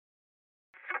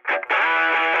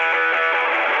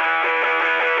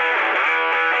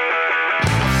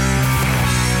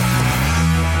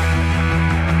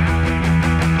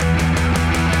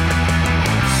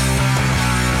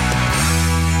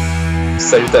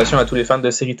Salutations à tous les fans de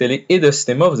séries télé et de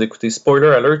cinéma, vous écoutez Spoiler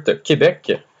Alert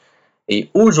Québec. Et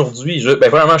aujourd'hui,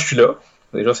 vraiment je suis là,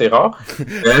 déjà c'est rare.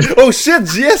 Oh shit,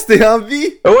 JS, t'es en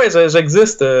vie! Ouais,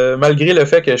 j'existe malgré le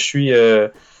fait que je suis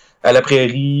à la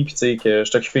prairie, pis tu sais, que je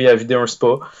suis occupé à vider un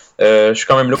spa. Je suis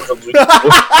quand même là aujourd'hui.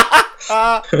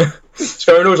 Je suis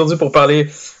quand même là aujourd'hui pour parler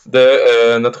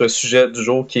de notre sujet du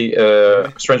jour qui est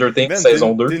Stranger Things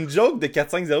saison 2. C'est une joke de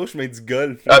 4-5-0 chemin du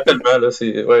golf. Ah, tellement, là,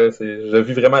 j'ai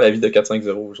vu vraiment la vie de 4-5-0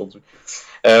 aujourd'hui.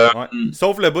 Ouais.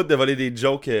 Sauf le bout de voler des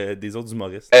jokes des autres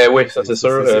humoristes. Oui, ça c'est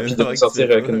sûr. Puis de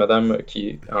sortir avec une madame qui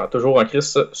est toujours en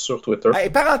crise sur Twitter. Hey,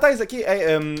 parenthèse, ok.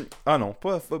 Ah non,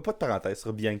 pas de parenthèse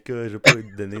sur Bianca. Je vais pas lui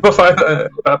donner. Pas faire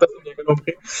parenthèse sur Bianca non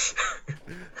plus.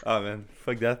 Ah man,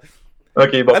 fuck that.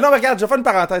 Ok, bon. Ah non, mais regarde, je vais faire une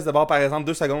parenthèse d'abord, par exemple,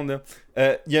 2 secondes. Là.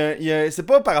 C'est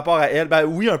pas par rapport à elle, ben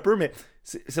oui, un peu, mais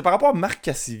c'est par rapport à Marc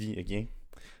Cassivi,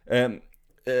 ok?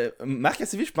 Marc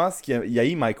Cassivi, je pense qu'il y a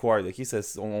eu Mike Ward, ok?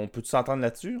 On peut s'entendre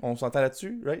là-dessus? On s'entend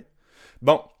là-dessus, right?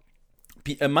 Bon.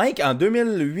 Puis Mike, en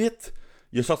 2008,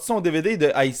 il a sorti son DVD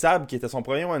de ISAB, qui était son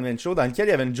premier one-man show, dans lequel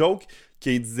il y avait une joke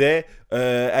qui disait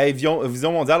hey,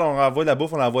 Vision mondiale, on envoie de la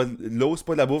bouffe, on envoie de l'eau, c'est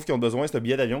pas de la bouffe qu'ils ont besoin, c'est un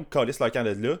billet d'avion, calisse leur camp de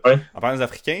là, ouais. En parlant des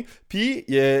Africains. Puis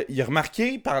il a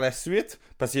remarqué par la suite,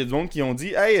 parce qu'il y a du monde qui ont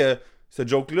dit hey, ce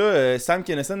joke-là, Sam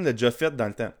Kinison l'a déjà fait dans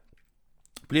le temps.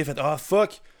 Puis il a fait ah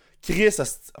fuck, Chris,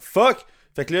 fuck.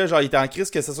 Fait que là, genre, il était en crise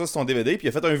que ça soit sur son DVD, puis il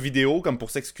a fait une vidéo comme pour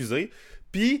s'excuser.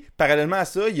 Puis parallèlement à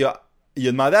ça, il a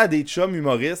demandé à des chums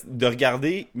humoristes de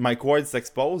regarder Mike Ward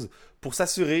s'expose pour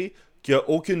s'assurer qu'il n'y a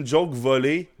aucune joke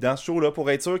volée dans ce show-là,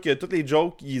 pour être sûr que toutes les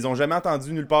jokes, ils ont jamais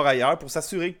entendu nulle part ailleurs, pour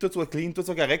s'assurer que tout soit clean, tout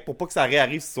soit correct, pour pas que ça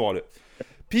réarrive ce soir-là.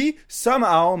 Puis,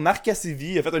 somehow, Marc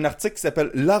Cassivi a fait un article qui s'appelle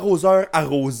 « L'arroseur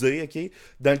arrosé », ok,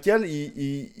 dans lequel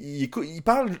il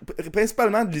parle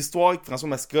principalement de l'histoire avec François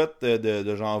Mascotte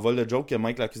de genre vol de joke, que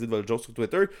Mike l'a accusé de vol de joke sur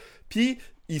Twitter. Puis,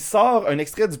 il sort un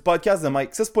extrait du podcast de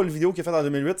Mike. Ça, c'est pas le vidéo qu'il a fait en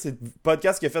 2008, c'est le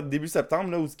podcast qu'il a fait début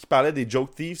septembre, là, où il parlait des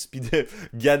joke thieves, puis de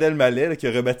Gad Elmaleh, là, qui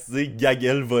a rebaptisé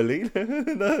Gagel volé.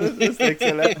 C'est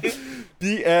excellent.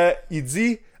 Puis, il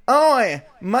dit... Ah ouais,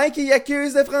 Mike il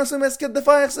accuse de François Mascotte de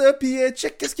faire ça, puis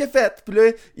check qu'est-ce qu'il a fait. Puis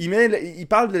là, il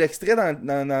parle de l'extrait dans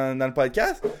le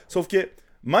podcast, sauf que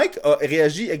Mike a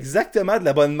réagi exactement de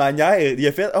la bonne manière. Il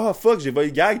a fait « Ah fuck, j'ai volé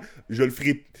le gag, je le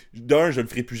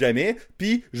ferai plus jamais. »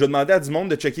 Puis je vais demander à du monde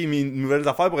de checker mes nouvelles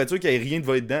affaires pour être sûr qu'il n'y ait rien de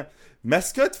volé dedans.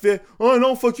 Mascotte fait « Oh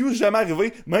non, fuck you, c'est jamais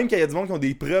arrivé. » Même qu'il y a du monde qui ont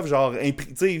des preuves genre, tu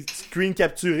sais, screen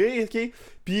capturées, ok?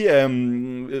 Puis,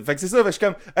 fait que c'est ça, fait que je suis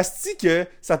comme, asti que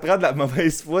ça prend de la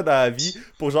mauvaise foi dans la vie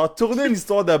pour genre tourner une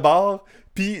histoire de bar,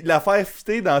 puis la faire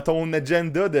fitter dans ton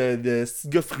agenda de ce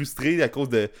gars frustré à cause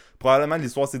de, probablement, de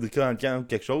l'histoire Cédrica dans le camp ou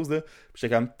quelque chose, là. Puis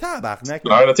j'étais comme, tabarnak.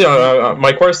 Alors, tu sais,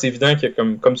 Mike Ward, c'est évident que,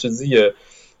 comme tu dis,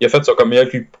 il a fait ça comme meilleur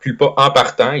culpa en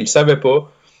partant, il le savait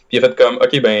pas, puis il a fait comme,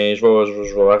 ok, ben,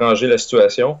 je vais arranger la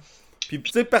situation. Puis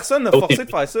tu sais, personne n'a forcé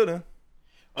de faire ça, là.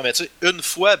 Ouais, mais tu sais, une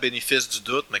fois, bénéfice du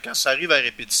doute, mais quand ça arrive à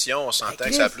répétition, on s'entend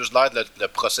que ça a plus l'air de le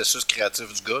processus créatif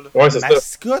du gars. Là. Ouais, c'est ça.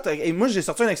 Scott, et moi j'ai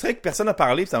sorti un extrait que personne n'a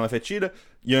parlé, pis ça m'a fait chier. Là.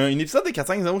 Il y a un épisode de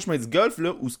 4-5-0 chemin du golf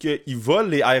là, où il vole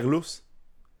les airs lousses.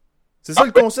 C'est ça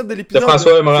le concept de l'épisode. De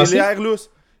François Morancy. C'est les airs lousses.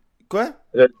 Quoi?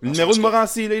 Le numéro de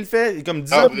Morancy, là, il le fait comme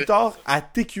 10 ans plus tard à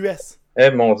TQS. Eh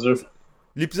mon dieu.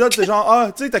 L'épisode, c'est genre, ah,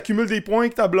 tu sais, t'accumules des points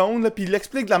avec ta blonde, là, pis il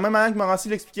l'explique de la même manière que Morancy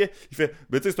l'expliquait. Il fait,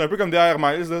 ben, tu sais, c'est un peu comme des Air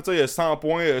Miles, là, tu sais, 100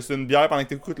 points, c'est une bière pendant que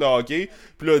t'écoutes le hockey,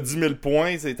 pis là, 10 000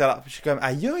 points, c'est. Je suis comme,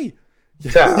 aïe aïe!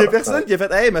 Il y a personne qui a fait,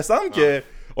 hey, il me semble que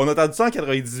on a entendu ça en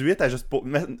 98 à juste pour.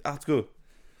 En tout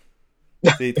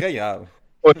cas, c'est très grave.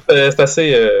 Ouais, c'est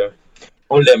assez.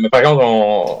 On l'aime, mais par contre,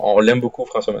 on l'aime beaucoup,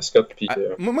 François Mascotte. Puis,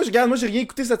 moi, j'ai rien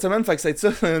écouté cette semaine, fait que ça va être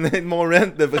ça, mon rant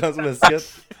de François Mascotte.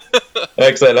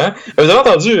 Excellent. Vous avez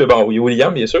entendu, bon, oui,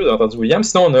 William, bien sûr, vous avez entendu William.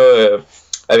 Sinon, on a,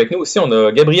 avec nous aussi, on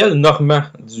a Gabriel Normand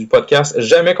du podcast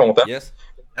Jamais Content. Yes.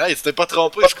 Ah, il s'était pas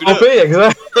trompé, ce coup-là. Trompé,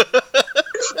 exact.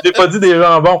 J'ai pas dit des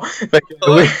jambons. Fait que,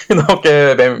 oui, donc,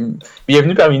 ben,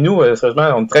 bienvenue parmi nous.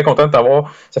 Sérieusement, on est très content de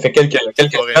t'avoir. Ça fait quelques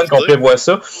semaines qu'on prévoit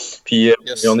ça. Puis,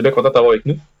 yes. On est bien content de t'avoir avec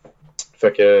nous.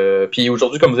 Fait que, puis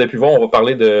aujourd'hui, comme vous avez pu voir, on va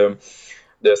parler de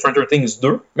Stranger Things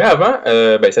 2. Mais avant,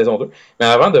 saison 2. Mais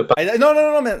avant de parler.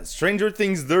 Non, mais Stranger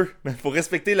Things 2. Faut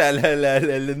respecter la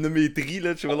nométrie,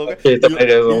 là. Je sais pas okay, t'as bien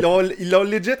raison. Ils l'ont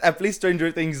legit appelé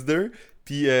Stranger Things 2.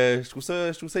 Puis je trouve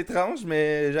ça étrange,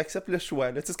 mais j'accepte le choix.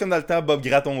 Là. C'est comme dans le temps Bob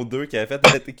Gratton 2 qui avait fait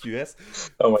la TQS.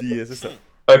 Oh puis c'est ça.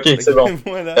 Ok, c'est bon.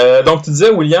 Voilà. Donc, tu disais,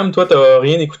 William, toi, t'as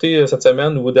rien écouté cette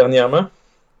semaine ou dernièrement?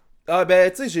 Ah,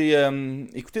 ben, tu sais,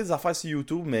 j'ai écouté des affaires sur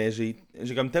YouTube, mais j'ai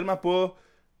comme tellement pas.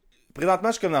 Présentement,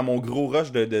 je suis comme dans mon gros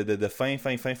rush de fin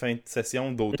de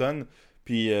session d'automne.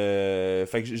 Puis,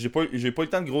 fait que j'ai pas eu le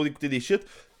temps de gros d'écouter des shit.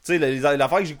 Tu sais,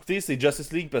 l'affaire que j'ai écouté, c'est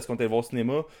Justice League parce qu'on était le voir au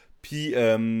cinéma. Puis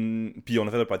on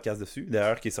a fait un podcast dessus,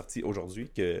 d'ailleurs, qui est sorti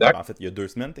aujourd'hui. En fait, il y a 2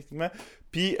 semaines, techniquement.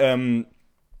 Puis,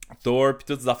 Thor, puis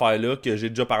toutes ces affaires-là que j'ai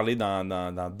déjà parlé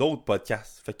dans d'autres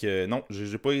podcasts. Fait que non,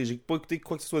 j'ai pas écouté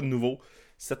quoi que ce soit de nouveau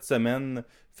cette semaine.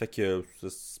 Fait que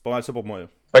c'est pas mal ça pour moi. Là.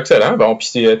 Excellent. Bon,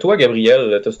 puis toi,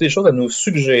 Gabriel, t'as-tu des choses à nous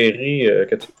suggérer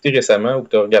que tu as écouté récemment ou que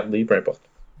tu as regardé, peu importe?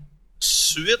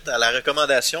 Suite à la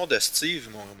recommandation de Steve,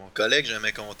 mon collègue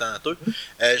Jamais Content,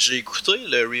 j'ai écouté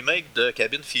le remake de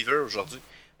Cabin Fever aujourd'hui.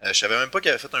 Je savais même pas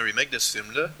qu'il avait fait un remake de ce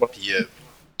film-là. Ouais. Puis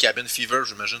Cabin Fever,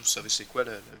 j'imagine, vous savez c'est quoi,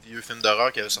 le vieux film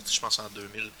d'horreur qui avait sorti, je pense, en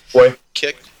 2000. Ouais.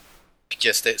 Puis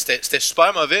que c'était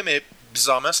super mauvais, mais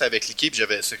bizarrement, ça avait cliqué. Puis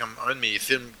c'est comme un de mes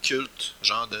films cultes,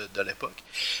 genre de l'époque.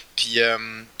 Puis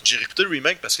j'ai réécouté le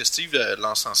remake parce que Steve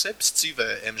l'encensait. Puis Steve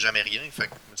aime jamais rien. Fait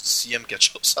que je me suis dit, s'il aime quelque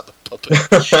chose, ça doit pas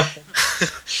être.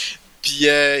 Puis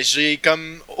j'ai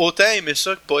comme autant aimé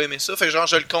ça que pas aimé ça. Fait que genre,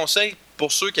 je le conseille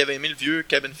pour ceux qui avaient aimé le vieux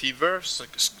Cabin Fever. C'est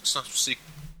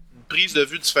une prise de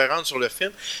vue différente sur le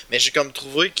film. Mais j'ai comme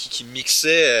trouvé qu'il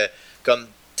mixait comme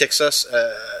Texas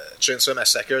Chainsaw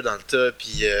Massacre dans le tas,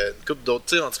 puis une couple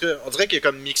d'autres. En tout cas, on dirait qu'il a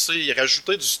comme mixé, il a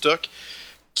rajouté du stock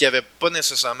qu'il avait pas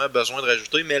nécessairement besoin de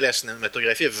rajouter, mais la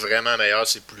cinématographie est vraiment meilleure,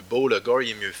 c'est plus beau, le gore il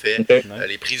est mieux fait,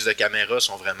 les prises de caméra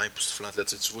sont vraiment époustouflantes. Là,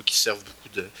 tu vois qu'ils servent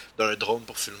beaucoup d'un drone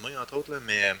pour filmer, entre autres, là,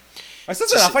 mais... ça,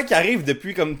 c'est une affaire qui arrive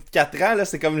depuis comme 4 ans, là,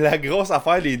 c'est comme la grosse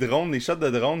affaire, les drones, les shots de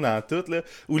drones dans tout, là,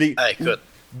 ou les... écoute...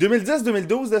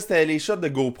 2010-2012, c'était les shots de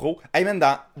GoPro. Hey man,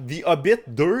 dans The Hobbit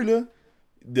 2, là,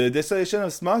 de Desolation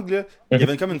of Smog, là, il y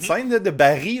avait comme une scène là, de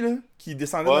Barry là, qui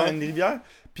descendait dans une rivière.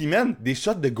 Puis man, il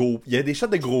y a des shots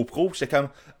de GoPro, pis j'étais comme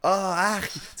arc.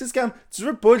 Tu sais, c'est comme, tu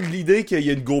veux pas l'idée qu'il y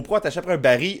a une GoPro attachée après un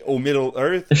Barry au Middle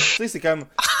Earth. Tu sais, c'est comme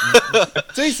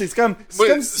tu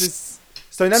sais,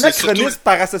 c'est un anachronisme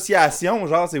par association,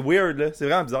 genre c'est weird là, c'est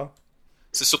vraiment bizarre.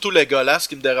 C'est surtout le Legolas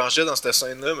qui me dérangeait dans cette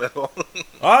scène-là, mais bon.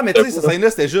 Mais tu sais, cette scène-là,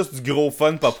 c'était juste du gros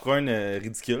fun popcorn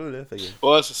ridicule, là. Fait que...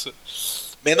 Ouais, c'est ça.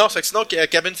 Mais non, fait que sinon,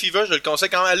 Cabin Fever, je le conseille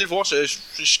quand même, allez le voir. Je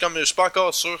suis pas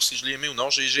encore sûr si je l'ai aimé ou non.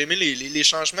 J'ai aimé les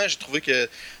changements, j'ai trouvé que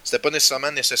c'était pas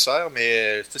nécessairement nécessaire,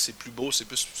 mais c'est plus beau, c'est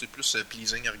plus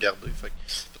pleasing à regarder. Fait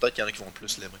que peut-être qu'il y en a qui vont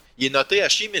plus l'aimer. Il est noté à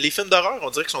chier, mais les films d'horreur, on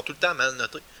dirait qu'ils sont tout le temps mal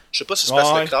notés. Je sais pas si c'est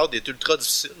parce que le crowd est ultra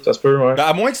difficile. Ça se peut, ouais. Ben,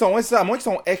 à moins qu'ils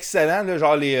sont excellents, là,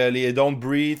 genre les Don't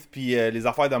Breathe, puis les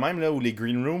affaires de même, là, ou les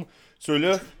Green Room.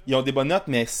 Ceux-là, ils ont des bonnes notes,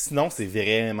 mais sinon, c'est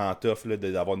vraiment tough là,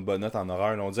 d'avoir une bonne note en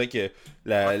horreur. Là. On dirait que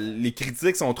les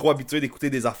critiques sont trop habitués d'écouter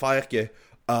des affaires que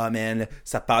man,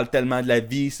 ça parle tellement de la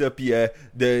vie, ça, puis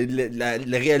de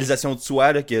la réalisation de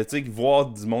soi, là, que tu sais, voir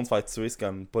du monde se faire tuer, c'est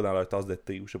comme pas dans leur tasse de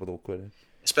thé ou je sais pas trop quoi. Là.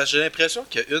 C'est parce que j'ai l'impression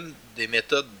qu'une des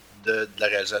méthodes de la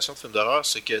réalisation de films d'horreur,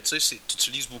 c'est que tu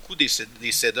utilises beaucoup des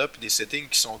setups et des settings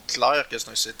qui sont clairs que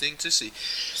c'est un setting. Tu sais,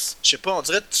 je sais pas, on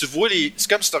dirait tu vois c'est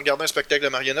comme si tu regardais un spectacle de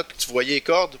marionnettes et tu voyais les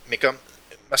cordes, mais comme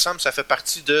me semble ça fait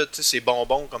partie de ces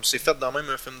bonbons, comme c'est fait dans même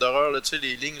un film d'horreur, là,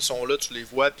 les lignes sont là, tu les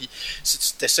vois, puis si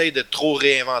tu t'essayes de trop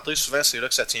réinventer, souvent c'est là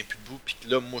que ça tient plus debout, puis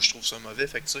là moi je trouve ça mauvais.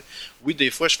 Fait que oui,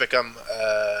 des fois je fais comme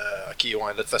ok,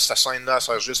 ouais, là, cette scène-là elle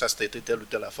sert juste à stater telle ou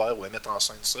telle affaire ou à mettre en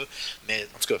scène ça, mais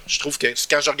en tout cas je trouve que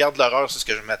quand je regarde l'horreur, c'est ce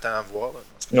que je m'attends à voir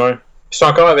là. Ouais. C'est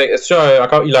encore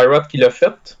encore Eli Roth qui l'a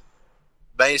fait?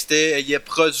 Ben il a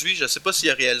produit, je sais pas s'il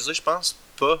a réalisé, je pense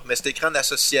pas, mais c'était écrit en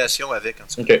association avec, en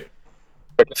tout cas. Ok.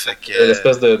 Fait que,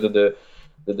 l'espèce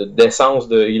d'essence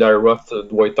de Eli Roth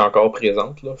doit être encore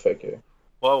présente, là, fait que...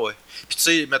 Ouais. Puis tu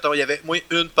sais, mettons, il y avait, moi,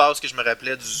 une passe que je me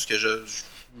rappelais, que je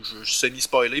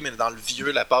semi-spoilé, mais dans le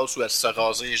vieux, la passe où elle se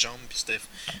rasait les jambes, puis c'était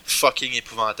fucking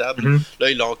épouvantable. Mm-hmm.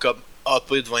 Là, ils l'ont comme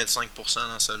uppé de 25%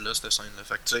 dans celle-là, cette scène-là.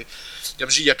 Fait que tu sais,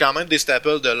 comme je dis, il y a quand même des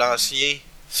staples de l'ancien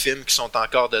film qui sont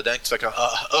encore dedans, que tu fais comme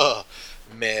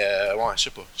mais ouais, je sais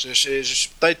pas.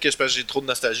 Peut-être que c'est parce que j'ai trop de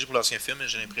nostalgie pour l'ancien film, mais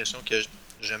j'ai l'impression que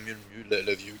j'aime mieux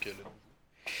le vieux que le nouveau.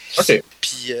 Ok.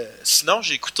 Puis sinon,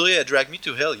 j'ai écouté Drag Me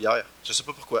to Hell hier. Je sais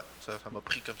pas pourquoi. Ça m'a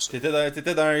pris comme ça.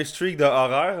 T'étais dans un streak de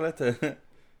horreur, là?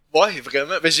 Ouais,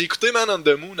 vraiment. Ben, j'ai écouté Man on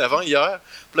the Moon avant hier.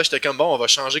 Puis là, j'étais comme bon, on va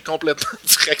changer complètement de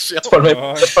direction. C'est pas le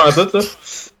même pas en tout, là?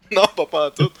 Non, pas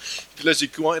en tout. Puis là, j'ai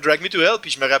écouté Drag Me to Hell, puis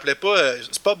je me rappelais pas.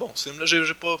 C'est pas bon, ce film-là,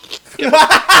 j'ai pas.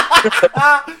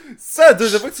 Ça, la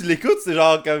deuxième fois que tu l'écoutes, c'est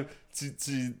genre comme.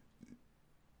 C'est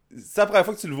la première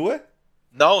fois que tu le vois?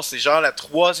 Non, c'est genre la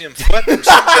 3e fois comme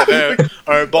ça que j'avais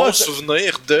un bon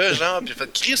souvenir de genre. Puis j'ai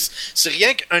fait, Chris, c'est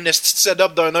rien qu'un esti de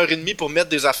setup d'1h30 pour mettre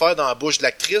des affaires dans la bouche de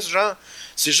l'actrice, genre.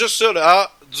 C'est juste ça, là.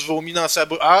 Ah, du vomi dans sa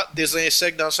bouche. Ah, des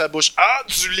insectes dans sa bouche. Ah,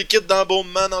 du liquide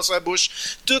d'embaumement dans sa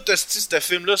bouche. Tout esti, ce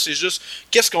film-là, c'est juste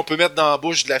qu'est-ce qu'on peut mettre dans la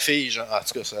bouche de la fille, genre. En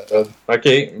tout cas, ça. Ok,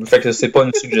 fait que c'est pas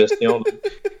une suggestion.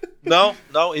 Non,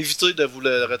 évitez de vous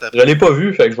le retaper. Je l'ai pas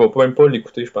vu, fait que je vais même pas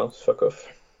l'écouter, je pense. Fuck off.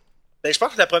 Ben, je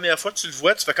pense que la première fois que tu le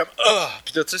vois, tu fais comme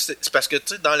Puis là, tu sais, c'est parce que,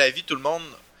 tu sais, dans la vie, tout le monde.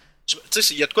 Tu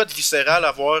sais, il y a de quoi de viscéral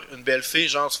à voir une belle fille,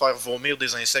 genre, se faire vomir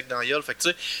des insectes dans la gueule. Fait que, tu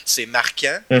sais, c'est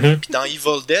marquant. Puis dans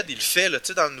Evil Dead, il le fait, là. Tu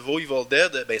sais, dans le nouveau Evil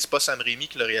Dead, ben, c'est pas Sam Raimi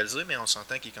qui l'a réalisé, mais on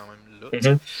s'entend qu'il est quand même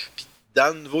là. Puis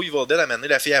dans le nouveau Evil Dead, à un moment donné,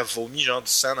 la fille a vomi, genre, du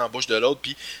sang dans la bouche de l'autre,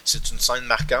 puis c'est une scène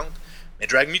marquante. Mais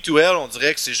Drag Me to Hell, on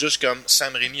dirait que c'est juste comme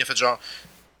Sam Raimi a fait genre,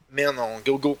 man,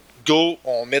 go,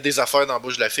 on met des affaires dans la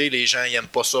bouche de la fille, les gens ils aiment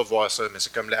pas ça, voir ça. Mais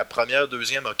c'est comme la première,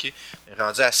 deuxième, ok, mais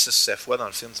rendu à 6-7 fois dans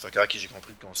le film, ça fait que, ok, j'ai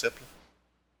compris le concept.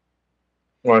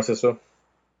 Là. Ouais, c'est ça.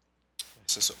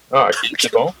 C'est ça. Ah, ok,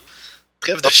 c'est bon.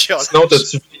 Trêve de chialage. Sinon,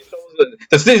 t'as-tu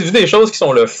vu des choses qui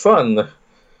sont le fun?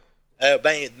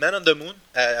 Ben, Man on the Moon,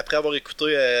 après avoir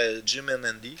écouté Jim and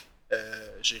Andy,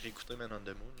 j'ai réécouté Man on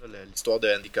the Moon, là, l'histoire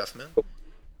de Andy Kaufman.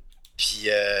 Puis,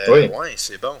 ouais,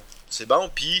 c'est bon. C'est bon,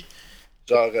 puis,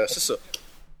 genre, c'est ça.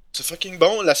 C'est fucking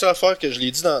bon. La seule affaire que je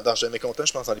l'ai dit dans Jamais Content,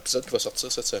 je pense, dans l'épisode qui va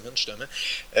sortir cette semaine, justement.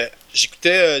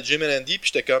 J'écoutais Jim and Andy,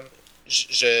 puis j'étais comme.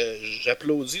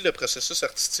 J'applaudis le processus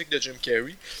artistique de Jim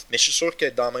Carrey, mais je suis sûr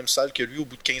qu'être dans la même salle que lui, au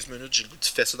bout de 15 minutes, j'ai le goût de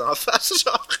fesser dans la face,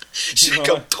 genre. C'est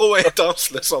comme trop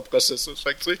intense, là, son processus.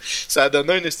 Fait que, tu sais, ça a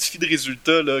donné un estifi de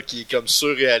résultat, là, qui est comme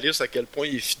surréaliste, à quel point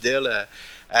il est fidèle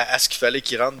à ce qu'il fallait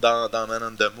qu'il rentre dans Man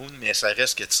on the Moon, mais ça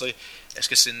reste que, tu sais, est-ce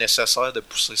que c'est nécessaire de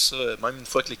pousser ça, même une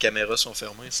fois que les caméras sont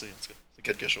fermées, c'est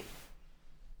quelque chose.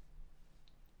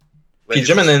 Ouais, puis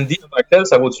Jim and Andy, en tant que tel,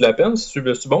 ça vaut-tu la peine? C'est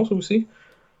bon, ça aussi?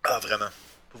 Ah, vraiment.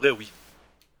 Pour vrai, oui.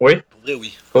 Oui? Pour vrai,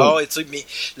 oui. Cool. Ah, ouais, tu sais, mais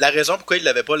la raison pourquoi il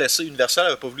l'avait pas laissé, Universal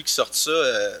avait pas voulu qu'il sorte ça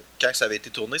quand ça avait été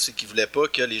tourné, c'est qu'il voulait pas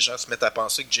que les gens se mettent à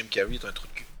penser que Jim Carrey est un trou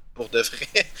de cul. Pour de vrai.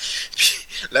 Puis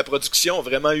la production a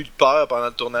vraiment eu peur pendant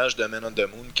le tournage de Man on the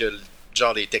Moon que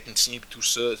genre les techniciens et tout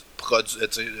ça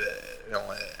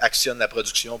actionnent la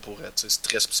production pour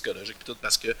stress psychologique et tout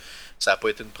parce que ça a pas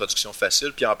été une production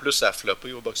facile. Puis en plus, ça a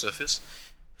floppé au box-office.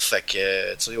 Fait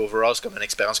que, tu sais, overall, c'est comme une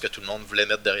expérience que tout le monde voulait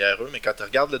mettre derrière eux. Mais quand tu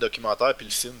regardes le documentaire puis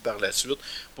le film par la suite,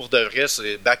 pour de vrai,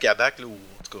 c'est back-à-back, là, ou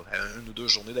en tout cas, à 1 ou 2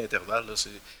 journées d'intervalle. Là,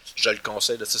 je le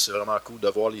conseille, là, c'est vraiment cool de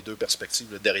voir les deux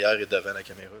perspectives, là, derrière et devant la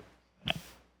caméra.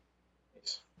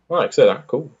 Ouais, excellent,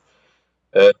 cool.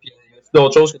 Puis, y a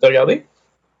d'autres choses que tu as regardées?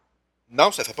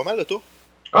 Non, ça fait pas mal de tour.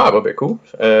 Ah, bah, ben, cool.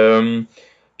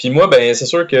 Puis moi, ben, c'est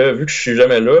sûr que vu que je suis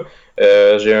jamais là,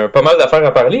 j'ai pas mal d'affaires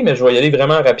à parler, mais je vais y aller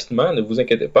vraiment rapidement, ne vous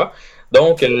inquiétez pas.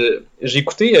 Donc, j'ai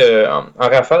écouté en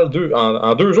rafale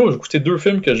en 2 jours, j'ai écouté 2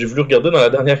 films que j'ai voulu regarder dans la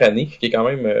dernière année, ce qui est quand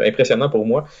même impressionnant pour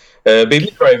moi.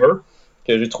 Baby Driver,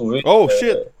 que j'ai trouvé. Oh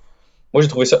shit! Moi, j'ai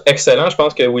trouvé ça excellent. Je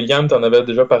pense que William t'en avait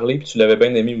déjà parlé, puis tu l'avais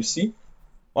bien aimé aussi.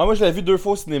 Ouais, moi je l'avais vu 2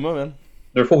 fois au cinéma, man.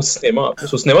 2 fois au cinéma. En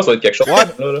plus, au cinéma, ça va être quelque chose. Ouais.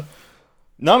 Là.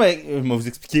 Non, mais je vais vous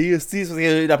expliquer.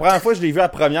 La première fois, je l'ai vu à la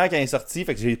première quand il est sorti,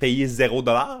 fait que j'ai payé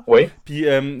 0$. Oui. Puis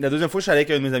la deuxième fois, je suis allé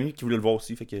avec un de mes amis qui voulait le voir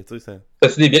aussi, fait que tu sais, ça.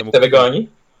 T'as-tu des billets que t'avais gagné?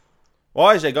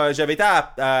 Ouais, j'avais été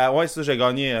ouais, ça, j'ai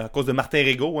gagné à cause de Martin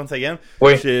Régaud, once again.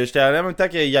 Oui. J'étais allé en même temps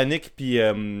que Yannick, puis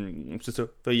c'est ça.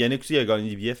 Yannick aussi a gagné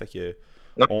des billets, fait que.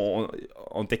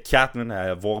 On était 4 man,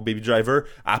 à voir Baby Driver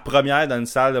à la première dans une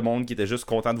salle de monde qui était juste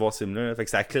content de voir ce film-là. Fait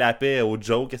que ça clapait au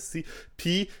joke aussi.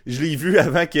 Puis je l'ai vu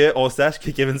avant qu'on sache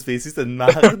que Kevin Spacey c'était une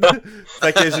merde.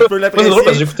 Fait que je peux l'apprécier. C'est drôle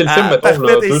parce que j'ai écouté le film mettons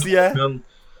là, 2 semaines.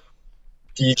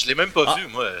 Puis je l'ai même pas vu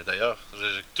moi d'ailleurs.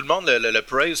 Tout le monde le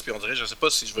praise puis on dirait je sais pas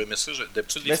si je vais aimer ça.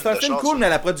 D'habitude les c'est un film cool mais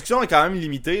la production est quand même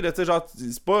limitée là, tu sais genre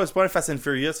c'est pas un Fast and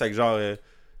Furious fait que genre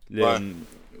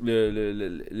le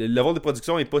level de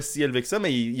production est pas si élevé que ça,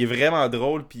 mais il est vraiment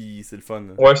drôle puis c'est le fun.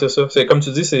 Là. Ouais, c'est ça. C'est comme tu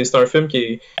dis, c'est un film qui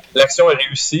est l'action est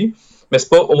réussie, mais c'est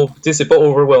pas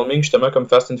overwhelming justement comme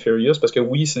Fast and Furious parce que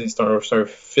oui, c'est un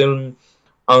film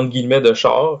entre guillemets de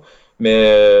char,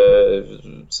 mais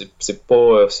c'est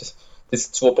pas tu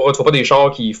vois pas des chars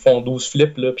qui font 12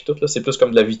 flips là puis tout là, c'est plus comme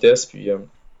de la vitesse puis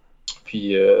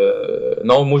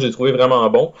non, moi j'ai trouvé vraiment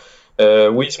bon.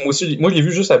 Oui, moi je l'ai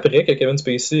vu juste après que Kevin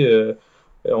Spacey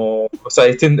ça a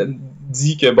été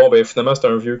dit que bon ben finalement c'est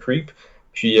un vieux creep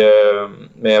puis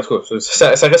mais en tout cas ça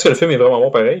reste que le film est vraiment bon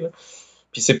pareil là.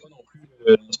 Puis c'est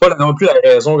pas non plus la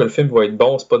raison que le film va être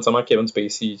bon, c'est pas nécessairement Kevin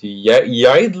Spacey, il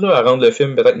aide là, à rendre le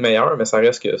film peut-être meilleur mais ça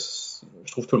reste que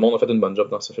je trouve que tout le monde a fait une bonne job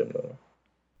dans ce film là.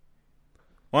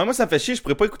 Ouais, moi, ça me fait chier, je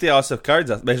pourrais pas écouter House of Cards.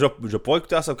 Ben, je pourrais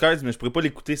écouter House of Cards, mais je pourrais pas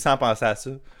l'écouter sans penser à ça.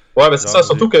 Ouais, ben c'est ça,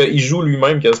 surtout qu'il joue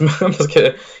lui-même quasiment, parce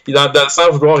que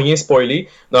sans vouloir rien spoiler,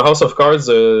 dans House of Cards,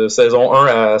 saison 1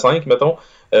 à 5, mettons,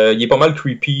 il est pas mal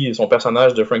creepy, son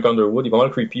personnage de Frank Underwood, il est pas mal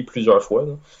creepy plusieurs fois,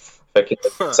 là. Fait que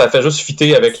ça fait juste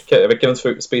fitter avec Kevin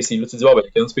Spacey. Là, tu te dis, ben,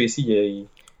 Kevin Spacey,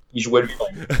 il jouait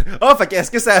lui-même. Fait que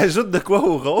est-ce que ça ajoute de quoi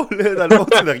au rôle, là, dans le fond,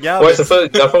 tu le regardes? Ouais, c'est ça,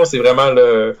 dans le fond, c'est vraiment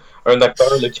un acteur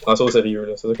là, qui prend ça au sérieux,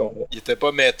 là, c'est ça qu'on voit. Il était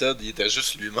pas méthode, il était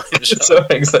juste lui-même. C'est ça,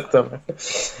 exactement.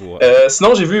 Ouais.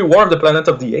 Sinon, j'ai vu War of the Planet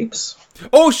of the Apes.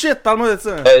 Oh shit, parle-moi de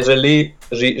ça.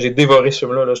 J'ai dévoré ce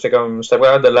film-là, là. J'étais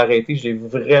capable de l'arrêter, je l'ai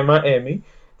vraiment aimé.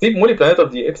 Tu sais, moi, les Planet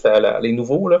of the Apes, les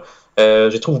nouveaux, là, je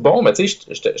les trouve bons, mais tu sais,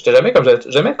 j'étais jamais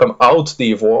comme out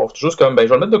des voir. J'étais juste comme, ben, je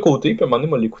vais le mettre de côté, puis à un moment donné,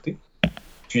 je vais l'écouter.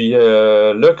 Puis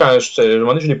là, quand à un moment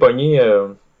donné, je l'ai pogné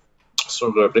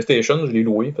sur PlayStation, je l'ai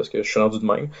loué parce que je suis rendu de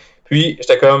même. Puis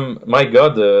j'étais comme, my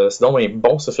god, c'est donc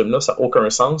bon ce film-là, ça n'a aucun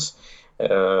sens.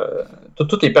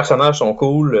 Tous les personnages sont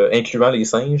cool, incluant les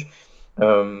singes.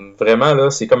 Vraiment,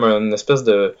 là, c'est comme une espèce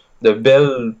de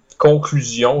belle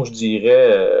conclusion, je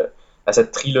dirais, à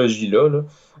cette trilogie-là. Là.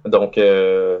 Donc,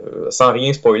 sans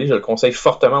rien spoiler, je le conseille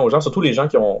fortement aux gens, surtout les gens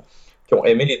qui ont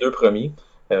aimé les deux premiers.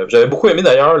 J'avais beaucoup aimé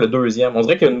d'ailleurs le deuxième. On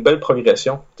dirait qu'il y a une belle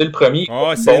progression. Tu sais, le premier.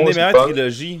 C'est une des meilleures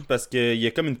trilogies parce qu'il y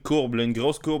a comme une courbe, là, une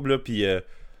grosse courbe, là, puis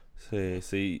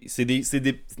c'est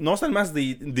des. Non seulement c'est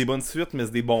des bonnes suites, mais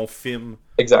c'est des bons films.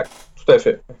 Exact, tout à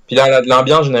fait. Puis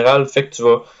l'ambiance générale fait que tu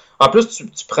vas. En plus, tu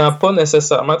prends pas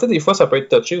nécessairement. Tu sais, des fois, ça peut être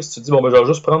touché si tu te dis, bon, ben, je vais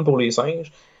juste prendre pour les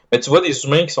singes. Mais tu vois des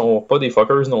humains qui sont pas des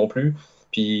fuckers non plus.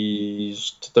 Puis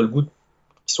tu as le goût qu'ils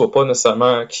soient pas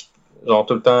nécessairement. Genre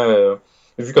tout le temps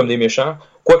vus comme des méchants.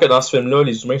 Quoique dans ce film-là,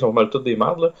 les humains sont mal tous des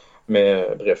mardes, là. Mais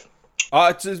bref.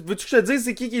 Ah, veux-tu que je te dise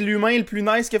c'est qui est l'humain le plus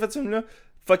nice qui a fait ce film-là?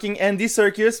 Fucking Andy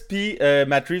Serkis, puis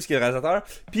Matt Reeves qui est le réalisateur.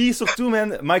 Puis surtout,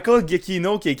 man, Michael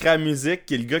Giacchino qui a écrit la musique,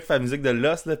 qui est le gars qui fait la musique de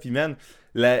Lost, là. Puis man,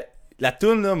 la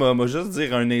toune, là, m'a juste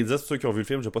dire un indice pour ceux qui ont vu le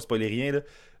film, je vais pas spoiler rien, là.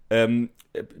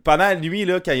 Pendant la nuit,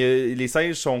 là, quand les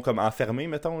singes sont comme enfermés,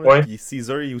 mettons, là, puis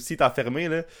Caesar il aussi est enfermé,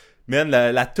 là. Man,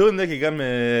 la toune, là, qui est comme.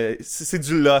 C'est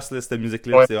du Lost, là, cette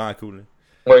musique-là. Ouais. C'est vraiment cool. Là.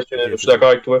 Ouais, je suis d'accord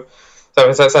avec toi.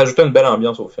 Ça ajoutait une belle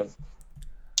ambiance au film.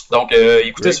 Donc,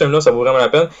 écoutez ce film-là, ça vaut vraiment la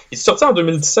peine. Il est sorti en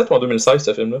 2017 ou en 2016,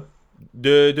 ce film-là?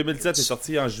 De 2017, il est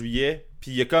sorti en juillet.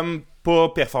 Puis il a comme pas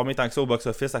performé tant que ça au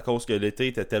box-office à cause que l'été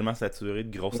était tellement saturé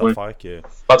de grosses affaires que...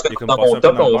 En tout cas, dans mon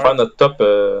top, on va faire notre top...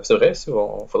 c'est vrai,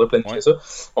 on faudrait planifier ça.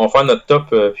 On va faire notre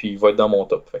top, puis il va être dans mon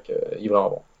top. Fait que, il est vraiment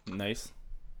bon. Nice.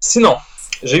 Sinon,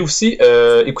 j'ai aussi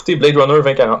écouté Blade Runner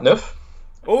 2049.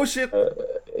 Oh shit!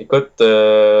 Écoute...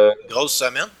 Grosse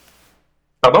semaine?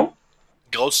 Pardon?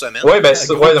 Grosse semaine? Ouais, ben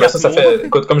ça fait...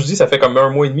 Écoute, comme je dis, ça fait comme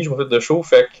 1 mois et demi que je me fais de show,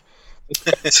 fait que...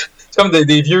 C'est comme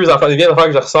des vieilles affaires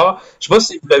que je ressors. Je sais pas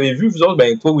si vous l'avez vu, vous autres.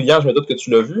 Ben, toi, William, je me doute que tu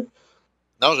l'as vu.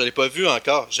 Non, je l'ai pas vu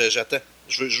encore. J'attends.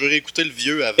 Je veux réécouter le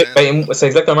vieux avant. Ben, c'est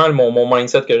exactement mon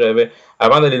mindset que j'avais.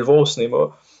 Avant d'aller le voir au cinéma,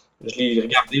 je l'ai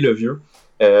regardé, le vieux.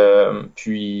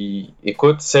 Puis,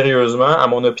 écoute, sérieusement, à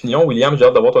mon opinion, William, j'ai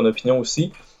hâte d'avoir ton opinion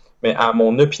aussi, mais à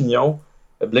mon opinion,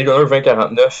 Blade Runner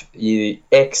 2049, il est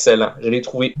excellent. Je l'ai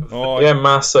trouvé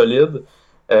vraiment solide.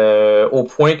 Au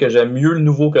point que j'aime mieux le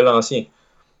nouveau que l'ancien.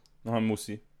 Ouais, moi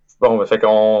aussi. Bon, ben, fait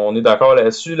qu'on est d'accord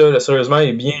là-dessus. Là. Sérieusement, il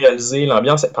est bien réalisé.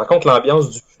 Par contre,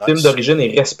 l'ambiance du film d'origine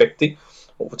est respectée.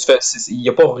 Il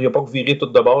n'a pas viré tout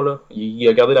de bord. Là. Il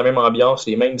a gardé la même ambiance,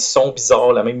 les mêmes sons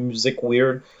bizarres, la même musique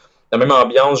weird, la même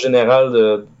ambiance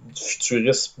générale du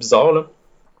futuriste bizarre. Là.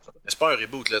 Mais c'est pas un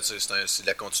reboot, là, c'est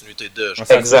la continuité de...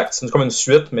 Exact, c'est comme une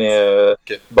suite, mais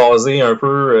basée un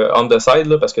peu on the side,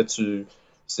 là, parce que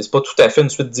c'est pas tout à fait une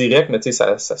suite directe, mais tu sais,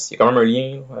 il y a quand même un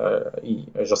lien.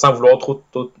 Sans vouloir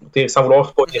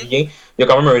spoiler rien, il y a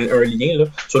quand même un lien. Là.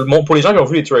 Pour les gens qui ont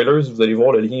vu les trailers, vous allez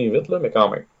voir le lien vite, là, mais quand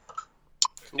même.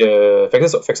 Fait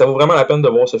que ça vaut vraiment la peine de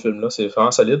voir ce film-là, c'est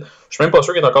vraiment solide. Je suis même pas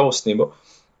sûr qu'il est encore au cinéma,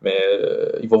 mais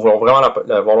il va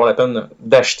valoir la peine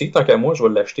d'acheter, tant qu'à moi, je vais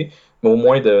l'acheter, mais au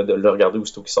moins de le regarder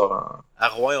aussitôt qu'il sort en... À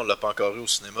Rouen, on l'a pas encore eu au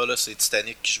cinéma, là, c'est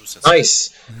Titanic qui joue cette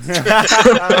Nice!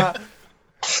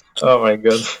 Oh my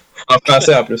god. En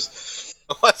français en plus.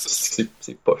 Ouais, c'est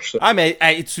poche ça. Ah, mais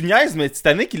hey, tu niaises, mais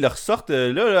Titanic, ils le ressortent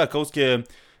là, à cause que.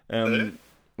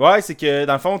 Ouais, c'est que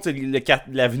dans le fond,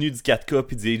 l'avenue du 4K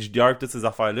puis du HDR toutes ces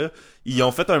affaires-là, ils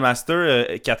ont fait un master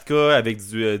 4K avec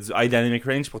du High Dynamic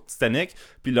Range pour Titanic,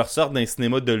 puis ils le ressortent dans les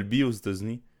cinémas Dolby aux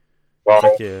États-Unis. Wow.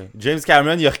 Fait que James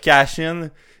Cameron, il a recash-in.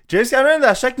 James Cameron,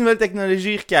 à chaque nouvelle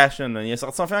technologie, il recash-in. Il a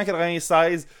sorti son film en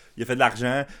 96, il a fait de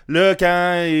l'argent. Là,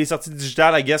 quand il est sorti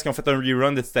digital, I guess qu'ils ont fait un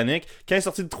rerun de Titanic. Quand il est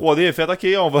sorti de 3D, il a fait « Ok,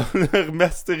 on va le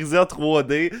remasteriser en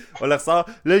 3D. » On le ressort.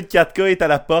 Là, le 4K est à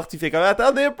la porte. Il fait comme «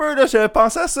 Attendez un peu, là, j'avais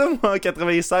pensé à ça, moi, en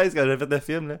 96, quand j'avais fait le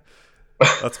film. » là.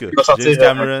 En tout cas, James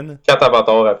Cameron. 4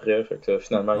 avatars après, fait que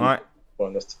finalement, ouais. il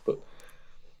un esti de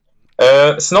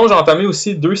sinon, j'ai entamé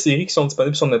aussi 2 séries qui sont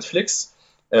disponibles sur Netflix.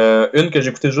 Une que j'ai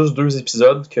écouté juste 2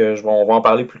 épisodes, on va en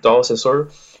parler plus tard, c'est sûr.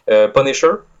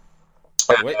 Punisher.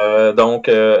 Ouais. Donc,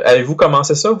 avez-vous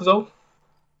commencé ça, vous autres?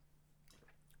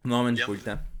 Non, mais j'ai pas eu le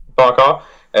temps. Pas encore.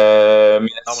 Mais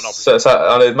non, non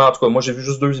ça, honnêtement, en tout cas, moi j'ai vu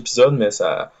juste 2 épisodes, mais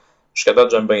ça, jusqu'à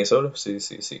date, j'aime bien ça. Là.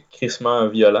 C'est crissement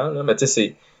violent. Là. Mais tu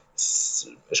sais,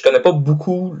 je connais pas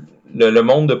beaucoup le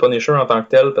monde de Punisher en tant que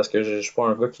tel, parce que je suis pas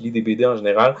un gars qui lit des BD en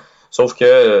général. Sauf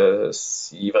que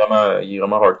il est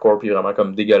vraiment hardcore, puis il est vraiment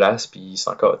comme dégueulasse, puis il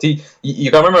s'en casse. Il y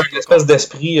a quand même une espèce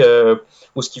d'esprit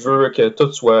où ce qu'il veut que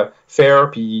tout soit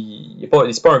fair, puis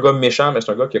c'est pas un gars méchant, mais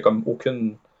c'est un gars qui a comme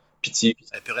aucune pitié. Il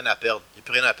n'y a plus rien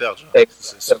à perdre. Genre.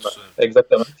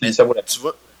 Exactement. Puis ça vaut la tu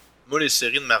vois, moi, les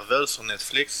séries de Marvel sur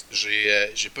Netflix,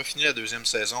 j'ai pas fini la 2e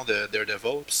saison de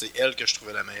Daredevil, puis c'est elle que je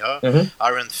trouvais la meilleure. Mm-hmm.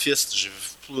 Iron Fist, j'ai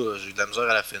eu de la misère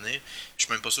à la finir. Je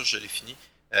suis même pas sûr que je l'ai fini.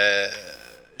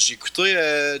 J'ai écouté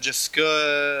Jessica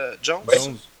Jones.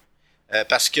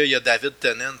 Parce qu'il y a David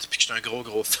Tennant, puis que j'étais un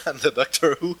gros fan de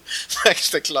Doctor Who.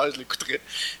 C'était clair, je l'écouterais.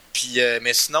 Puis,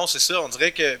 mais sinon, c'est ça, on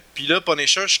dirait que. Puis là,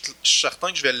 Punisher, je suis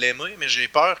certain que je vais l'aimer, mais j'ai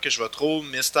peur que je vais trop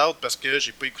miss out parce que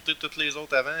j'ai pas écouté toutes les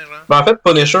autres avant, genre. Ben, en fait,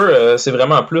 Punisher, c'est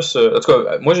vraiment plus. En tout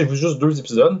cas, moi j'ai vu juste 2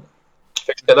 épisodes.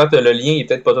 Fait que peut-être le lien est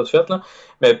peut-être pas tout fait, là.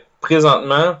 Mais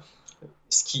présentement,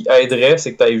 ce qui aiderait,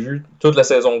 c'est que tu aies vu toute la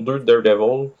saison 2 de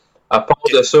Daredevil. À part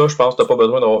de ça, je pense que t'as pas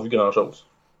besoin d'avoir vu grand-chose.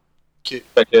 Okay.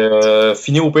 Fait que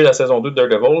fini au pire la saison 2 de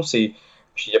Daredevil, c'est.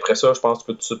 Puis après ça, je pense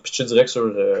que tu peux te pitcher direct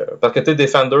sur. Parce que t'es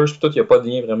Defenders, puis tout, il n'y a pas de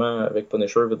lien vraiment avec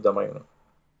Punisher vite de même. Là.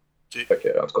 Okay. Fait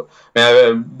que, en tout cas.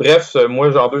 Mais bref, moi,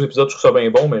 genre 2 épisodes, je trouve ça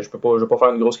bien bon, mais je vais pas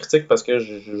faire une grosse critique parce que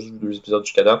j'ai juste vu 2 épisodes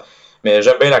jusqu'à date. Mais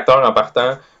j'aime bien l'acteur en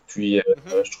partant, puis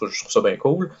je trouve ça bien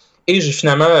cool. Et j'ai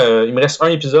finalement. Il me reste un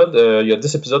épisode, il y a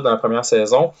 10 épisodes dans la première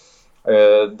saison.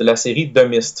 De la série The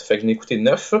Mist. Fait que j'en ai écouté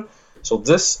 9 sur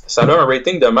 10. Ça a un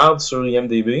rating de merde sur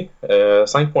IMDb,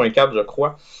 5.4 je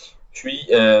crois. Puis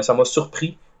ça m'a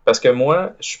surpris parce que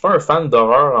moi, je suis pas un fan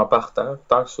d'horreur en partant,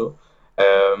 tant que ça.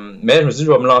 Mais je me dis,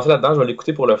 je vais me lancer là-dedans, je vais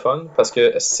l'écouter pour le fun parce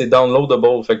que c'est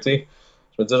downloadable. Fait que tu sais,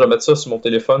 je me dis, je vais mettre ça sur mon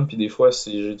téléphone, puis des fois,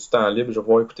 si j'ai du temps libre, je vais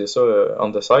pouvoir écouter ça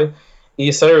on the side.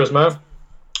 Et sérieusement,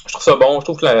 je trouve ça bon. Je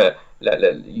trouve que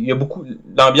il y a beaucoup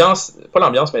l'ambiance, pas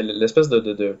l'ambiance, mais l'espèce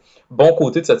de bon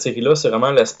côté de cette série-là, c'est vraiment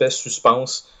l'aspect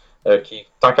suspense qui est,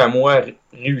 tant qu'à moi,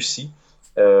 réussi.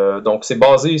 Donc, c'est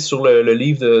basé sur le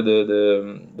livre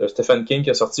de Stephen King qui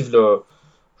a sorti il y a,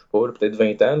 je sais pas, peut-être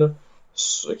 20 ans. Là,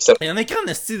 il y en a écrit en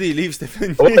esti des livres,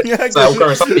 Stephen King. Ouais, ça n'a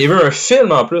aucun sens. Il y a eu un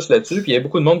film en plus là-dessus, puis il y a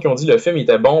beaucoup de monde qui ont dit que le film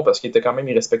était bon parce qu'il était quand même,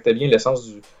 il respectait bien l'essence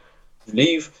du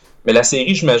livre. Mais la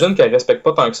série, j'imagine qu'elle respecte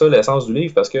pas tant que ça l'essence du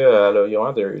livre parce qu'il y a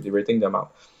vraiment des ratings de merde.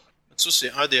 Ça,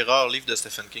 c'est un des rares livres de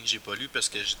Stephen King que j'ai pas lu parce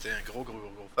que j'étais un gros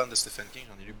fan de Stephen King.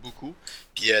 J'en ai lu beaucoup.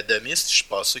 Puis The Mist, je suis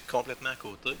passé complètement à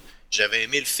côté. J'avais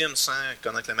aimé le film sans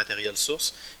connaître le matériel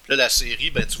source. Puis là, la série,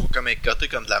 ben tu vois comme elle est cotée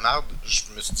comme de la merde. Je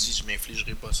me suis dit, je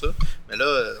m'infligerai pas ça. Mais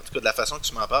là, en tout cas, de la façon que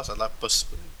tu m'en parles, ça a l'air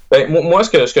possible. Ben, moi,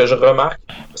 ce que je remarque,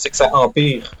 c'est que ça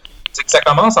empire. C'est que ça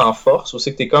commence en force, ou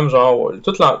c'est que t'es comme genre,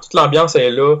 toute l'ambiance est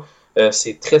là,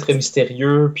 c'est très très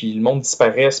mystérieux, puis le monde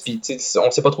disparaît, puis on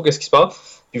sait pas trop qu'est-ce qui se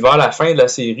passe. Puis vers la fin de la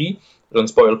série, je ne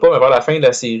spoil pas, mais vers la fin de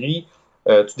la série,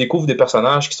 tu découvres des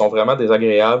personnages qui sont vraiment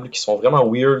désagréables, qui sont vraiment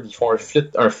weird, ils font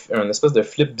un espèce de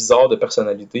flip bizarre de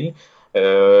personnalité.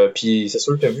 Puis c'est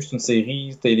sûr que vu que c'est une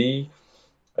série télé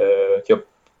qui a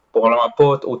probablement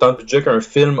pas autant de budget qu'un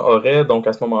film aurait, donc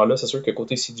à ce moment-là, c'est sûr que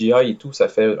côté CGI et tout, ça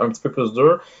fait un petit peu plus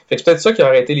dur. Fait que c'est peut-être ça qui a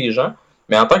arrêté les gens,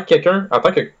 mais en tant que quelqu'un, en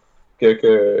tant que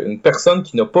une personne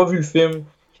qui n'a pas vu le film,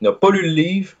 qui n'a pas lu le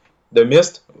livre de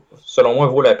Myst, selon moi,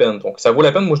 vaut la peine. Donc ça vaut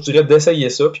la peine, moi je dirais, d'essayer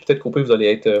ça, puis peut-être qu'au pire vous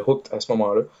allez être hooked à ce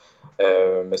moment-là.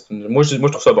 Mais moi je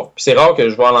trouve ça bon. Puis c'est rare que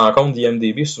je vais à l'encontre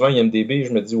d'IMDb. Souvent IMDb,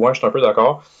 je me dis ouais, je suis un peu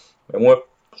d'accord, mais moi,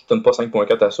 je donne pas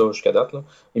 5.4 à ça jusqu'à date. Là.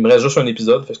 Il me reste juste un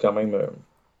épisode, fait que c'est quand même...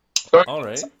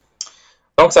 Alright.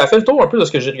 Donc, ça a fait le tour un peu de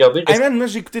ce que j'ai regardé. Hey man, moi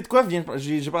j'ai écouté de quoi?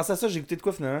 J'ai pensé à ça, j'ai écouté de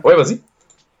quoi finalement? Ouais, vas-y.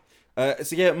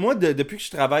 C'est que moi, depuis que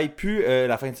je travaille plus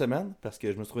la fin de semaine, parce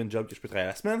que je me suis trouvé une job que je peux travailler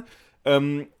la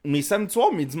semaine, mes samedis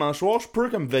soirs, mes dimanches soirs, je peux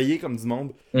comme veiller comme du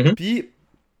monde. Mm-hmm. Puis,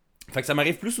 fait que ça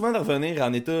m'arrive plus souvent de revenir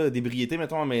en état d'ébriété,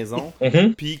 mettons, à la maison.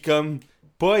 Mm-hmm. Puis comme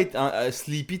pas être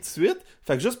sleepy tout de suite.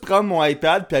 Fait que juste prendre mon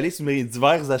iPad puis aller sur mes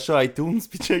divers achats iTunes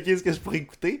puis checker ce que je pourrais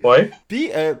écouter. Ouais. Puis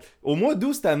au mois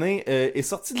d'août cette année est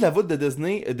sorti de la voûte de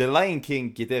Disney The Lion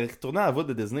King, qui était retourné à la voûte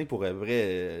de Disney pour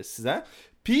vrai 6 ans.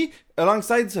 Puis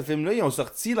alongside ce film-là, ils ont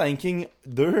sorti Lion King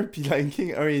 2 puis Lion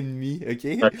King 1,5,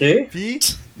 ok? Puis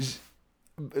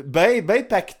ben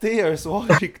pacté un soir,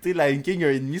 j'ai écouté Lion King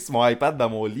 1,5 sur mon iPad dans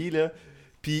mon lit, là.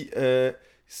 Puis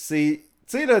c'est...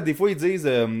 Tu sais, là, des fois, ils disent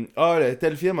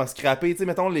tel film a scrappé. Tu sais,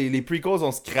 mettons, les prequels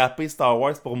ont scrappé Star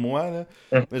Wars pour moi,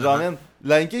 là. Mais genre, même,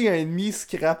 Lion King 1,5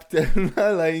 scrappe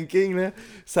tellement Lion King, là.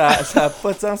 Ça a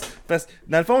pas de sens. Parce que,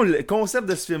 dans le fond, le concept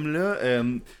de ce film-là,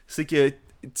 c'est que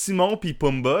Timon pis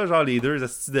Pumbaa, genre les deux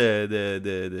astuces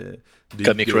de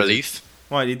Comic Relief.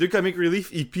 Ouais, les deux Comic Relief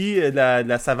hippies de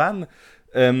la savane.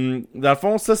 Dans le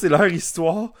fond, ça, c'est leur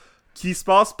histoire qui se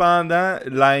passe pendant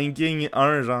Lion King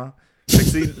 1, genre.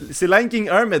 Fait que c'est Lion King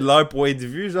 1, mais de leur point de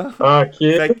vue, genre. Ok.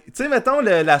 Fait que, tu sais, mettons,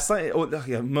 la scène... Oh,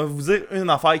 je vais vous dire une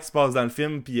affaire qui se passe dans le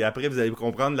film, puis après, vous allez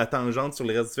comprendre la tangente sur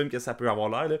le reste du film, que ça peut avoir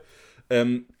l'air, là.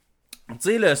 Tu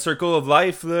sais, le Circle of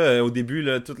Life, là, au début,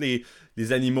 là, tous les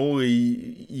animaux,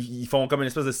 ils font comme une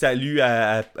espèce de salut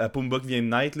à Pumbaa qui vient de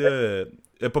naître, là.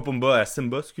 Pas Pumbaa, à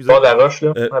Simba, excusez. Bord de la roche,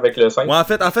 là, avec le 5. Ouais, en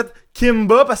fait,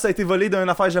 Kimba, parce que ça a été volé d'une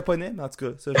affaire japonais. En tout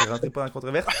cas, ça, je rentrais pas dans la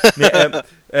controverse. Mais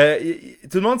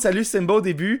tout le monde salue Simba au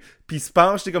début, puis il se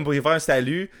penche, tu sais, comme pour lui faire un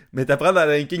salut. Mais t'apprends dans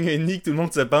Lion King 1,5 que tout le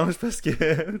monde se penche parce que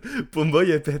Pumbaa,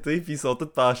 il a pété, puis ils sont tous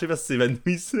penchés parce qu'ils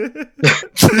s'évanouissent.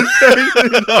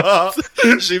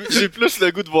 J'ai plus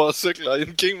le goût de voir ça que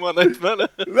Lion King, moi, honnêtement, là.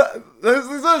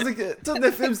 C'est ça, c'est que tout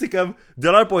le film, c'est comme de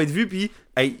leur point de vue, puis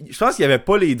hey, je pense qu'il y avait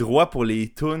pas les droits pour les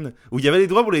tunes. Ou il y avait les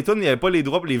droits pour les tunes, mais il y avait pas les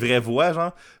droits pour les vraies voix,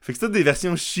 genre. Fait que c'est toutes des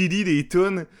versions shitty des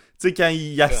tunes. Tu sais, quand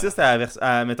ils assistent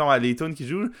mettons, à les tunes qui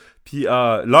jouent, puis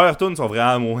leurs tunes sont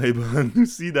vraiment moins bonnes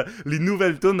aussi. Les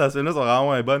nouvelles tunes dans ce film-là sont vraiment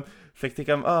moins bonnes. Fait que t'es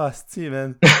comme, c'ti,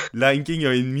 man. Lion King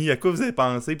 1,5, à quoi vous avez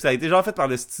pensé? Puis ça a été genre fait par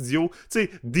le studio, tu sais,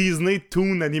 Disney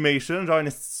Toon Animation, genre un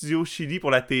studio shitty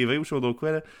pour la TV ou je sais pas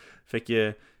quoi, là. Fait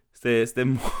que... C'était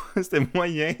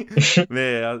moyen,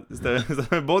 mais c'était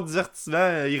un bon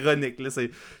divertissement ironique. Là. Je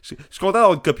suis content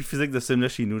d'avoir une copie physique de ce film-là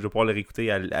chez nous. Je vais pouvoir le réécouter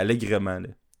allègrement. Là.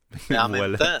 Mais en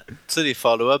même temps, tu sais, les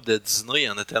follow-up de Disney, il y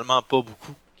en a tellement pas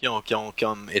beaucoup qui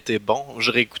ont été bons. Je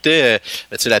réécoutais,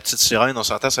 tu sais, La Petite Sirène, on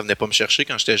s'entend, ça venait pas me chercher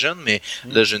quand j'étais jeune, mais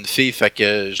là, j'ai une fille, fait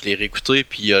que je l'ai réécouté,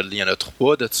 puis il y en a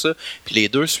 3 de tout ça. Puis les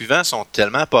 2 suivants sont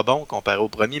tellement pas bons comparé au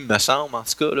premier, me semble, en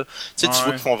tout cas. Là. Tu sais, tu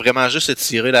vois qu'ils font vraiment juste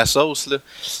étirer la sauce, là.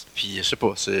 Puis, je sais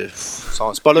pas,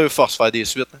 c'est pas leur force faire des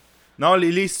suites. Hein. Non,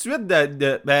 les suites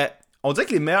ben, on dirait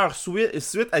que les meilleures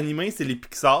suites animées, c'est les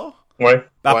Pixar. Ouais.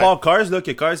 À part Cars, là, que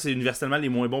Cars, c'est universellement les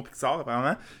moins bons Pixar,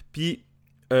 apparemment. Puis,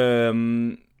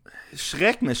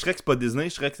 Shrek, mais Shrek, c'est pas Disney.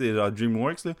 Shrek, c'est genre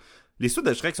DreamWorks, là. Les suites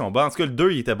de Shrek sont bonnes. En tout cas, le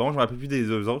 2, il était bon. Je me rappelle plus des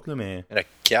 2 autres, là, mais... Le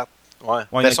 4, ouais.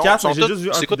 Ouais, il y a 4, mais j'ai juste vu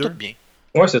un c'est quoi puis 2. tout bien.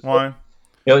 Ouais, c'est ça.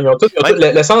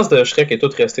 Ouais. L'essence de Shrek est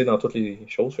toute restée dans toutes les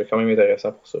choses. C'est quand même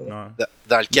intéressant pour ça. Ouais.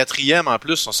 Dans le 4e, en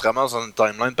plus, on se ramasse dans une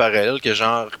timeline parallèle que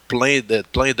genre plein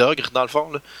d'ogres, dans le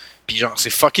fond, là. Pis genre, c'est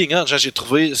fucking hot. Genre, j'ai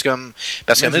trouvé, c'est comme...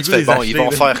 Parce que tu fais, bon, ils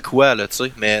vont faire quoi, là, tu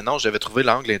sais. Mais non, j'avais trouvé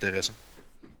l'angle intéressant.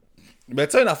 Ben,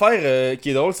 tu sais, une affaire qui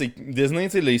est drôle, c'est que Disney,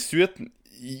 tu sais, les suites,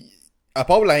 à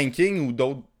part Lion King ou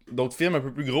d'autres films un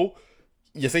peu plus gros,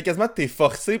 ils essaient quasiment de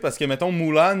t'efforcer parce que, mettons,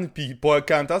 Mulan pis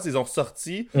Pocahontas, ils ont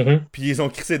sorti, pis ils ont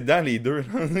crissé dedans, les deux.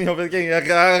 Ils ont fait,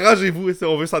 arrangez-vous si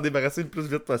on veut s'en débarrasser le plus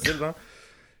vite possible, genre.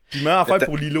 Pis même affaire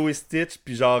pour Lilo et Stitch,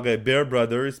 pis genre Bear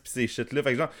Brothers, pis ces shit-là.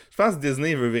 Fait que genre, je pense que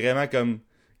Disney veut vraiment comme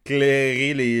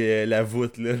clairer la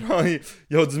voûte, là. Genre,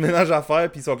 ils ont du ménage à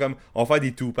faire, pis ils sont comme, on va faire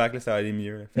des 2-packs, là, ça va aller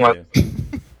mieux. Ça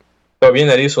va bien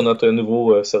aller sur notre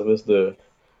nouveau service de...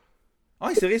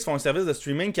 Ah, c'est vrai, ils font un service de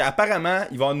streaming qui apparemment,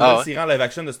 ils vont avoir une nouvelle série en live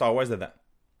action de Star Wars dedans.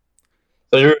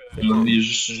 Sérieux,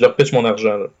 je leur pitch mon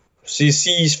argent, là.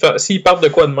 S'ils partent de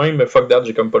quoi de même, fuck that,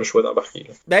 j'ai comme pas le choix d'embarquer.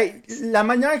 Là. Ben, la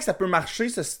manière que ça peut marcher,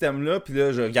 ce système-là, pis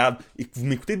là, je regarde, et vous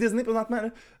m'écoutez Disney présentement,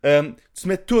 là, tu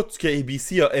mets tout ce que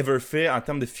ABC a ever fait en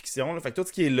termes de fiction, là, fait que tout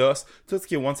ce qui est Lost, tout ce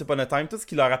qui est Once Upon a Time, tout ce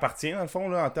qui leur appartient, dans le fond,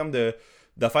 là, en termes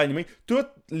d'affaires animées, tous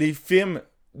les films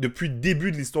depuis le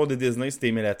début de l'histoire de Disney, c'était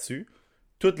mis là-dessus.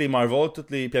 Toutes les Marvel,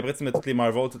 puis après tu mets toutes les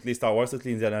Marvel, toutes les Star Wars, toutes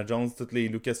les Indiana Jones, toutes les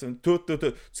Lucasfilm, tout,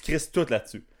 tu crisses tout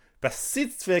là-dessus. Parce que si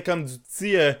tu te fais comme du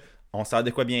petit on sort de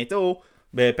quoi bientôt,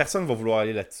 ben personne va vouloir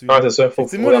aller là-dessus. Ah, c'est ça.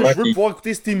 Moi, là, je veux pouvoir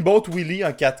écouter Steamboat Willie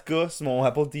en 4K sur mon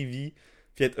Apple TV,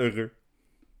 puis être heureux.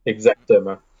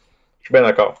 Exactement. Je suis bien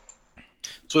d'accord.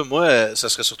 Tu vois, moi, ça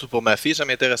serait surtout pour ma fille, ça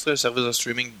m'intéresserait le service de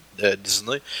streaming de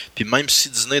Disney. Puis même si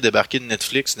Disney est débarqué de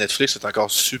Netflix est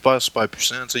encore super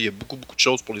puissant. Tu sais, il y a beaucoup de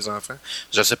choses pour les enfants.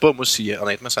 Je sais pas, moi, si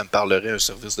honnêtement, ça me parlerait un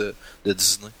service de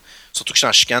Disney. Surtout que je suis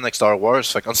en chicane avec Star Wars,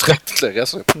 fait qu'on dirait tout le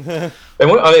reste. Ben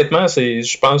moi, honnêtement,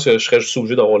 je pense que je serais juste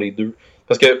obligé d'avoir les deux.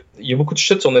 Parce que il y a beaucoup de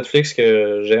shit sur Netflix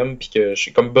que j'aime, puis que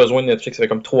j'ai comme besoin de Netflix. Ça fait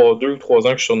comme 2 ou 3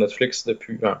 ans que je suis sur Netflix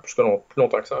depuis plus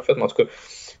longtemps que ça, en fait, mais en tout cas.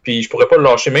 Puis je pourrais pas le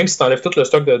lâcher, même si t'enlèves tout le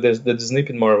stock de Disney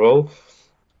puis de Marvel.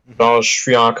 Genre,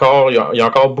 il y a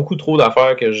encore beaucoup trop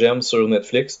d'affaires que j'aime sur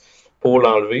Netflix pour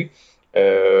l'enlever.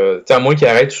 À moins qu'ils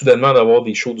arrêtent soudainement d'avoir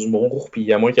des shows d'humour,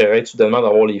 puis à moins qu'ils arrêtent soudainement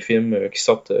d'avoir les films qui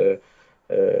sortent.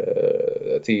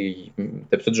 D'habitude,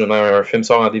 un film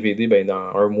sort en DVD, ben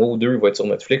dans 1 mois ou 2, il va être sur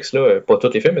Netflix. Là. Pas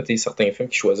tous les films, mais certains films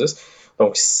qu'ils choisissent.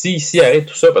 Donc, si arrêtent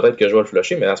tout ça, peut-être que je vais le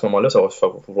flusher, mais à ce moment-là, ça va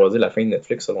faire la fin de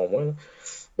Netflix, selon moi. Là.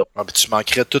 Ah, ben, tu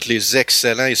manquerais tous les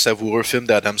excellents et savoureux films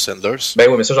d'Adam Sandler. Ben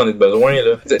oui, mais ça, j'en ai besoin,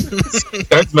 là. C'est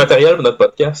quand même du matériel pour notre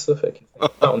podcast, ça. Fait que,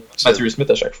 on est Matthew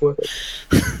Smith à chaque fois.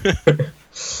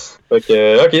 Fait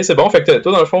que, ok, c'est bon. Fait que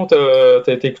toi, dans le fond, t'as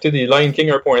écouté des Lion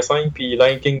King 1.5 puis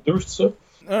Lion King 2, c'est ça?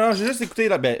 Non, j'ai juste écouté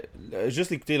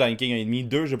Lion King 1.5,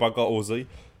 2, j'ai pas encore osé.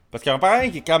 Parce qu'en parlant,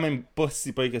 il est quand même pas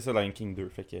si pire que ça, Lion King 2.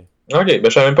 Fait que... Ok, ben je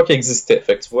savais même pas qu'il existait.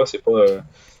 Fait que tu vois, c'est pas...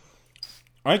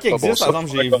 Un qui existe, par exemple,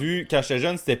 j'ai vu quand j'étais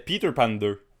jeune, c'était Peter Pan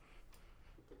 2.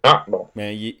 Ah, bon.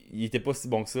 Mais il était pas si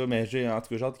bon que ça, mais en tout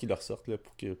cas, j'ai hâte qu'il le ressorte là,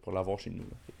 pour l'avoir chez nous.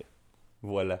 Là.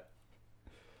 Voilà.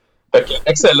 Fait que,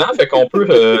 excellent, fait qu'on peut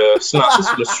se lancer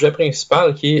sur le sujet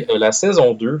principal qui est la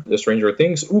saison 2 de Stranger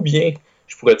Things, ou bien,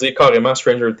 je pourrais dire carrément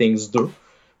Stranger Things 2,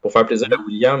 pour faire plaisir à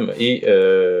William et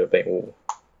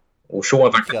au show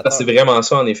en tant que tel. C'est vraiment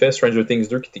ça, en effet, Stranger Things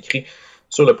 2 qui est écrit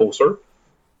sur le poster.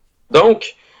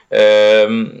 Donc,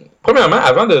 premièrement,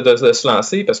 avant de se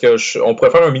lancer, parce que on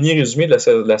pourrait faire un mini résumé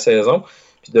de la saison,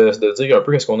 puis de dire un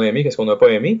peu qu'est-ce qu'on a aimé, qu'est-ce qu'on n'a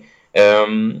pas aimé.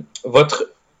 Votre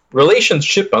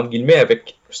relationship, entre guillemets,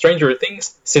 avec Stranger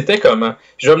Things, c'était comment?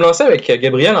 Puis je vais me lancer avec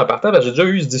Gabriel en partant, parce que j'ai déjà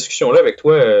eu cette discussion-là avec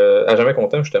toi à Jamais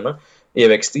Content, justement, et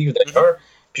avec Steve, d'ailleurs.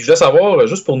 Puis je voulais savoir,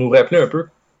 juste pour nous rappeler un peu,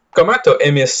 comment t'as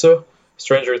aimé ça,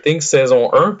 Stranger Things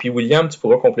saison 1, puis William, tu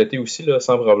pourras compléter aussi, là,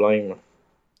 sans problème.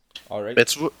 Alright. Ben,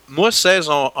 tu vois, moi,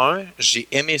 saison 1, j'ai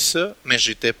aimé ça, mais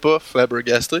j'étais pas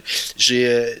flabbergasté.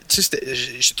 J'ai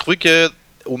trouvé que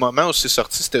au moment où c'est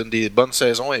sorti, c'était une des bonnes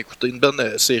saisons à écouter, une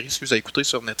bonne série à écouter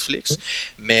sur Netflix,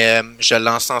 mais je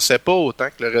l'encensais pas autant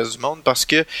que le reste du monde parce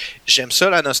que j'aime ça,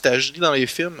 la nostalgie dans les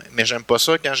films, mais j'aime pas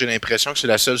ça quand j'ai l'impression que c'est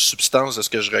la seule substance de ce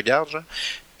que je regarde, genre.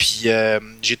 Puis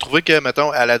j'ai trouvé que,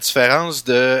 mettons, à la différence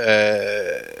de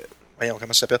voyons,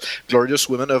 comment ça s'appelle? Glorious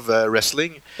Women of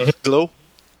Wrestling, Glow,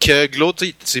 que Glow,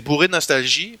 c'est bourré de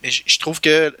nostalgie, mais je trouve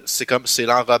que c'est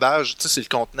l'enrobage, c'est le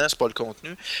contenant, c'est pas le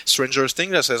contenu. Stranger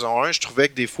Things, la saison 1, je trouvais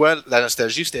que des fois, la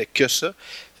nostalgie, c'était que ça.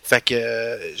 Fait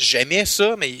que j'aimais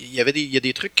ça, mais il y a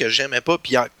des trucs que j'aimais pas,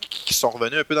 puis qui sont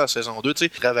revenus un peu dans la saison 2, tu sais,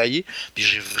 travailler, puis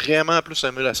j'ai vraiment plus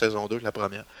aimé la saison 2 que la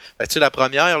première. Fait que tu sais, la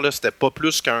première, là, c'était pas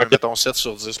plus qu'un, mettons, 7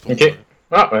 sur 10 pour moi.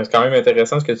 Ah, ben, c'est quand même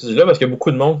intéressant ce que tu dis là, parce qu'il y a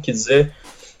beaucoup de monde qui disait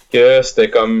que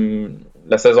c'était comme...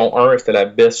 La saison 1, c'était la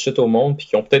best shit au monde, puis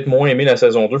qui ont peut-être moins aimé la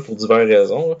saison 2 pour diverses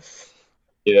raisons.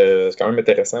 Et, c'est quand même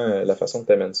intéressant la façon que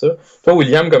tu amènes ça. Toi,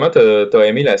 William, comment t'as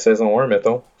aimé la saison 1,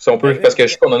 mettons? Si on peut, parce que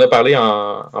je sais qu'on en a parlé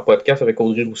en podcast avec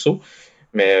Audrey Rousseau,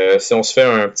 mais si on se fait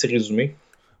un petit résumé.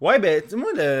 Ouais, ben, tu sais,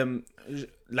 moi,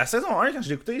 la saison 1, quand je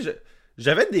l'ai écouté,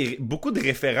 j'avais beaucoup de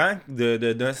référents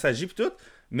de nostalgie pis tout,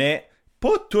 mais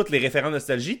pas toutes les référents de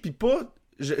nostalgie, pis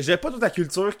j'avais pas toute la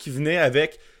culture qui venait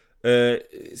avec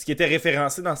ce qui était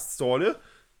référencé dans cette histoire-là.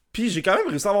 Puis j'ai quand même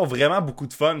réussi à avoir vraiment beaucoup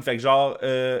de fun. Fait que genre,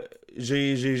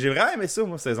 j'ai vraiment aimé ça,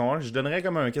 moi, saison 1. Je donnerais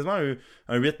comme quasiment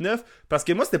un 8-9. Parce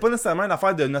que moi, c'était pas nécessairement une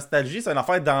affaire de nostalgie, c'est une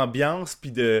affaire d'ambiance.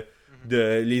 Puis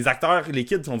les acteurs, les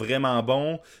kids sont vraiment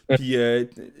bons. Puis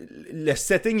le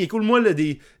setting est cool. Moi, là,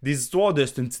 des histoires de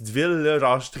c'est une petite ville, là,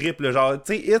 genre je trippe. Genre,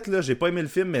 tu sais, It, là, j'ai pas aimé le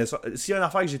film, mais s'il y a une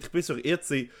affaire que j'ai trippé sur It,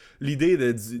 c'est l'idée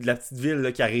de la petite ville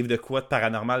là, qui arrive de quoi de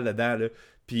paranormal dedans. Là.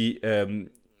 Puis,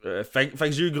 fait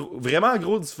que j'ai eu vraiment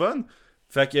gros du fun.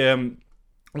 Fait que,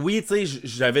 oui, tu sais,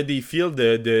 j'avais des feels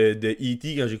de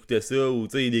E.T. quand j'écoutais ça, ou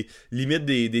tu sais, des limites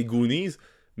des Goonies.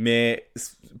 Mais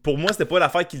pour moi, c'était pas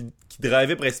l'affaire qui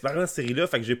drivait principalement cette série-là.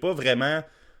 Fait que j'ai pas vraiment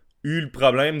eu le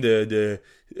problème de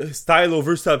style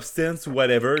over substance ou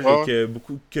whatever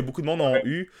que beaucoup de monde ont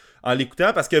eu en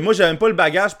l'écoutant. Parce que moi, j'avais même pas le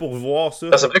bagage pour voir ça.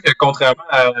 C'est vrai que contrairement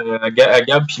à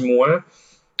Gab pis moi,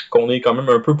 qu'on est quand même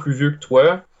un peu plus vieux que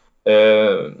toi,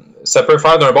 ça peut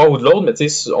faire d'un bord ou de l'autre, mais tu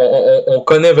sais, on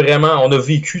connaît vraiment, on a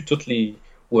vécu toutes les...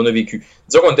 Ou on a vécu.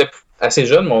 Disons qu'on était assez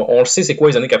jeune, mais on le sait c'est quoi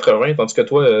les années 80, tandis que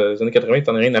toi, les années 80,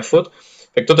 t'en as rien à foutre.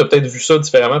 Fait que toi, t'as peut-être vu ça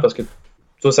différemment parce que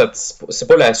toi, c'est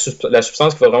pas la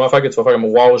substance qui va vraiment faire que tu vas faire comme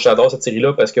wow, j'adore cette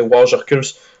série-là parce que wow, je recule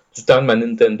du temps de ma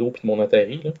Nintendo puis de mon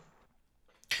Atari. Là.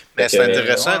 Mais c'est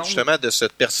intéressant justement de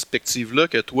cette perspective-là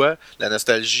que toi, la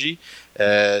nostalgie,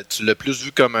 tu l'as plus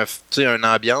vu comme une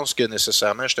ambiance que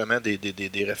nécessairement justement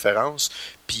des références.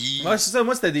 Puis... Ouais, c'est ça.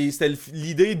 Moi, c'était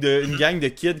l'idée d'une gang de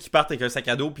kids qui partent avec un sac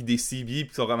à dos puis des CB puis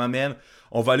qui sont vraiment man,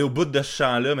 on va aller au bout de ce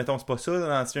champ-là. Mettons, c'est pas ça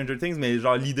dans Stranger Things, mais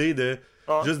genre l'idée de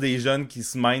juste des jeunes qui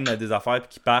se mènent à des affaires puis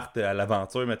qui partent à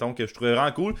l'aventure, mettons, que je trouvais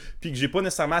vraiment cool puis que j'ai pas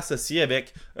nécessairement associé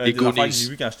avec des affaires que j'ai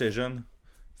vues quand j'étais jeune.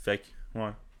 Fait que,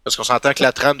 ouais. Parce qu'on s'entend que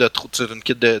la trame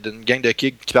d'une gang de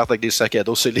kids qui partent avec des sacs à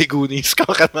dos, c'est les Goonies,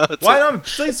 carrément. T'sais. Ouais, non, mais tu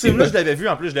sais, ce film-là, je l'avais vu.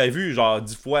 En plus, je l'avais vu genre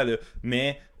 10 fois, là.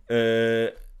 Mais,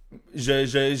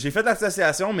 j'ai fait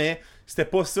l'association, mais c'était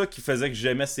pas ça qui faisait que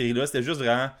j'aimais cette série-là. C'était juste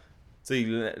vraiment, tu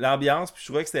sais, l'ambiance. Puis je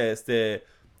trouvais que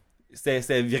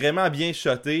c'était vraiment bien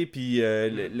shoté. Puis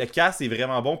le cast est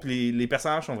vraiment bon. Puis les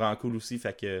personnages sont vraiment cool aussi.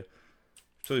 Fait que,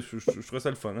 je trouvais ça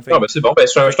le fun. Hein. Ben c'est bon. Ben,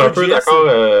 je suis un peu d'accord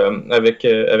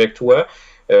avec toi.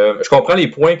 Je comprends les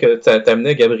points que tu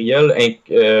amenais, Gabriel,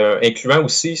 incluant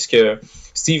aussi ce que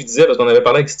Steve disait, parce qu'on avait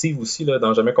parlé avec Steve aussi là,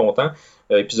 dans Jamais Content,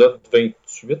 épisode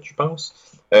 28, je pense,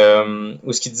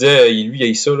 où ce qu'il disait, lui, il a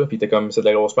eu ça, là, puis il était comme, c'est de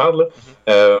la grosse merde.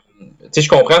 Tu sais, je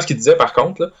comprends ce qu'il disait par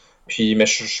contre, là, mais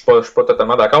je suis pas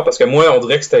totalement d'accord, parce que moi, on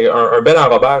dirait que c'était un bel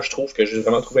enrobage, je trouve, que j'ai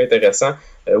vraiment trouvé intéressant.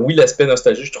 Oui, l'aspect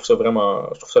nostalgie, je trouve ça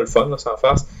le fun, là, sans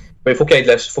farce. Mais il faut qu'il y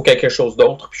ait quelque chose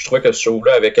d'autre. Puis je trouvais que ce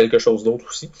show-là avait quelque chose d'autre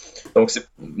aussi. Donc,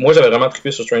 moi, j'avais vraiment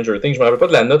trippé sur Stranger Things. Je me rappelle pas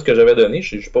de la note que j'avais donnée.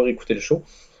 J'ai pas réécouté le show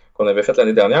qu'on avait fait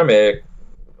l'année dernière, mais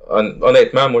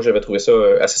honnêtement, moi, j'avais trouvé ça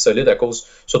assez solide à cause,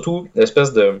 surtout,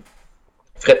 l'espèce de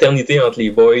fraternité entre les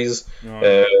boys.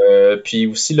 Ouais. Puis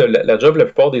aussi, la job la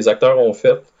plupart des acteurs ont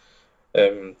fait. Tu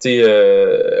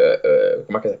sais,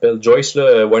 comment elle s'appelle? Joyce,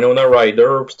 là, Winona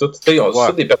Ryder, puis tout. Tu sais, on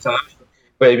tous des personnages.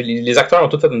 Les acteurs ont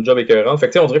tous fait une job écœurante. Fait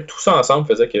que, on dirait que tout ça ensemble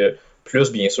faisait que,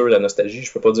 plus bien sûr, la nostalgie,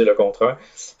 je peux pas dire le contraire.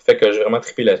 Fait que j'ai vraiment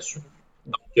trippé là-dessus.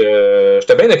 Donc,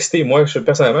 j'étais bien excité. Moi,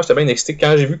 personnellement, j'étais bien excité.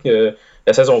 Quand j'ai vu que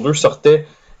la saison 2 sortait,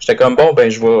 j'étais comme, bon,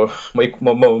 ben, je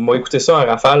vais écouter ça en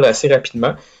rafale assez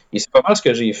rapidement. Et c'est pas mal ce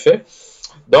que j'ai fait.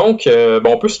 Donc,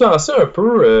 on peut se lancer un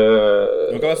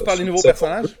peu. On commence par les nouveaux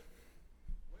personnages?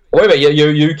 Oui, ben, il y a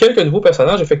eu quelques nouveaux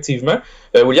personnages, effectivement.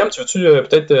 William, tu veux-tu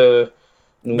peut-être...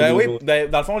 Ben,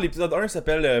 dans le fond, l'épisode 1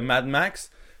 s'appelle Mad Max.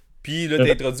 Puis là,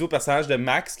 t'es introduit au personnage de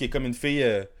Max, qui est comme une fille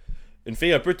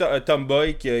un peu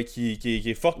tomboy qui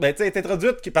est forte. Ben, tu sais, elle est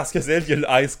introduite parce que c'est elle qui a le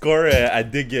high score à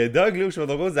Dig Dog, là, je sais pas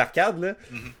trop, aux arcades, là.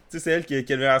 Tu sais, c'est elle qui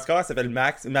a le high score, elle s'appelle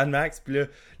Mad Max. Puis là,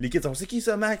 les kids sont, c'est qui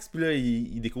ça, Max? Puis là,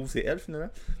 ils découvrent c'est elle,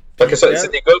 finalement. Fait que ça,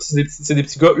 c'est des gars, c'est des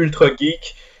petits gars ultra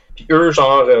geeks. Puis eux,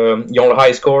 genre, ils ont le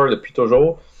high score depuis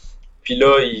toujours. Puis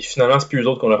là, finalement, c'est plus eux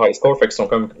autres qui ont le high score. Fait qu'ils sont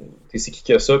comme, c'est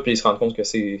qui a ça? Puis ils se rendent compte que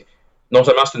c'est. Non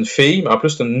seulement c'est une fille, mais en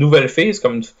plus c'est une nouvelle fille. C'est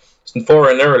comme. C'est une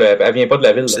foreigner, là. Elle vient pas de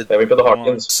la ville. Elle vient pas de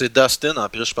Hawkins. C'est Dustin, en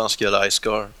plus, je pense, qui a le high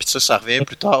score. Puis ça revient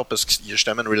plus tard parce qu'il y a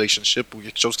justement une relationship ou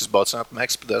quelque chose qui se bâtit entre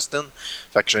Max et Dustin.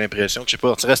 Fait que j'ai l'impression que, je sais pas,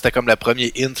 on dirait que c'était comme la première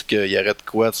hint qu'il y aurait de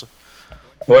quoi, ça.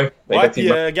 Ouais,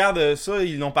 puis regarde, ça,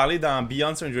 ils l'ont parlé dans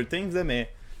Beyond Stranger Things, là, mais.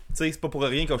 Tu sais, c'est pas pour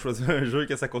rien qu'on choisit un jeu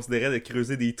que ça considérait de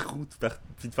creuser des trous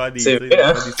puis de faire des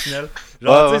tunnels.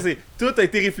 Genre, tu sais, tout a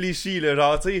été réfléchi, là.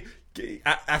 Genre, tu sais,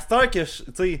 à cette heure que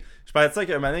tu sais, je parlais de ça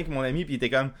avec un matin avec mon ami, puis il était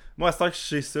comme, moi, à cette heure que je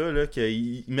sais ça, là,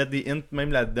 qu'ils mettent des hints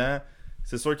même là-dedans,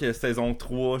 c'est sûr que saison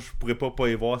 3, je pourrais pas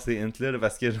y voir ces hints-là, là,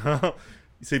 parce que, genre,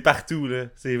 c'est partout, là.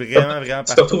 C'est vraiment partout.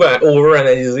 Tu te retrouves à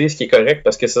over-analyser ce qui est correct,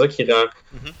 parce que c'est ça qui rend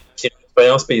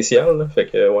l'expérience spéciale, là. Fait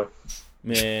que, ouais.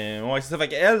 Mais ouais, c'est ça. Fait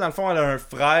qu'elle, dans le fond, elle a un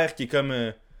frère qui est comme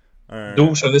un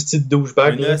hostie de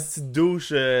douchebag. Un hostie de douche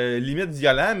limite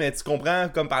violent, mais tu comprends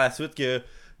comme par la suite que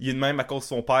il est de même à cause de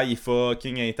son père, il est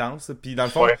fucking intense. Puis dans le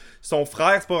fond, son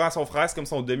frère, c'est pas vraiment son frère, c'est comme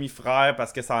son demi-frère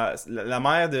parce que la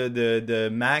mère de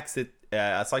Max,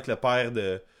 elle sort avec le père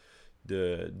de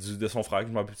son frère, je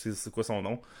me rappelle plus c'est quoi son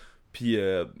nom. Puis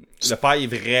le père est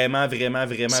vraiment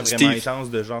intense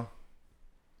de genre.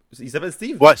 Il s'appelle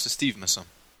Steve? Ouais, c'est Steve, me semble.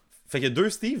 Fait qu'il y a deux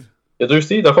Steve? Il y a deux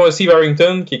Steve. Dans le fond, il y a Steve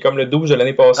Harrington, qui est comme le 12 de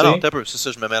l'année passée. Ah non, t'as peu, c'est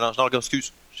ça, je me mélange. Non, regarde,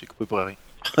 excuse. J'ai coupé pour rien.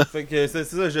 Fait que c'est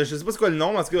ça, je sais pas c'est quoi le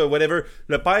nom, en tout cas, whatever.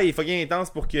 Le père, il est fucking intense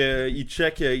pour qu'il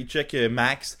check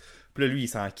Max. Puis là, lui, il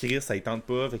s'en crisse, ça il tente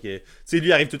pas. Fait que, tu sais, lui,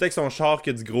 il arrive tout le temps avec son char qui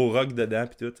a du gros rock dedans,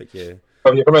 pis tout. Fait que.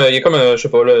 Il y a comme je sais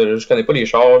pas, là, je connais pas les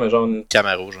chars, mais genre.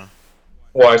 Camaro, genre.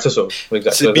 Ouais, c'est ça,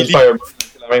 exact. C'est Billy.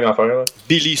 C'est la même affaire, là.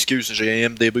 Billy, excuse, j'ai un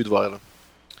MDB de voir, là.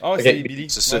 Ah, okay. C'est Billy.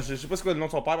 C'est ça. Ouais, je sais pas c'est quoi le nom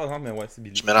de son père, par exemple, mais ouais, c'est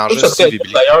Billy. Je mélange Steve et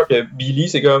Billy. D'ailleurs, que Billy,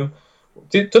 c'est comme.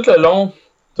 Tu sais, tout le long,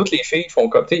 toutes les filles font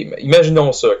comme,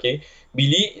 imaginons ça, OK?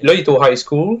 Billy, là, il est au high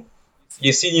school, il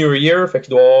est senior year, fait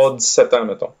qu'il doit avoir 17 ans,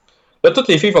 mettons. Là, toutes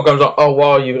les filles font comme genre, oh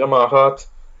wow, il est vraiment hot,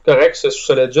 correct,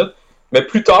 c'est legit. Mais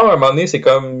plus tard, à un moment donné, c'est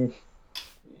comme,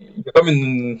 il y a comme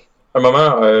un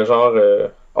moment,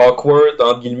 awkward,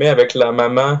 entre guillemets, avec la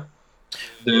maman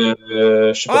de,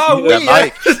 je sais pas qui, oui,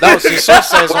 Mike. Non, c'est ça,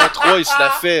 saison 3, il se la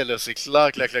fait, là, c'est clair.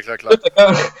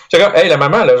 J'étais comme, hey, la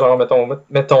maman, là, genre,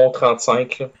 mettons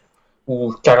 35, là,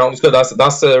 ou 40, en tout cas, dans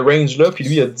ce range-là, puis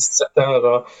lui, il a 17 ans,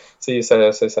 genre,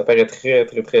 ça paraît très,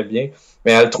 très, très bien.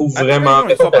 Mais elle trouve vraiment...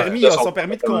 Il a son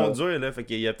permis de conduire, là, fait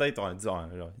qu'il y a peut-être, on va dire,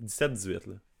 17-18, là.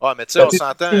 Ouais, mais tu sais, on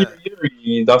s'entend...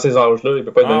 Dans ces âges-là, il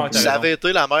peut pas être... Si ça avait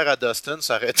été la mère à Dustin,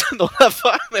 ça aurait été une autre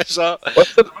affaire, mais genre... Ouais,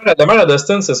 la mère à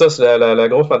Dustin, c'est ça, c'est la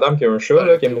grosse madame qui a un chat,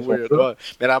 là, qui aime son chat. Ouais.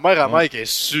 Mais la mère à Mike est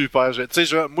super... Tu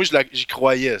sais, moi, j'y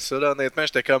croyais, ça, là, honnêtement,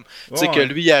 j'étais comme... Tu sais, que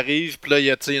lui, il arrive, puis là,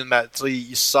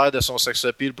 il se sert de son sex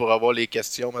appeal pour avoir les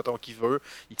questions, mettons, qu'il veut.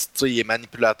 Tu sais, il est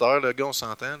manipulateur, le gars, on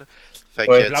s'entend, là. Fait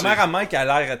que, la mère à Mike a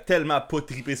l'air tellement pas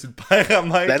trippé sur le père à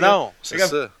Mike. Ben non, c'est comme,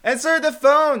 ça. Answer the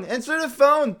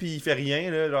phone! Puis il fait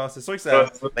rien, là. Genre, c'est sûr que ça.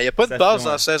 Mais il n'y a pas de base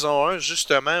dans la saison 1,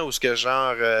 justement, où ce que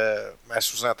genre. Elle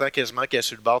sous-entend quasiment qu'elle est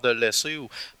sur le bord de le laisser. Ou...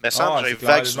 Mais semble que j'ai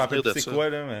vague souvenir de ça. C'est quoi,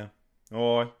 là, mais.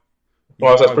 Ouais.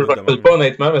 Ouais, ça se peut, je ne rappelle pas,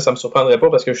 honnêtement, mais ça me surprendrait pas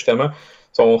parce que justement,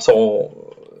 tu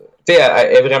sais,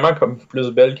 elle est vraiment comme plus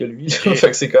belle que lui. Fait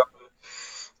que c'est comme.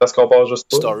 Ça se compare juste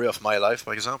pas. Story of my life,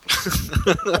 par exemple.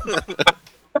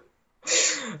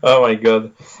 Oh my god.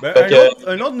 Ben,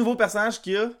 un autre nouveau personnage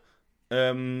qu'il y a,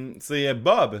 c'est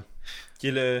Bob, qui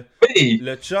est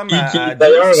le chum à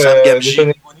d'ailleurs, Sam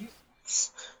Gamgee.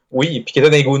 Oui, puis qui était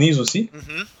dans les Goonies aussi.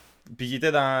 Mm-hmm. Puis il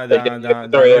était dans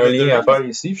un lien à faire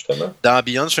ici, justement. Dans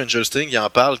Beyond Stranger Things, il en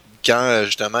parle quand,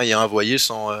 justement, il a envoyé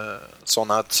quand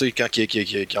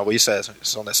il a envoyé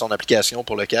son application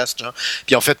pour le cast, genre.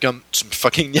 Puis en fait, comme, tu me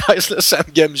fucking niaises, là, Sam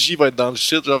Gamgee va être dans le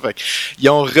shit, genre. Fait ils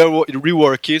ont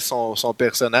reworké son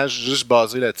personnage juste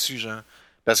basé là-dessus, genre.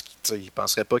 Parce qu'ils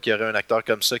penseraient pas qu'il y aurait un acteur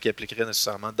comme ça qui appliquerait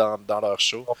nécessairement dans leur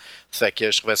show. Fait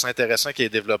que je trouvais ça intéressant qu'ils aient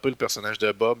développé le personnage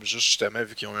de Bob, juste justement,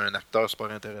 vu qu'ils ont eu un acteur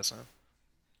super intéressant.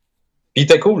 Puis il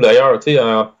était cool d'ailleurs, tu sais,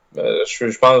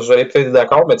 je pense que j'allais peut-être être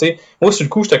d'accord, mais tu sais, moi sur le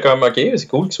coup, j'étais comme, ok, c'est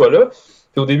cool qu'il soit là.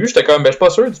 Puis au début, j'étais comme, je suis pas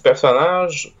sûr du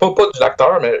personnage, pas de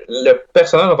l'acteur, mais le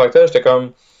personnage en tant que tel, j'étais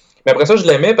comme... Mais après ça, je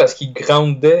l'aimais parce qu'il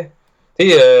groundait.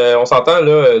 Tu sais, on s'entend,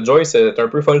 là, Joyce est un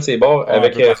peu folle ses bords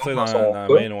avec dans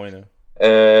son bien loin, là.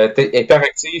 T'es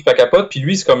hyperactif, pas capote, puis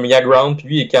lui, c'est comme, il y a ground, puis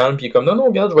lui, il est calme, puis il est comme, non,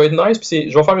 regarde, je vais être nice, puis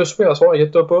je vais faire le souper à soir,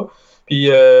 inquiète-toi pas. Puis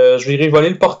je vais aller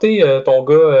le porter, ton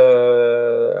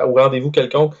gars, au rendez-vous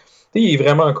quelconque. Tu sais, il est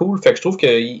vraiment cool. Fait que je trouve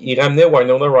qu'il ramenait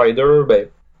Winona Ryder,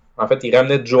 en fait, il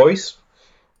ramenait Joyce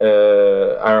à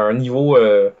un niveau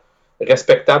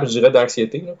respectable, je dirais,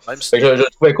 d'anxiété. Fait que je le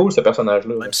trouvais cool, ce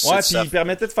personnage-là. Ouais, puis il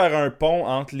permettait de faire un pont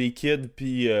entre les kids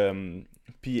puis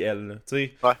elle. Tu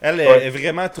sais, elle est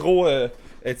vraiment trop... elle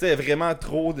est vraiment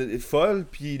trop folle,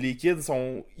 puis les kids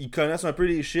ils connaissent un peu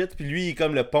les shit, puis lui il est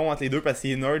comme le pont entre les deux parce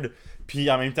qu'il est nerd, puis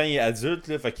en même temps il est adulte,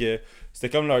 là, fait que c'était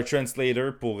comme leur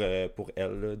translator pour elle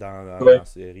là, dans la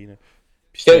série. Là.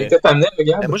 Puis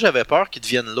moi j'avais peur qu'il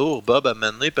devienne lourd, Bob, à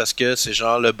mener, parce que c'est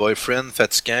genre le boyfriend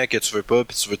fatigant que tu veux pas,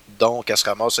 puis tu veux donc qu'elle se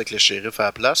ramasse avec le shérif à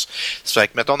la place. Fait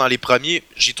que, mettons, dans les premiers,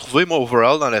 j'ai trouvé, moi,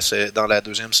 overall, dans la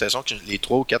deuxième saison, que les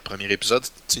 3 ou 4 premiers épisodes,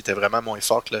 c'était vraiment moins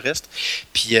fort que le reste.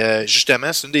 Puis,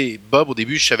 justement, c'est une des... Bob, au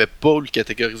début, je savais pas le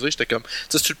catégoriser. J'étais comme, tu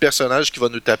sais, c'est-tu le personnage qui va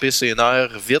nous taper ses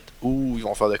nerfs vite, ou ils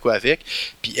vont faire de quoi avec?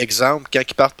 Puis, exemple, quand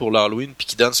ils partent pour l'Halloween, puis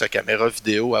qu'ils donnent sa caméra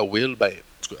vidéo à Will,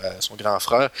 à son grand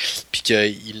frère, puis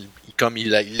qu'il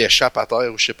il échappe à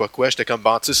terre ou je sais pas quoi, j'étais comme, tu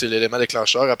sais, c'est l'élément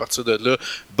déclencheur. À partir de là,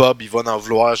 Bob, il va en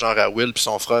vouloir genre à Will puis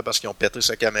son frère parce qu'ils ont pété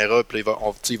sa caméra, puis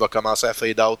il va commencer à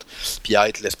fade out puis à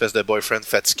être l'espèce de boyfriend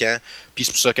fatigant, puis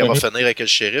c'est pour ça qu'elle va finir avec le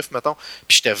shérif, mettons.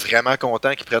 Puis j'étais vraiment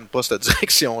content qu'ils prennent pas cette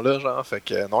direction-là, genre, fait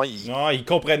que non, il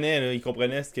comprenait, là, il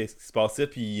comprenait ce qui se passait,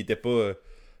 puis il était pas...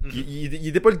 Il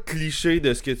était pas le cliché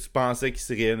de ce que tu pensais qu'il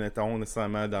serait, mettons,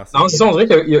 nécessairement dans ça. Non, c'est ça, on dirait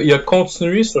qu'il a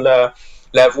continué sur la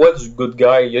voie du good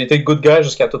guy. Il a été good guy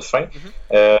jusqu'à toute fin.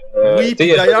 Oui,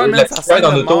 puis d'ailleurs, la petite ride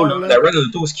en auto, la ride en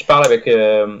auto où il parle avec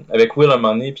Will à un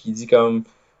moment donné, puis il dit comme...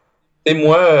 Tu sais,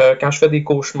 moi, quand je fais des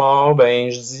cauchemars,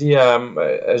 je disais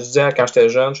quand j'étais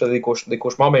jeune, je faisais des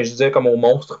cauchemars, je disais comme au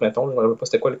monstre, mettons, je ne me rappelle pas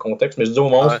c'était quoi le contexte, mais je disais au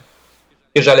monstre,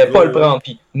 que j'allais pas le prendre,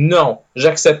 puis non,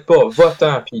 j'accepte pas,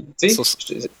 va-t'en, puis tu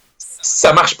sais,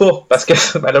 ça marche pas, parce que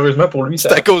malheureusement pour lui,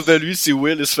 c'est à cause de lui si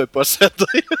Will il se fait posséder.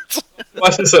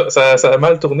 Ouais, c'est ça a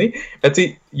mal tourné, mais tu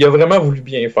sais, il a vraiment voulu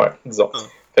bien faire, disons.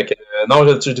 Fait que, non,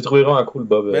 je l'ai trouvé vraiment cool,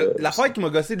 Bob. L'affaire qui m'a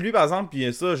gossé de lui, par exemple,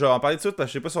 puis ça, je vais en parler tout de suite, parce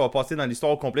que je sais pas si on va passer dans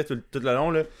l'histoire complète tout le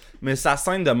long, là, mais sa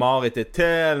scène de mort était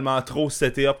tellement trop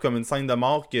setée up comme une scène de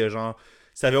mort que, genre,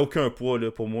 ça avait aucun poids,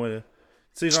 là, pour moi, là.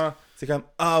 Tu sais, genre, c'est comme,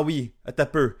 ah oui, attends un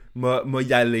peu, m'a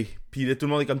y aller. Puis là, tout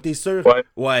le monde est comme, t'es sûr?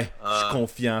 Ouais, je suis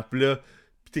confiant. Puis là,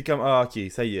 t'es comme, ah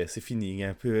ok, ça y est, c'est fini.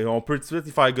 On peut tout de suite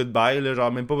y faire goodbye, là,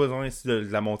 genre, même pas besoin de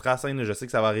la montrer à la scène, là, je sais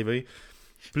que ça va arriver.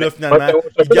 Puis là, finalement,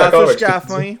 il garde ça jusqu'à la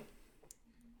fin.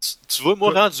 Tu vois,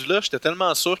 moi, rendu là, j'étais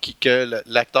tellement sûr que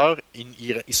l'acteur,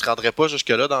 il se rendrait pas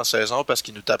jusque-là dans la saison parce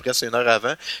qu'il nous taperait 1 heure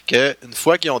avant, qu'une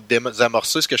fois qu'ils ont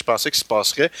désamorcé ce que je pensais qu'il se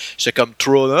passerait, j'étais comme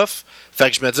thrown off. Fait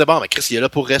que je me disais, bon, mais Chris, il est là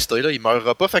pour rester, là, il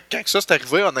meurra pas. Fait que quand ça c'est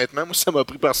arrivé, honnêtement, moi, ça m'a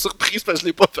pris par surprise parce que je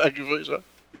l'ai pas fait arriver, genre.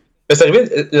 Mais c'est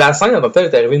arrivé, la scène en tant que telle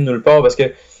est arrivée de nulle part parce que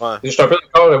je suis un peu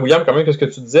d'accord, William, quand même, que ce que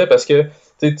tu disais, parce que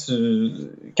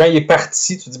quand il est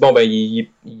parti, tu dis, bon, ben, il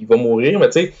va mourir, mais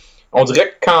tu sais, on dirait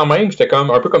que quand même, j'étais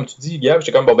comme, un peu comme tu dis, Gab,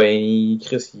 j'étais comme, bon, ben,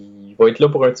 Chris, il va être là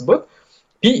pour un petit bout.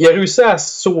 Puis, il a réussi à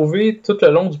se sauver tout le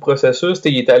long du processus.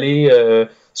 Il est allé,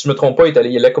 si je me trompe pas, il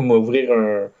allait comme ouvrir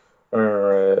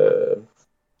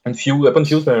une fuse, pas une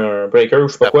fuse, mais un breaker ou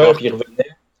je sais pas quoi, puis il revenait.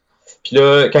 Puis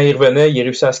là, quand il revenait, il a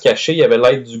réussi à se cacher. Il avait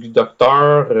l'aide du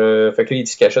docteur. Fait que là, il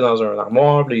se cachait dans un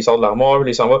armoire. Puis là, il sort de l'armoire. Puis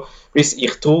là, il s'en va. Puis il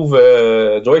retrouve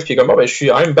Joyce. Puis il est comme, bon, ben, je suis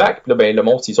I'm back. Puis là, ben, le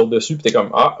monstre, il saute dessus. Puis t'es comme,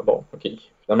 ah, bon, ok.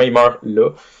 Finalement, il meurt là.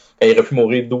 Quand il aurait pu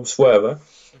mourir 12 fois avant.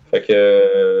 Fait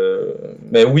que.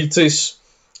 Mais oui, tu sais,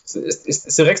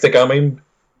 c'est vrai que c'était quand même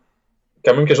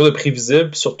quelque chose de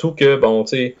prévisible. Puis surtout que, bon,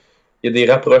 tu sais, il y a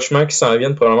des rapprochements qui s'en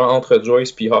viennent probablement entre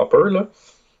Joyce et Hopper, là.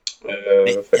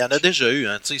 Mais il y en a déjà eu,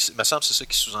 hein. Il me semble que c'est ça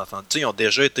qui sous-entend. Ils ont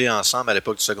déjà été ensemble à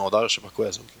l'époque du secondaire, je sais pas quoi, eux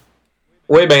autres.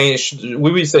 Oui, ben,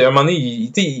 oui, c'est, à un moment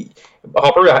donné,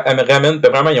 Hopper ramène,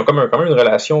 vraiment, ils ont quand même une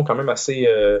relation quand même assez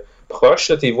proche.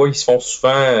 Là. Tu vois, ils se font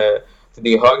souvent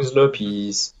des hugs, là,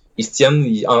 puis ils se tiennent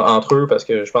entre eux parce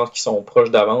que je pense qu'ils sont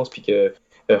proches d'avance, puis que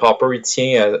Hopper, il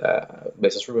tient ben,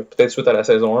 c'est sûr, peut-être suite à la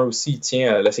saison 1 aussi, il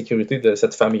tient à la sécurité de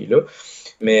cette famille-là.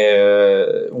 Mais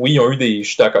oui, ils ont eu des. Je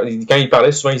suis d'accord. Quand ils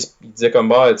parlaient souvent, ils disaient comme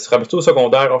bah, tu seras plutôt au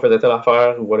secondaire, on faisait telle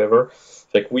affaire ou whatever.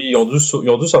 Fait que oui, ils ont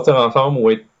dû sortir ensemble ou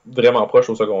être vraiment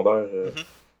proches au secondaire.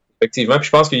 Effectivement. Puis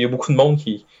je pense qu'il y a beaucoup de monde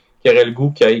qui aurait le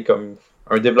goût qu'il y ait comme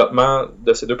un développement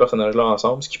de ces deux personnages-là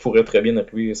ensemble, ce qui pourrait très bien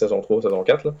arriver saison 3, saison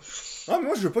 4. Là. Ah, mais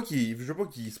moi, je veux pas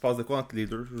qu'il se passe de quoi entre les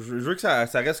deux. Je veux que ça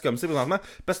reste comme ça présentement.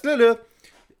 Parce que là,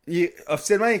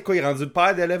 officiellement, il est rendu le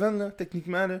père d'Eleven, là,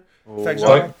 techniquement. Là. Oh, fait que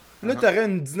genre. Là, t'aurais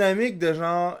une dynamique de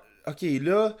genre, ok,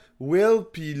 là, Will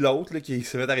pis l'autre, là, qui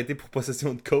se fait arrêter pour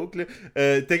possession de coke, là,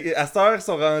 à cette heure,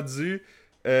 sont rendus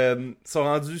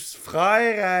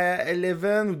frères à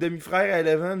Eleven ou demi-frères à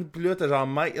Eleven, pis là, t'as genre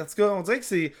Mike. En tout cas, on dirait que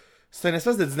c'est une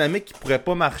espèce de dynamique qui pourrait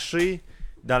pas marcher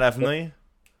dans l'avenir.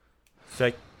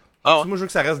 Fait que, moi, je veux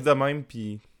que ça reste de même,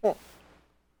 pis.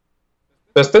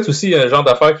 C'est peut-être aussi un genre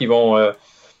d'affaires qui vont.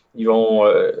 Ils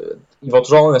vont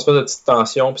toujours avoir une espèce de petite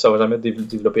tension, puis ça va jamais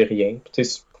développer rien.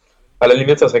 Puis, à la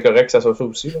limite, ça serait correct que ça soit ça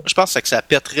aussi. Là. Je pense que ça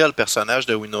pèterait le personnage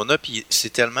de Winona, puis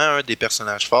c'est tellement un des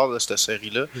personnages forts de cette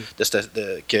série-là,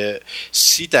 que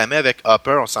si t'as mis avec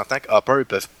Hopper, on s'entend que Hopper, ils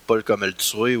peuvent pas comme le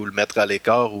tuer ou le mettre à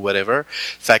l'écart ou whatever.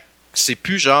 Fait que c'est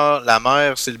plus genre la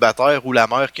mère célibataire ou la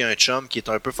mère qui a un chum qui est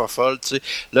un peu fofolle, tu sais.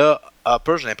 Là,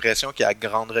 Hopper, j'ai l'impression qu'il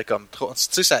agranderait comme trop.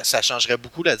 Tu sais, ça changerait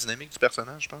beaucoup la dynamique du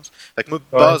personnage, je pense. Fait que moi,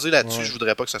 basé là-dessus, je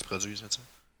voudrais pas que ça se produise. T'sais.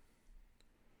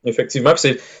 Effectivement, puis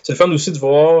c'est le fun aussi de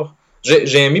voir.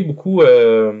 J'ai aimé beaucoup.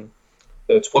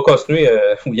 Tu pourras continuer,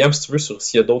 William, si tu veux, sur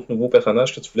s'il y a d'autres nouveaux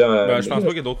personnages que tu voulais. Je pense pas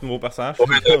qu'il y a d'autres nouveaux personnages. Pas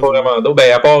vraiment d'autres.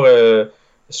 Ben, à part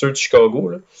ceux de Chicago,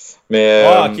 là. Mais,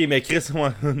 ok, mais Chris,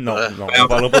 moi, non, on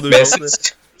parlera pas de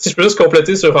si je peux juste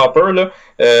compléter sur Hopper, là.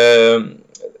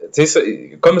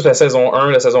 Comme la saison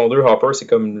 1, la saison 2, Hopper, c'est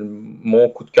comme mon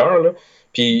coup de cœur. Là.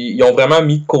 Puis ils ont vraiment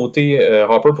mis de côté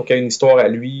Hopper pour qu'il y ait une histoire à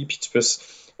lui, puis tu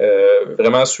puisses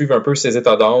vraiment suivre un peu ses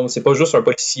états d'âme. C'est pas juste un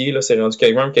policier, là, c'est rendu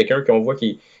quelqu'un qu'on voit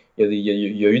qu'il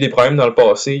y a eu des problèmes dans le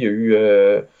passé.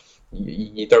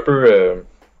 Il est un peu,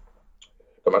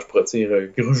 comment je pourrais dire,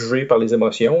 grugé par les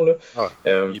émotions. Là.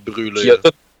 Il brûle.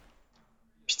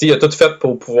 Puis il a tout fait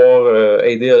pour pouvoir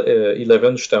aider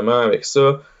Eleven justement avec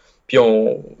ça. Puis ils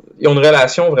ont une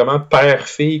relation vraiment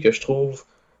père-fille que je trouve,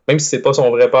 même si c'est pas son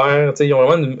vrai père, ils ont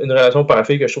vraiment une relation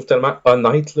père-fille que je trouve tellement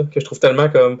honnête, là, que je trouve tellement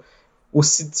comme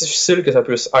aussi difficile que ça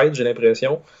puisse être, j'ai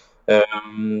l'impression.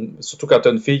 Surtout quand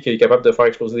t'as une fille qui est capable de faire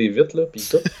exploser des vitres, là, puis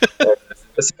tout.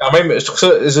 C'est quand même,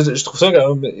 je trouve ça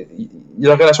quand même.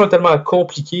 La relation est tellement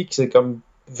compliquée que c'est comme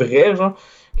vrai, genre,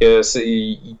 que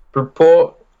il peut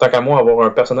pas, tant qu'à moi, avoir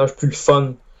un personnage plus le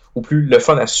fun ou plus le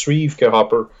fun à suivre que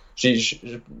Hopper.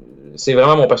 c'est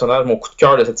vraiment mon personnage, mon coup de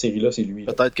cœur de cette série-là, c'est lui.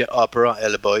 Peut-être que Hopper en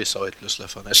Hellboy, ça va être plus le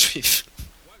fun à suivre.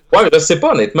 Ouais, mais je sais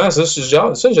pas, honnêtement. J'ai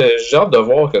hâte de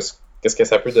voir qu'est-ce que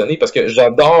ça peut donner, parce que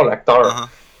j'adore l'acteur.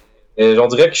 On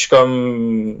dirait que je suis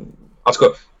comme... En tout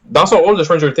cas, dans son rôle de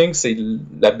Stranger Things, c'est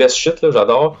la best shit, là,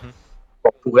 j'adore.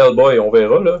 Bon, pour Hellboy, on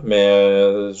verra, là,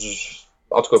 mais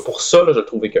en tout cas, pour ça, là, je le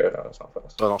trouve écœurant.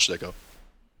 Non, je suis d'accord.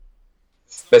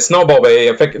 Ben sinon,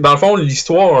 fait que, dans le fond,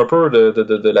 l'histoire un peu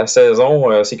de la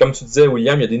saison, c'est comme tu disais,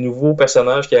 William, il y a des nouveaux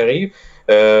personnages qui arrivent,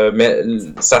 mais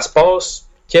ça se passe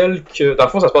dans le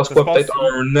fond, ça se passe peut-être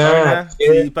un an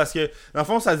après. Parce que, dans le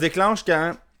fond, ça se déclenche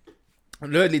quand,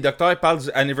 là, les docteurs parlent du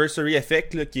anniversary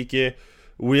effect, là, qui est que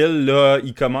Will, là,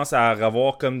 il commence à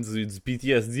avoir comme du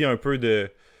PTSD un peu de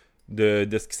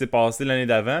ce qui s'est passé l'année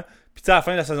d'avant. Puis tu sais, à la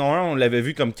fin de la saison 1, on l'avait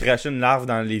vu comme cracher une larve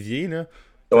dans l'évier, là.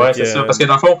 Ouais, c'est ça. Parce que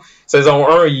dans le fond, saison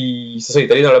 1, il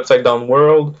est allé dans l'Upside Down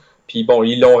World, puis bon,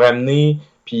 ils l'ont ramené,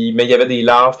 mais il y avait des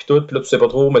larves, puis tout, puis là, tu sais pas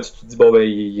trop, mais tu te dis,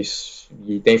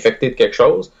 il est infecté de quelque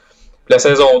chose. Puis la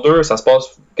saison 2, ça se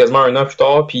passe quasiment un an plus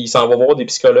tard, puis il s'en va voir des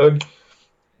psychologues,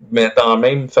 mais dans la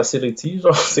même facility,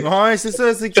 genre. Ouais, c'est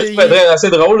ça, c'est que... C'est assez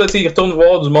drôle, là, tu sais, ils retournent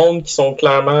voir du monde qui sont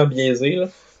clairement biaisés, là.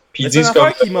 Puis ils disent comme...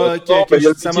 ça m'a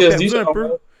perdu un peu.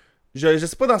 Je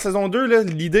sais pas, dans saison 2, là,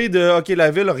 l'idée de, OK,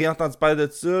 la ville a rien entendu parler de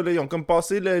ça, là, ils ont comme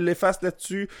passé l'efface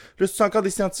là-dessus. Là, c'est encore des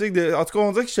scientifiques. En tout cas,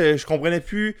 on dirait que je comprenais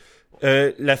plus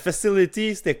la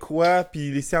facility, c'était quoi,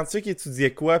 puis les scientifiques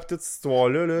étudiaient quoi, puis toute cette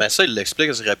histoire-là. Là. Ben ça, il l'explique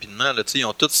assez rapidement. Là, ils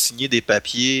ont tous signé des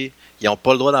papiers, ils ont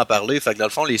pas le droit d'en parler. Fait que dans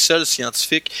le fond, les seuls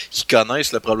scientifiques qui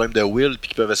connaissent le problème de Will puis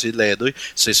qui peuvent essayer de l'aider,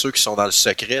 c'est ceux qui sont dans le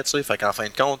secret. T'sais. Fait qu'en fin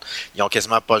de compte, ils ont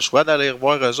quasiment pas le choix d'aller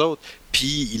revoir eux autres.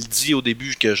 Puis il dit au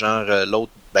début que genre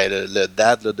l'autre, le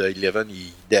dad là, de Eleven,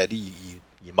 Daddy,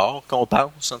 il est mort, qu'on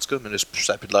pense, en tout cas, mais là,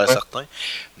 ça a plus de l'air certain.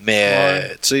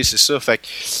 Mais, tu sais, c'est ça. Fait que,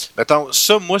 mettons,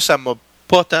 ça, moi, ça m'a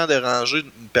pas tant dérangé,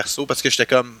 perso, parce que j'étais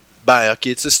comme, ok,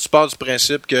 tu sais, si tu pars du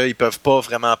principe qu'ils peuvent pas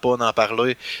vraiment pas en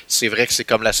parler, c'est vrai que c'est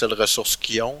comme la seule ressource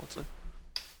qu'ils ont, tu sais.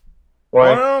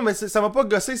 Ouais. Non, mais ça m'a pas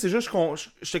gossé, c'est juste que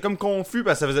j'étais comme confus,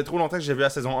 parce que ça faisait trop longtemps que j'ai vu la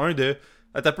saison 1 de,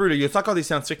 attends un peu, y a-t-il encore des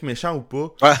scientifiques méchants ou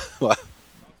pas? Ouais.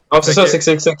 Ah, c'est ça,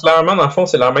 c'est clairement, dans le fond,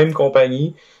 c'est la même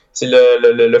compagnie. C'est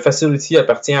le Facility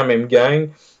appartient à la même gang.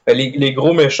 Les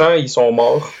gros méchants, ils sont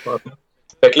morts.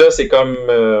 Fait que là, c'est comme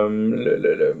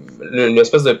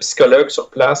l'espèce de psychologue sur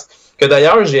place, que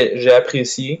d'ailleurs, j'ai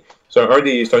apprécié. C'est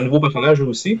un nouveau personnage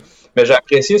aussi, mais j'ai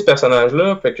apprécié ce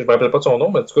personnage-là, fait que je me rappelle pas de son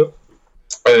nom, mais en tout cas,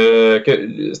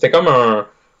 que c'était comme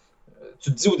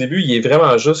tu te dis au début, il est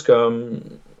vraiment juste comme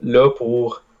là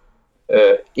pour...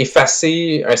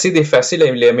 essayer d'effacer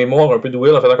la mémoire un peu de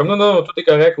Will en faisant comme non, tout est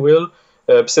correct, Will.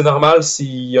 Puis c'est normal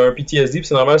s'il y a un PTSD, puis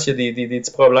c'est normal s'il y a des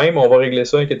petits problèmes, on va régler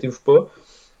ça, inquiétez-vous pas.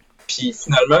 Puis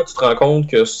finalement, tu te rends compte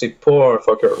que c'est pas un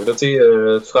fucker. Là, tu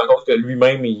te rends compte que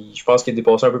lui-même, je pense qu'il est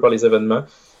dépassé un peu par les événements.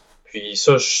 Puis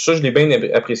ça je l'ai bien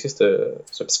apprécié,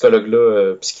 ce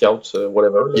psychologue-là, psychiatre,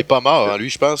 whatever. Il est pas mort, hein, lui,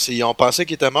 je pense. On pensait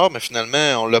qu'il était mort, mais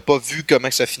finalement, on l'a pas vu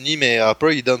comment ça finit, mais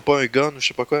après, il donne pas un gun ou je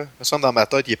sais pas quoi. Il me semble dans ma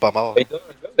tête, il est pas mort. Il donne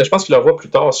un gun, mais je pense qu'il le revoit plus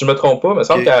tard. Si je me trompe pas, il me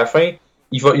semble qu'à la fin,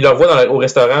 il le revoit au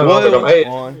restaurant. Ouais, comme, hey,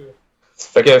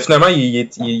 fait que finalement, il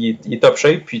est top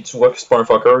shape, puis tu vois que c'est pas un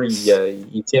fucker,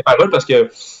 il tient parole parce que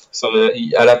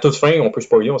à la toute fin, on peut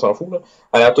spoiler, on s'en fout, là.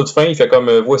 À la toute fin, il fait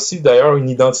comme voici d'ailleurs une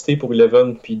identité pour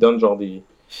Eleven, puis il donne genre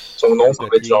son nom, ça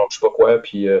va être genre je sais pas quoi,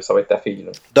 puis ça va être ta fille,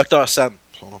 là. Dr. Sam,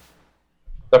 son nom.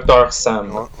 Dr.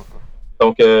 Sam. Ouais.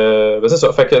 Donc, c'est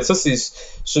ça. Fait que ça,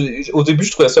 au début,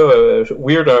 je trouvais ça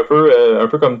weird un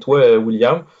peu comme toi,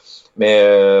 William.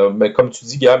 Mais comme tu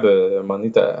dis, Gab, à un moment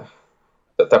donné,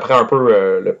 t'apprends un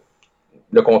peu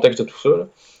le contexte de tout ça, là.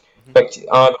 Fait que,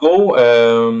 en gros,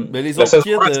 la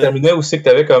saison 1 se terminait aussi que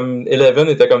t'avais comme Eleven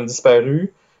était comme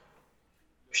disparu.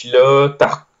 Puis là,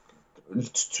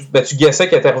 tu guessais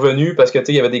qu'elle était revenue parce que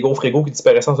il y avait des gros frigos qui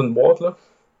disparaissaient dans une boîte, là.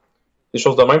 Des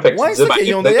choses de même. Fait que tu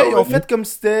disais, ils ont fait comme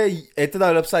si elle était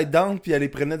dans l'Upside Down puis elle les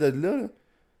prenait de là.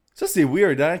 Ça, c'est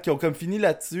weird, hein, qu'ils ont comme fini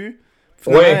là-dessus.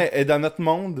 Finalement, elle est dans notre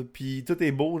monde, puis tout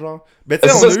est beau, genre. Ben, tu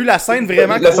sais, on a eu la scène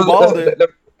vraiment crowbar de...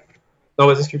 Non,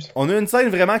 vas-y, excuse. On a eu une scène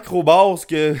vraiment crowbar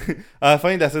que, à la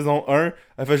fin de la saison 1,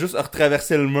 elle fait juste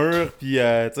retraverser le mur, puis,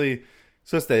 tu sais,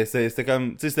 ça, c'était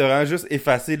comme... Tu sais, c'était vraiment juste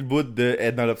effacer le bout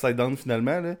d'être dans l'Upside Down,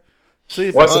 finalement, là.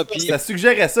 Tu sais, ça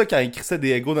suggérait ça quand il crissait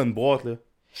des égos dans une boîte, là.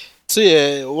 Tu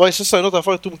sais, ça, c'est une autre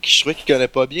affaire, tout, je trouvais qu'il connaît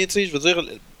pas bien, tu sais, je veux dire...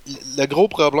 Le gros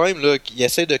problème, là, qu'il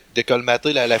essaie de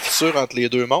colmater la fissure entre les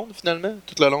deux mondes, finalement,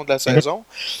 tout le long de la saison.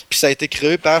 Puis ça a été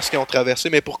créé par ce qu'ils ont traversé.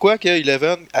 Mais pourquoi que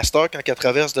Eleven, à cette heure, quand elle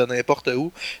traverse de n'importe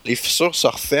où, les fissures se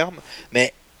referment,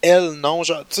 mais elle, non,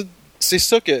 genre, tu sais, c'est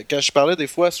ça que, quand je parlais des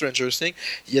fois à Stranger Things,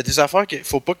 il y a des affaires qu'il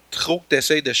faut pas trop que tu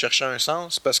essayes de chercher un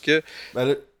sens, parce que,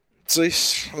 tu sais,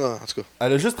 en tout cas.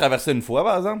 Elle a juste traversé une fois,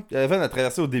 par exemple. Eleven a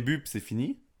traversé au début, puis c'est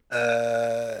fini.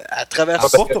 Elle traverse...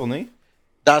 Elle va pas retourner.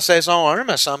 Dans saison 1,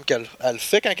 il me semble qu'elle le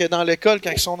fait quand elle est dans l'école. Quand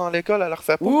ils sont dans l'école, elle le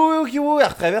refait pas. Oui, elle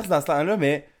retraverse dans ce temps-là,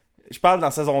 mais je parle dans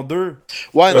saison 2.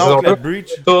 Ouais, non, le breach.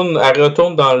 Elle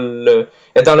retourne dans le...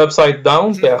 Elle est dans l'Upside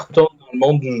Down, puis elle retourne dans le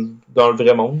monde dans le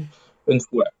vrai monde, une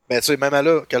fois. Mais tu sais, même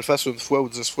là, qu'elle le fasse une fois ou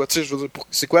 10 fois, tu sais, je veux dire,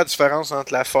 c'est quoi la différence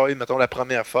entre la feuille, mettons la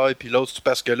première feuille, puis l'autre,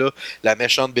 parce que là, la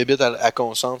méchante bibitte, elle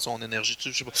concentre son énergie,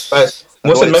 tu sais, je sais pas. Ouais,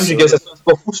 moi, c'est le même, j'ai guessé ça. C'est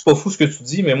pas fou ce que tu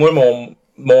dis, mais moi,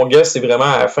 mon guess, c'est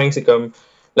vraiment à la fin, c'est comme...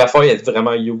 La feuille est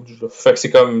vraiment huge. Là. Fait que c'est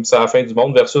comme ça à la fin du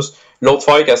monde versus l'autre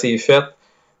feuille quand c'est faite.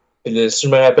 Si je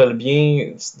me rappelle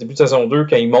bien, début de saison 2,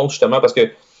 quand il monte justement, parce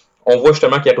que on voit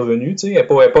justement qu'elle est revenue, tu sais, elle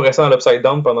n'est pas restée dans l'Upside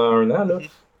Down pendant 1 an. Là.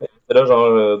 Elle était là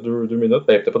genre 2 minutes,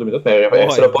 peut-être pas 2 minutes, mais elle est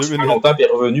restée là pas super longtemps, puis elle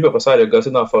est revenue, puis après ça, elle a gossé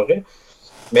dans la forêt.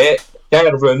 Mais quand elle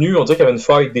est revenue, on dirait qu'il y avait une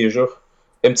feuille déjà.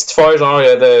 Une petite feuille, genre,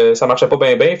 ça marchait pas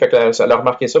bien, fait que elle a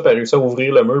remarqué ça, puis elle a réussi à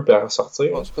ouvrir le mur, puis à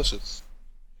ressortir. Ouais, c'est pas ça.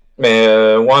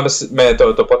 Mais, ouais, mais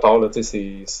t'as pas tort, là, tu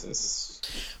sais,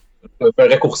 c'est un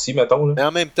raccourci, mettons, là. Mais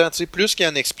en même temps, tu sais, plus qu'il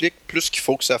en explique, plus qu'il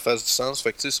faut que ça fasse du sens.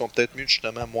 Fait que, tu sais, ils sont peut-être mieux,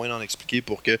 justement, moins d'en expliquer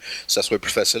pour que ça soit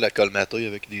plus facile à colmater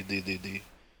avec des... Tu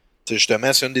sais,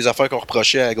 justement, c'est une des affaires qu'on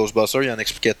reprochait à Ghostbusters, il en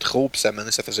expliquait trop, puis ça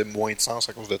faisait moins de sens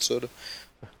à cause de ça,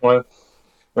 là.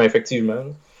 Ouais, effectivement,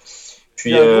 là.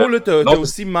 Puis, en gros, là, t'as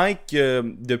aussi Mike,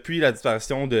 depuis la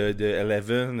disparition de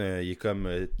Eleven, il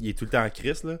est tout le temps en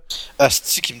crise, là.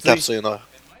 Asti qui me tape ses nerfs.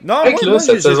 Non, Mec, là,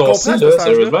 cette saison-ci, là,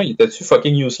 sérieusement, il était-tu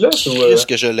fucking useless ou... Qu'est-ce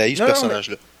que je l'haïs, ce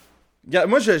personnage-là?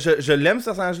 Moi, je l'aime, ce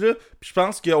personnage-là, puis je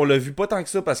pense qu'on l'a vu pas tant que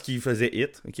ça parce qu'il faisait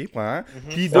hit, ok, premièrement.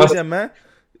 Puis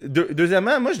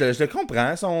deuxièmement, moi, je le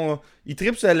comprends. Il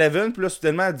tripe sur Eleven, puis là,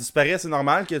 soudainement, elle disparaît, c'est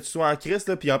normal que tu sois en crise,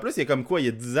 là. Puis en plus, il y a comme quoi, il y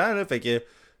a 10 ans, là, fait que...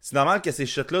 C'est normal que ces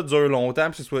shit-là durent longtemps,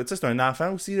 pis c'est un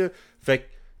enfant aussi, là. Fait que, tu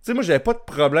sais, moi, j'avais pas de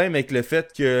problème avec le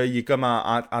fait qu'il est comme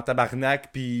en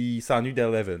tabarnak, pis il s'ennuie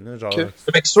d'Eleven, là, genre...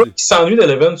 Mais qu'il s'ennuie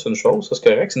d'Eleven, c'est une chose, ça c'est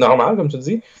correct, c'est normal, comme tu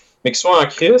dis, mais qu'il soit en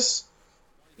crise,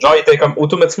 genre, il était comme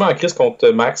automatiquement en crise contre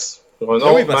Max. Genre,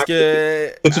 non, oui, parce Max,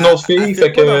 que... c'est une autre fille,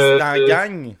 fait que... Dans la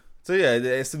gang, tu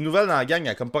sais, c'est une nouvelle dans la gang,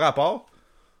 elle a comme pas rapport.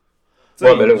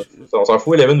 Ouais, mais là, on s'en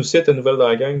fout, Eleven aussi était nouvelle dans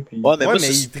la gang. Puis... Ouais, mais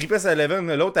il tripait sur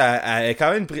Eleven. L'autre, elle a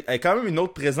quand même une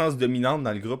autre présence dominante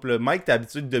dans le groupe. Là. Mike, t'es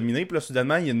habitué de dominer, puis là,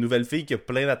 soudainement, il y a une nouvelle fille qui a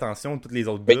plein d'attention de tous les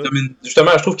autres gars.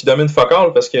 Justement, je trouve qu'il domine fuck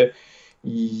all parce que.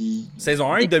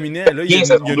 Saison 1, il dominait. Là, il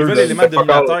y a un nouvel élément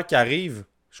dominateur qui arrive.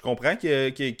 Je comprends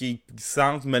qu'il se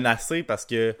sente menacé parce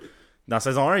que dans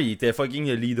saison 1, il était fucking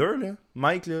le leader, là.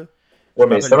 Mike, là. Ouais,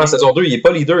 mais justement, saison 2, il est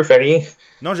pas leader, il fait rien.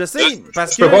 Non, je sais,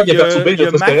 parce que il y a Max qui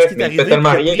est arrivé. Il fait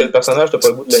tellement rien que le personnage, t'as pas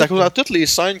le goût de c'est à cause de toutes les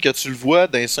scènes que tu le vois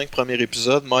dans les 5 premiers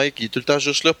épisodes, Mike, il est tout le temps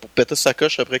juste là pour péter sa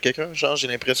coche après quelqu'un. Genre, j'ai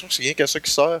l'impression que c'est rien qu'à ça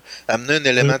qui sert, amener un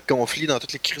élément de conflit dans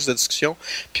toutes les crises de discussion.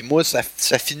 Puis moi, ça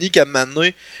finit qu'à un moment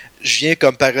donné, je viens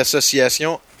comme par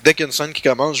association. Dès qu'il y a une scène qui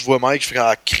commence, je vois Mike, je fais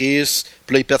 « Chris »,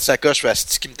 puis là, il pète sa coche, je fais «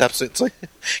 Asti qui me tape ça », tu sais.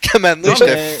 Qu'à un moment donné,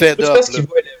 j'étais fed up. C'est ce qu'il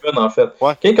voit Eleven, en fait.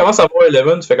 Ouais. Quand il commence à voir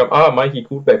Eleven, tu fais comme « Ah, Mike, il est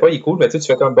cool ». Ben, pas il est cool, mais tu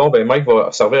fais comme « Bon, ben, Mike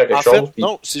va servir à quelque chose. »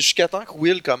 Non, c'est jusqu'à temps que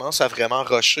Will commence à vraiment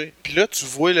rusher. Puis là, tu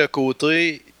vois le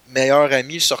côté meilleur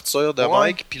ami sortir de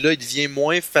Mike, puis là, il devient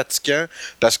moins fatigant,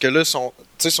 parce que là,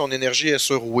 son énergie est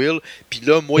sur Will, puis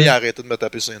là, moi, il a arrêté de me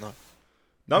taper ses nerfs.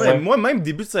 Non, mais moi, même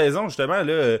début de saison, justement,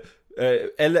 là...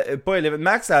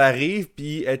 Max, elle arrive,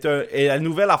 puis la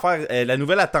nouvelle affaire, la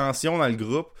nouvelle attention dans le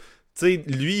groupe. Tu sais,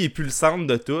 lui, il est plus le centre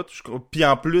de tout. Puis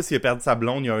en plus, il a perdu sa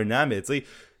blonde il y a 1 an, mais tu sais,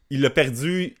 il l'a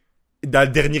perdu dans le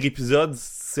dernier épisode,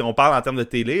 si on parle en termes de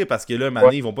télé, parce que là, un moment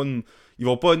donné, ils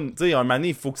vont pas, tu sais, un moment donné,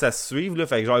 il faut que ça se suive, là.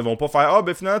 Fait que genre, ils vont pas faire,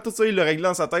 ben finalement, tout ça, il l'a réglé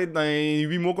dans sa tête dans les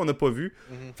 8 mois qu'on a pas vu.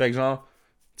 Fait que genre,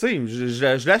 tu sais,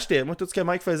 je l'achetais, moi, tout ce que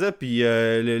Mike faisait, puis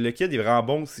le kid est vraiment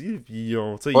bon aussi, puis il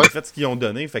a fait ce qu'ils ont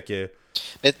donné, fait que...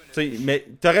 Mais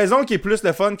t'as raison qu'il est plus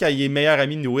le fun quand il est meilleur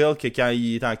ami de Will que quand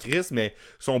il est en crise, mais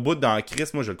son bout dans Chris,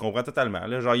 moi, je le comprends totalement,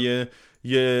 là. Genre, il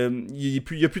y a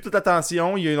plus toute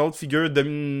l'attention, il y a une autre figure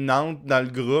dominante dans le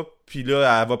groupe, puis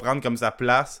là, elle va prendre comme sa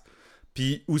place,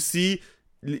 puis aussi...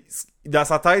 Dans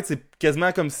sa tête, c'est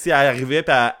quasiment comme si elle arrivait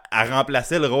pis elle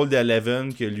remplaçait le rôle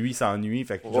d'Eleven que lui s'ennuie,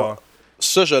 fait que genre...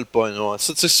 Ça, je le pogne, ouais.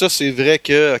 Ça, c'est vrai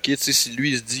que, ok, tu sais, si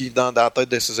lui, il se dit dans la tête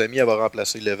de ses amis, elle va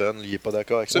remplacer Eleven, il est pas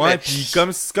d'accord avec ça. Ouais, pis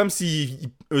comme si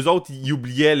eux autres, ils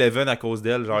oubliaient Eleven à cause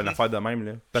d'elle, genre une affaire de même,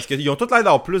 là. Parce qu'ils ont tous l'air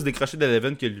d'avoir plus décroché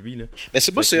d'Eleven que lui, là. Mais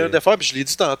c'est une affaire, puis je l'ai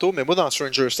dit tantôt, mais moi, dans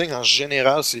Stranger Things, en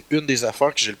général, c'est une des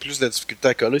affaires que j'ai le plus de difficulté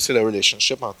à coller, c'est la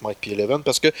relationship entre Mike et Eleven,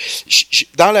 parce que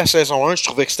dans la saison 1, je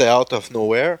trouvais que c'était out of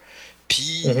nowhere.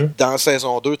 Puis, dans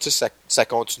saison 2, tu sais, ça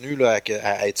continue là,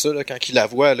 à être ça. Là, quand il la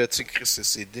voit, là, tu sais,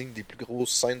 c'est digne des plus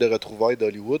grosses scènes de retrouvailles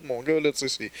d'Hollywood, mon gars. Là, tu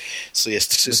sais,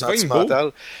 c'est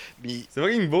sentimental. Mais... C'est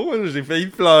vraiment beau, hein? J'ai failli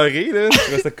pleurer. Là. Je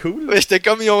trouvais ça cool. Ouais, j'étais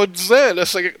comme, ils ont 10 ans.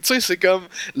 Tu sais, c'est comme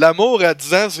l'amour à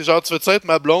 10 ans. C'est genre, tu veux-tu être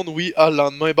ma blonde? Oui. Ah, le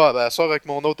lendemain, bah, elle sort avec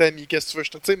mon autre ami. Qu'est-ce que tu veux?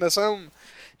 Tu sais, me semble.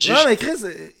 Non, mais Chris,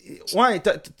 ouais,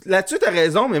 là-dessus, t'as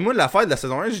raison, mais moi, l'affaire de la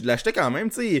saison 1, je l'achetais quand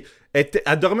même, tu sais.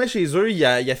 Elle dormait chez eux, il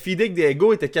a feedé avec des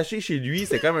égos, il était caché chez lui,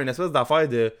 c'est comme une espèce d'affaire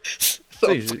de.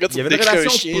 Il y avait une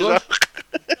relation proche.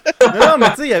 Non, mais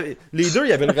tu sais, les deux, il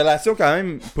y avait une relation quand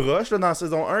même proche, là, dans la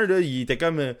saison 1, là. Il était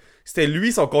comme. C'était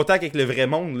lui, son contact avec le vrai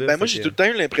monde, là. Ben, moi, j'ai tout le temps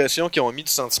eu l'impression qu'ils ont mis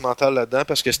du sentimental là-dedans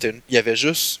parce que il y avait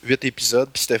juste 8 épisodes,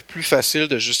 puis c'était plus facile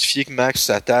de justifier que Max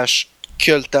s'attache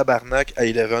que le tabarnak à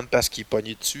Eleven parce qu'il est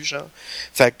pogné dessus, genre.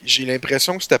 Fait que j'ai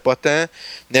l'impression que c'était pas tant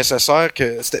nécessaire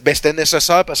que... C'était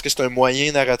nécessaire parce que c'est un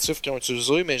moyen narratif qu'ils ont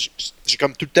utilisé, mais j'ai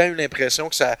comme tout le temps eu l'impression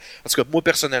que ça... En tout cas, moi,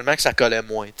 personnellement, que ça collait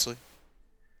moins, tu sais.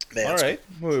 Mais... Alright.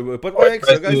 Ouais, pas de problème avec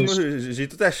ça, guys. Moi, j'ai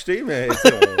tout acheté, mais...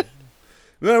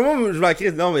 moi, je m'en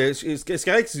crie. Non, mais c'est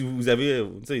correct si vous avez...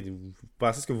 Tu sais, vous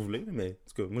pensez ce que vous voulez, mais...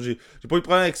 En tout cas, moi, j'ai pas eu de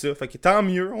problème avec ça. Fait que tant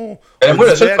mieux. Moi,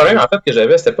 le seul problème, en fait, que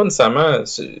j'avais, c'était pas nécessairement...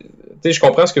 Tu sais, je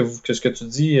comprends ce que tu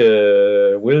dis,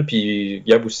 Will, puis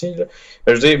Gab aussi. Là.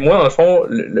 Je veux dire, moi, dans le fond,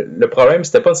 le problème,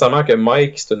 c'était pas nécessairement que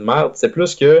Mike, c'est une merde. C'est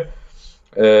plus que...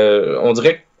 on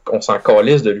dirait qu'on s'en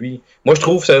calisse de lui. Moi, je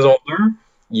trouve saison 2,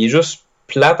 il est juste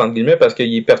plate, entre guillemets, parce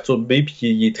qu'il est perturbé, puis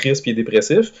il est triste, puis il est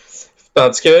dépressif.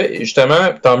 Tandis que,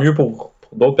 justement, tant mieux pour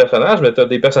d'autres personnages, mais t'as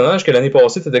des personnages que l'année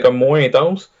passée, t'étais comme moins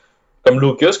intense. Comme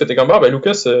Lucas, que t'es comme,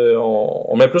 Lucas,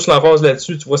 on met plus l'emphase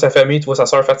là-dessus. Tu vois sa famille, tu vois sa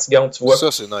sœur fatigante, tu vois. Ça,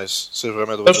 c'est nice. C'est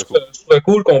vraiment drôle. Je trouve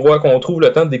cool qu'on trouve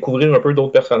le temps de découvrir un peu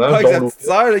d'autres personnages. Avec sa petite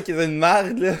sœur, là, qui est une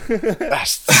merde, là. Ah,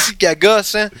 c'est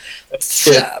gagosse, hein.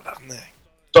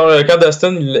 Quand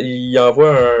Dustin, il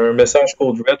envoie un message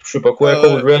Code Red, ou je sais pas quoi,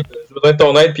 Code Red, je voudrais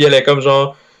ton aide, puis elle est comme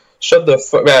genre, shut the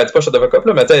fuck, ben, c'est pas shut the fuck up,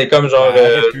 là, mais elle est comme genre,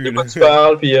 de quoi tu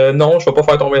parles, puis non, je vais pas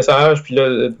faire ton message, puis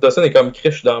là, Dustin est comme,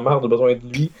 Chris, je suis dans la merde, j'ai besoin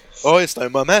de lui. Oh, ouais, c'est un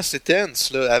moment assez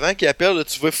tense, là. Avant qu'il appelle, là,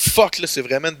 tu vois, fuck, là, c'est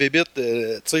vraiment une bébite, tu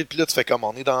sais, pis là, tu fais comme,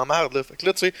 on est dans la merde, là. Fait que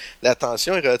là, tu sais, la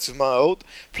tension est relativement haute,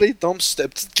 pis là, il tombe sur ta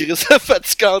petite crise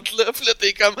fatigante, là, pis là,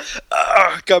 t'es comme,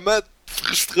 comment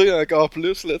frustré encore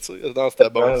plus, là, tu sais. Non,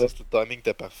 c'était bon, ça, le timing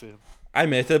était parfait. Hey,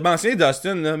 mais t'as mentionné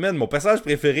Dustin, là, man, mon personnage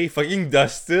préféré, fucking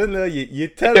Dustin, là, il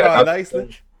est tellement nice, là.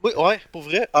 Oui, ouais, pour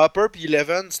vrai, Hopper pis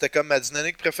Eleven, c'était comme ma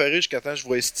dynamique préférée jusqu'à temps que je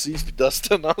vois Steve pis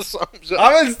Dustin ensemble. Genre.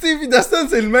 Ah, mais Steve et Dustin,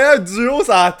 c'est le meilleur duo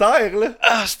sur la terre, là.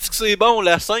 Ah, c'est bon,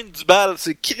 la scène du bal,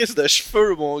 c'est Chris de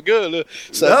cheveux, mon gars, là.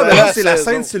 Ça mais là, c'est la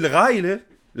scène sur le rail, là.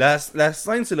 La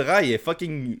scène sur le rail est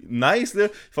fucking nice, là.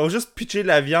 Il faut juste pitcher de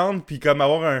la viande pis comme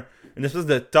avoir une espèce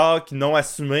de talk non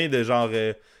assumé de genre...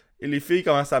 Et les filles,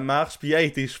 comment ça marche, pis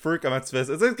hey, tes cheveux, comment tu fais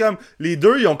ça. Tu sais, comme, les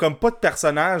deux, ils ont comme pas de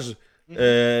personnage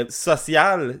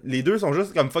social. Les deux sont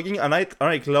juste comme fucking honnêtes un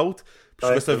avec l'autre. Pis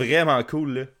je trouve ça vraiment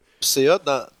cool, là. C'est hot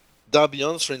dans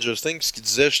Beyond Stranger Things, ce qu'il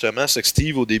disait justement, c'est que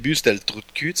Steve, au début, c'était le trou de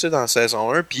cul, tu sais, dans la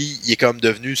saison 1, puis il est comme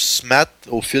devenu smart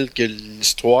au fil que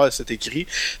l'histoire s'est écrite.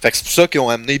 Fait que c'est pour ça qu'ils ont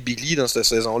amené Billy dans cette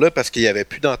saison-là, parce qu'il n'y avait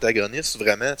plus d'antagonistes,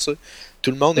 vraiment, tu sais.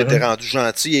 Tout le monde était rendu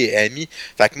gentil et ami.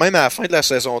 Fait que même à la fin de la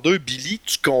saison 2, Billy,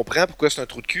 tu comprends pourquoi c'est un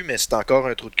trou de cul, mais c'est encore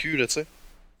un trou de cul, là, tu sais.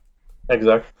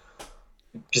 Exact.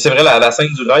 Puis c'est vrai, la scène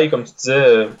du rail, comme tu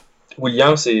disais,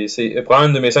 William, c'est probablement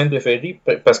une de mes scènes préférées,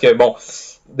 parce que, bon,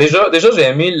 déjà j'ai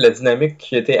aimé la dynamique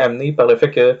qui a été amenée par le fait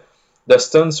que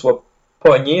Dustin soit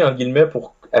pogné, entre guillemets,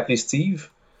 pour appeler Steve.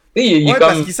 Et il est comme,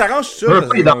 parce qu'il s'arrange ça.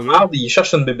 Il est dans le marde, il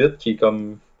cherche une bébite qui est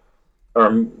comme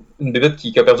une bébite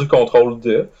qui a perdu le contrôle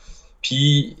de.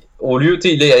 Puis, au lieu, tu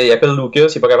sais, il appelle Lucas,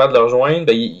 il est pas capable de le rejoindre,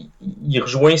 ben, il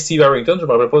rejoint Steve Harrington, je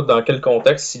me rappelle pas dans quel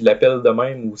contexte, s'il l'appelle de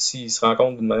même ou s'il se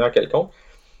rencontre d'une manière quelconque,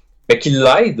 mais qu'il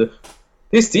l'aide.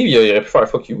 Tu sais, Steve, il aurait pu faire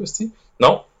fuck you, Steve.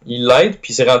 Non, il l'aide,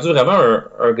 puis il s'est rendu vraiment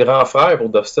un grand frère pour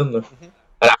Dustin. Là.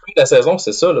 À la fin de la saison,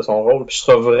 c'est ça, là, son rôle. Puis je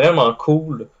trouve vraiment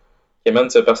cool qu'il amène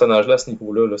ce personnage-là à ce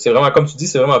niveau-là. Là. C'est vraiment, comme tu dis,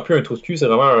 c'est vraiment plus un trou de cul, c'est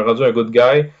vraiment rendu un good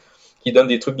guy qui donne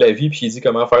des trucs de la vie, puis il dit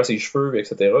comment faire ses cheveux,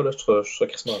 etc. Là, je trouve ça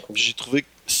crissement cool. J'ai trouvé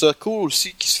ça cool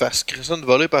aussi qu'il se fasse crissement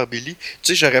voler par Billy.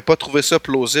 Tu sais, j'aurais pas trouvé ça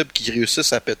plausible qu'il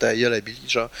réussisse à péter à gueule à Billy,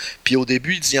 genre. Puis au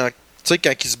début, il dit, tu sais,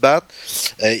 quand ils se battent,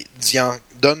 il en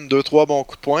donne 2-3 bons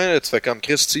coups de poing, là, tu fais comme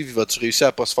Chris, Steve, vas-tu réussir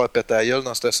à pas se faire péter à gueule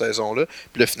dans cette saison-là?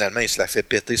 Puis là, finalement, il se la fait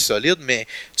péter solide, mais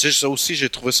tu sais, ça aussi, j'ai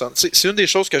trouvé ça... C'est une des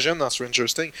choses que j'aime dans Stranger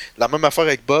Things. La même affaire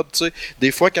avec Bob, tu sais.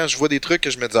 Des fois, quand je vois des trucs, que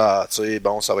je me dis, tu sais,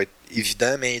 bon, ça va être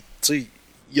évident, mais tu sais,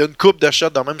 il y a une coupe de shots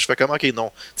dans même, je fais comme, ok,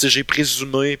 non. Tu sais, j'ai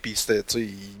présumé, puis c'était, tu sais,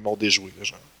 ils m'ont déjoué, là,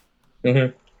 genre.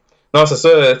 Mm-hmm. Non, c'est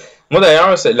ça. Moi,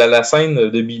 d'ailleurs, c'est la scène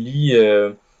de Billy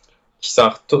qui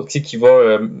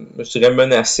va, je dirais,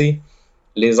 menacer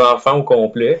les enfants au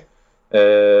complet. Tu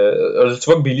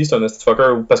vois que Billy, c'est un nasty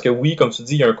fucker. Parce que oui, comme tu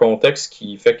dis, il y a un contexte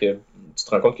qui fait que tu te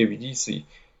rends compte que Billy,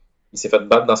 il s'est fait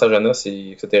battre dans sa jeunesse,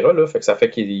 etc. Là. Fait que ça fait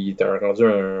qu'il est rendu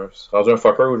un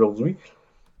fucker aujourd'hui.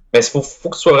 Mais il faut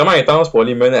que ce soit vraiment intense pour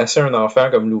aller menacer un enfant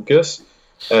comme Lucas.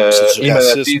 C'est du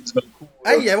racisme.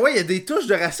 Il y a des touches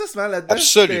de racisme là-dedans.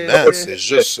 Absolument, c'est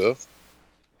juste ça.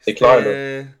 C'est clair,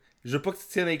 là. Je veux pas que tu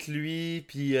tiennes avec lui,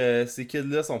 puis ces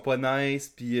kids-là sont pas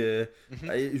nice, puis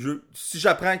si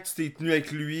j'apprends que tu t'es tenu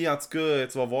avec lui, en tout cas,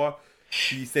 tu vas voir.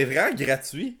 Puis c'est vraiment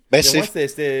gratuit. Ben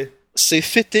c'est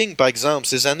fitting, par exemple.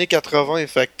 C'est les années 80,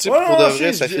 fait que, pour de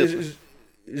vrai, ça fit.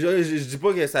 Je dis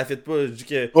pas que ça fit pas, je dis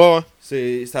que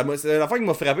c'est une affaire qui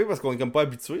m'a frappé parce qu'on est comme pas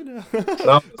habitué là.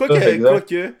 Non,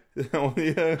 Quoique on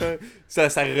est ça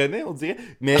renaît on dirait.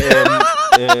 Mais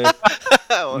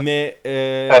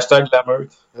hashtag la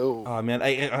meute. Ah man,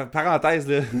 parenthèse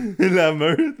là, la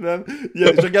meute man. J'ai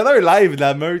regardé un live de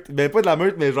la meute, ben pas de la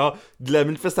meute mais genre de la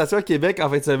manifestation à Québec en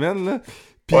fin de semaine là.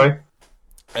 Pis,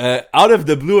 out of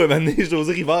the blue, un moment donné,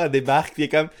 José Rivard débarque, pis il est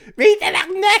comme « Mais tabarnak! »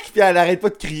 Pis elle arrête pas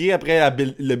de crier après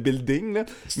le building, là.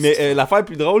 Mais l'affaire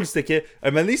plus drôle, c'était que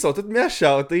un moment donné, ils sont tous mis à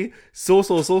chanter «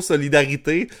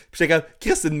 solidarité », pis j'étais comme «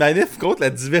 Chris, c'est une manif contre la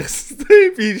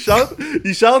diversité! » Pis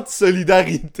ils chantent «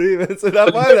 solidarité », man. C'est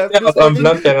l'affaire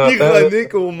la plus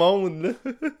ironique au monde,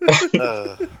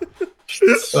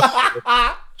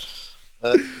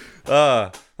 là.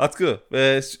 En tout cas,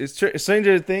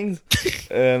 Stranger Things.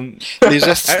 Les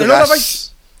gestes de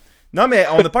race. Non, mais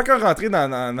on n'a pas encore rentré dans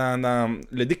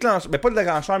le déclencheur. Mais pas le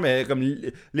déclencheur, mais comme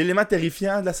l'élément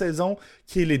terrifiant de la saison,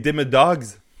 qui est les Demodogs.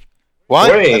 Ouais.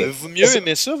 Avez-vous mieux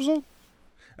aimé ça, vous autres?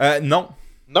 Non.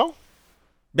 Non?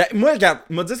 Ben, moi, regarde,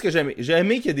 moi, dis ce que j'ai aimé. J'ai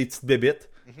aimé qu'il y ait des petites bébittes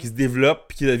qui se développent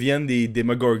puis qui deviennent des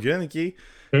Demogorgons, ok?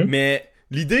 Mais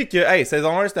l'idée que, hey,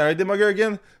 saison 1, c'était un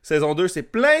Demogorgon, saison 2, c'est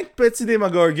plein de petits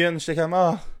Demogorgons. J'étais comme,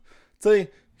 tu sais,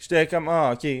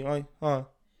 ok, ouais,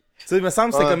 Tu sais, il me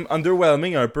semble que c'était comme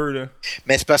underwhelming un peu, là.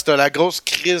 Mais c'est parce que t'as la grosse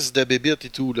crise de bébite et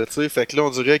tout, là, tu sais. Fait que là,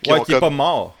 on dirait qu'ils ont qui est pas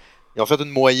mort. Ils ont fait une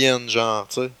moyenne, genre,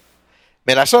 tu sais.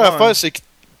 Mais la seule affaire, c'est que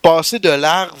passer de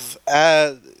larve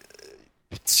à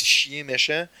petit chien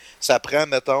méchant, ça prend,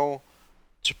 mettons,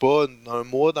 je sais pas, un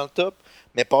mois dans le top.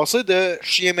 Mais passer de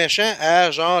chien méchant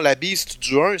à genre la beast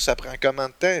du 1, ça prend combien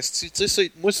de temps? Tu sais,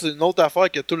 moi, c'est une autre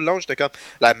affaire que tout le long, j'étais comme,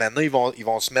 là, maintenant, ils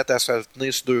vont se mettre à se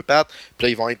tenir sur deux pattes, puis là,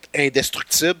 ils vont être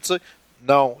indestructibles, tu sais.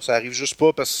 Non, ça arrive juste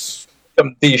pas parce que.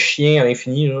 Comme des chiens à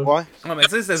l'infini, là. Ouais. Non, mais tu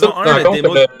sais, saison 1, le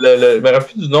démo. Je me rappelle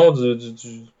plus du nom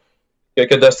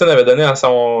que Dustin avait donné à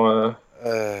son.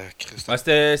 Christophe.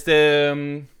 C'était.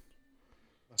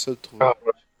 Ça le trouve.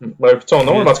 Ouais, plus son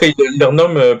nom, en tout cas, il le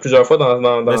renomme plusieurs fois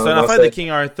dans mais c'est une affaire de King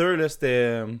Arthur, là,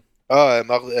 c'était... non.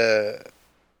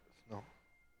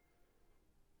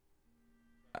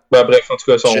 Ben, bref, en tout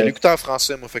cas, J'ai l'écouté en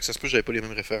français, moi, fait que ça se peut que j'avais pas les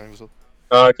mêmes références que vous autres.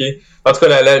 Ah, ok. En tout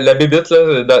cas, la bébite,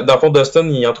 là, dans le fond, Dustin,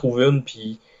 il en trouve une,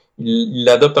 puis il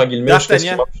l'adopte en guillemets jusqu'à ce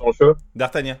qu'il mange son chat.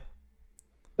 D'Artagnan?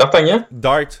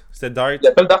 Dart. C'était Dart. Il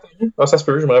l'appelle D'Artagnan? Ah, ça se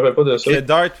peut, je me rappelle pas de ça. C'est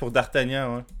Dart pour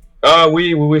D'Artagnan, ouais. Ah,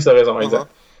 oui, ça a raison, exact.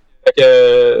 Fait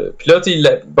que, puis là, tu sais,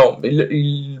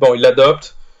 il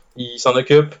l'adopte, il s'en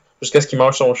occupe jusqu'à ce qu'il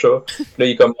mange son chat. Puis là,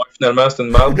 il est comme, finalement, c'est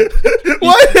une merde.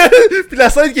 Ouais! Puis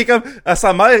la scène qui est comme, à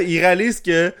sa mère, il réalise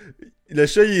que le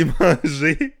chat, il est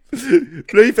mangé.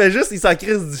 Puis là, il s'en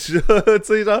crisse du chat, tu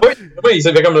sais, genre. Oui, il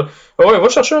s'est fait comme, ouais, va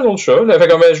chercher un autre chat. Elle fait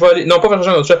comme, je vais aller, non, pas chercher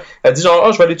un autre chat. Elle dit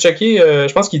genre, je vais aller checker,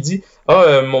 je pense qu'il dit,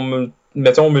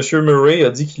 mettons, Monsieur Murray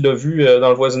a dit qu'il l'a vu dans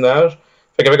le voisinage.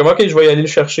 Fait qu'elle fait comme, ok, je vais y aller le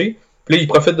chercher. Puis là, il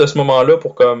profite de ce moment-là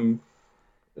pour comme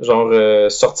genre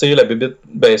sortir la bébite,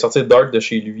 sortir Dark de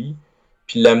chez lui,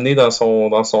 puis l'amener dans son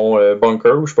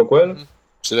bunker ou je sais pas quoi là.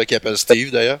 C'est là qu'il appelle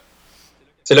Steve d'ailleurs.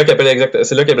 C'est là qu'il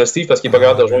appelle Steve parce qu'il est pas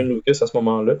capable de rejoindre Lucas à ce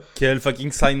moment-là. Quel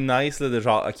fucking sign nice là de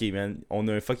genre ok man, on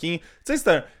a un fucking, tu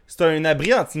sais c'est un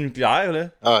abri antinucléaire là.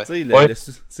 Ah ouais.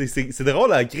 Tu sais c'est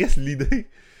drôle à Chris l'idée.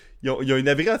 Ils ont un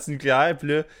abri antinucléaire puis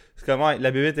là c'est comme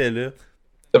la bébite est là.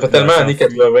 Ça fait tellement années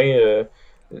 80.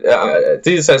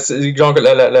 Tu sais, c'est genre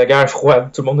la guerre froide,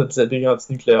 tout le monde a des abris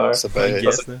antinucléaires. Ça paraît.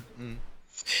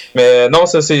 Mais non,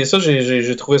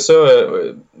 j'ai trouvé ça.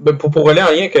 Pour aller en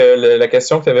lien avec la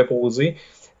question que tu avais posée,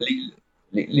 tous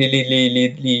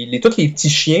les petits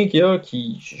chiens qu'il y a,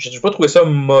 j'ai pas trouvé ça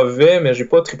mauvais, mais j'ai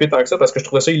pas trippé tant que ça parce que je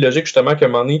trouvais ça illogique justement qu'à un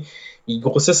moment donné, ils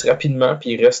grossissent rapidement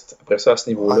puis ils restent après ça à ce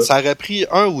niveau-là. Ça aurait pris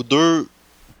un ou deux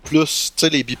plus, tu sais,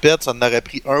 les bipettes, ça en aurait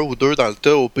pris un ou deux dans le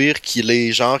tas, au pire, qui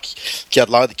les gens qui ont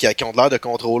de l'air de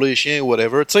contrôler les chiens ou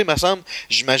whatever. Tu sais, il me semble,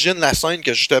 j'imagine la scène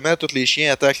que justement, tous les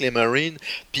chiens attaquent les Marines,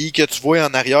 puis que tu vois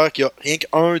en arrière qu'il y a rien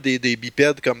qu'un des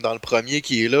bipèdes, comme dans le premier,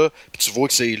 qui est là, puis tu vois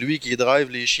que c'est lui qui drive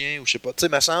les chiens, ou je sais pas. Tu sais,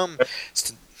 il me semble,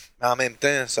 mais en même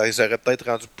temps, ça les aurait peut-être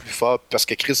rendu plus forts, parce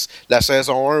que Chris, la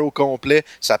saison 1 au complet,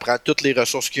 ça prend toutes les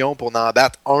ressources qu'ils ont pour en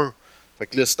battre un. Fait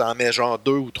que là, si t'en mets genre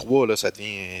 2 ou 3, là, ça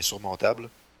devient insurmontable.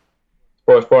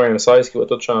 C'est pas un 16 qui va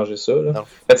tout changer ça. Là.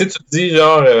 Ben, tu te dis,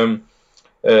 genre,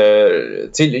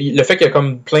 le fait qu'il y a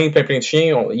comme plein de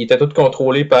chiens, ils étaient tous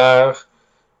contrôlés par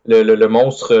le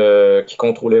monstre qui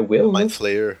contrôlait Will. Mind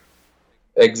Flayer.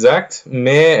 Exact.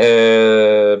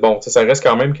 Mais, bon, ça reste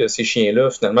quand même que ces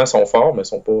chiens-là, finalement, sont forts, mais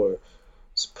sont pas...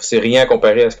 c'est rien à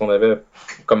comparer à ce qu'on avait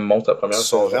comme monstre à la première. Ils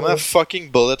sont vraiment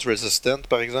fucking bullet resistant,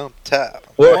 par exemple.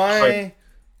 Ouais.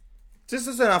 Tu sais,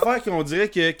 ça, c'est une affaire qu'on dirait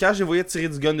que quand j'ai voyé tirer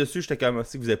du gun dessus, j'étais comme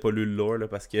aussi que vous avez pas lu le lore, là,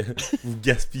 parce que vous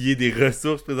gaspillez des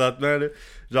ressources présentement, là.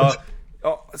 Genre,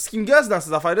 ce qui me gosse dans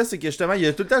ces affaires-là, c'est que justement, il y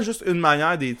a tout le temps juste une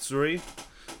manière de les tuer.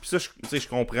 Puis ça, je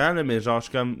comprends, là, mais genre, je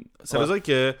suis comme... Ça veut dire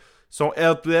que sont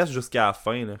helpless jusqu'à la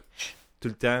fin, là. Tout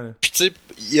le temps, là. Puis tu sais,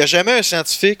 il y a jamais un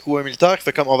scientifique ou un militaire qui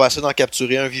fait comme on va essayer d'en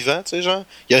capturer un vivant, tu sais, genre.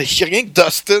 Il y a rien que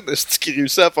Dustin qui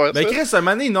réussit à faire ça. Ben Chris, un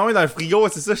mané, non, il est dans le frigo,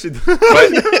 c'est ça, chez dans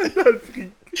le frigo.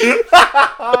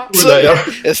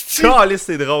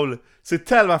 C'est drôle. C'est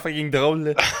tellement fucking drôle,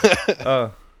 là.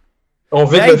 Ah. On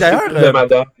vide le frigo de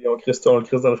madame et on le crisse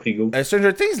dans le frigo.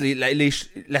 Stranger Things,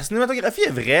 la cinématographie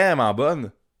est vraiment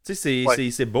bonne. Tu sais,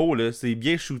 c'est beau, là. C'est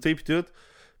bien shooté pis tout.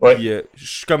 Ouais. Puis je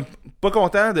suis comme pas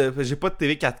content de... J'ai pas de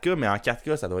TV 4K, mais en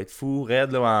 4K, ça doit être fou,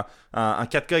 raide, là. En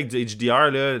 4K avec du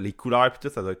HDR, là, les couleurs pis tout,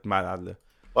 ça doit être malade, là.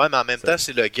 Ouais, mais en même temps,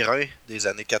 c'est le grain des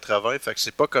années 80, fait que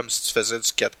c'est pas comme si tu faisais du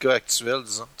 4K actuel,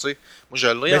 disons. Tu sais, moi, je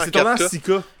l'ai en 4K. C'est tourné en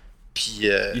 6K. Puis...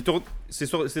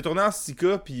 C'est tourné en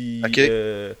 6K, puis... OK.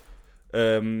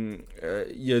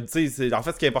 En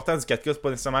fait, ce qui est important du 4K, c'est pas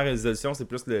nécessairement la résolution, c'est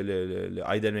plus le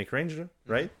high dynamic range, là,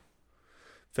 right?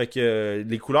 Fait que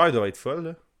les couleurs doivent être folles,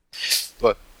 là.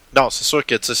 Ouais. Non, c'est sûr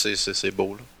que c'est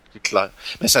beau, là. C'est clair.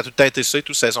 Mais ça a tout le temps été ça,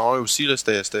 tout saison 1 aussi, là.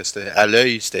 C'était à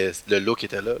l'œil, le look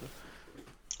était là.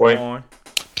 Ouais.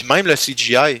 Puis même le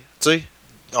CGI, tu sais,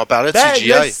 on parlait de CGI.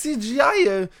 Le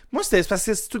CGI, moi, c'était parce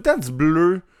que c'est tout le temps du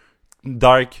bleu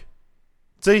dark.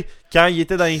 Tu sais, quand il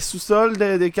était dans les sous-sols,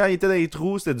 quand il était dans les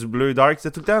trous, c'était du bleu dark.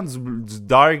 C'était tout le temps du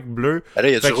dark bleu. Là,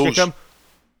 il y a du rouge.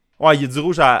 Ouais, il y a du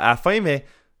rouge à la fin, mais...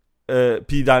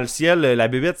 puis dans le ciel, la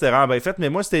bébête c'est vraiment bien faite. Mais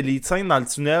moi, c'était les scènes dans le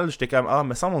tunnel. J'étais comme,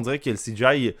 me semble, on dirait que le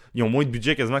CGI, ils ont moins de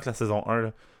budget quasiment que la saison 1,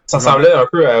 là. Ça ressemblait un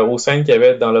peu aux scènes qu'il y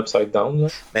avait dans l'Upside Down. Là.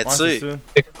 Mais tu sais,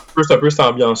 c'est un peu cette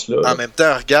ambiance-là. En même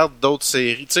temps, regarde d'autres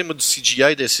séries. Tu sais, moi, du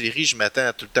CGI de séries, je m'attends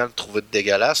à tout le temps le trouver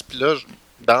dégueulasse. Puis là,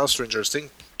 dans Stranger Things,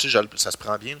 tu sais, ça se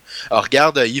prend bien. Alors,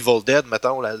 regarde Evil Dead,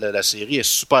 mettons, la série est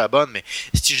super bonne, mais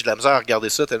si j'ai de la misère à regarder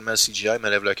ça tellement le CGI me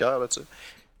lève le cœur, là, tu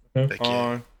sais. Fait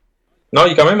que... Non,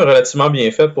 il est quand même relativement bien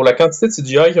fait. Pour la quantité de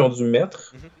CGI qu'ils ont dû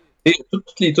mettre, et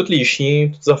tous les chiens,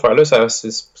 toutes ces affaires-là, c'est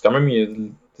quand même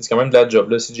de la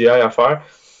job, là, CGI à faire.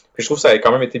 Puis je trouve que ça a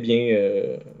quand même été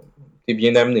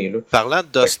bien amené. Là. Parlant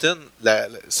de Dustin,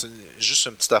 c'est juste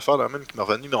une petite affaire là même qui m'est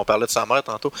revenue, mais on parlait de sa mère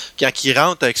tantôt. Quand il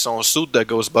rentre avec son suit de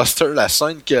Ghostbuster, la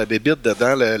scène qu'il y a bibitte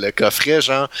dedans le coffret,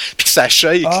 genre, puis que ça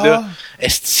shake, là.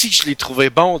 Est-ce que je l'ai trouvé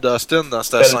bon, Dustin, dans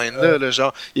cette scène-là, là,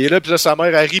 genre. Il est là, puis là, sa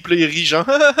mère, elle rit, puis là, il rit, genre.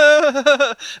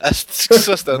 Est-ce que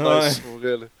ça, c'était nice, pour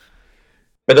vrai, là.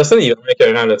 Mais Dustin, il est vraiment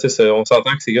écœurant, là. On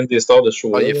s'entend que c'est une des stars de ce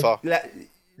show-là. Il est fort.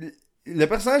 Le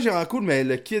personnage est vraiment cool, mais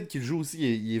le kid qui le joue aussi,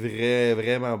 il est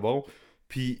vraiment bon.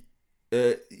 Puis,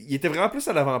 il était vraiment plus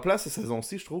à l'avant-plan cette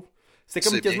saison-ci, je trouve. C'était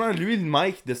comme quasiment lui le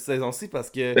Mike de cette saison-ci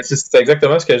parce que... C'est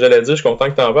exactement ce que j'allais dire, je suis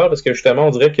content que t'en parles parce que justement, on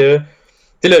dirait que...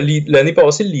 Tu sais, l'année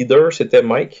passée, le leader, c'était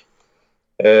Mike.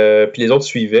 Puis les autres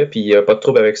suivaient, puis il n'y a pas de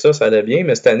trouble avec ça, ça allait bien.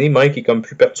 Mais cette année, Mike est comme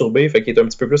plus perturbé, fait qu'il est un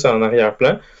petit peu plus en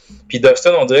arrière-plan. Puis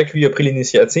Dustin, on dirait que lui a pris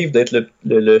l'initiative d'être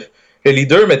le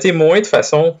leader, mais tu sais, moins de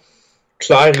façon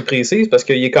claire et précise parce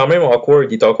qu'il est quand même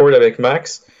awkward. Il est awkward avec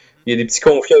Max. Il y a des petits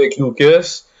conflits avec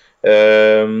Lucas.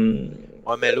 Ouais,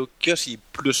 mais Lucas, il est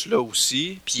plus là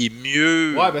aussi. Puis il est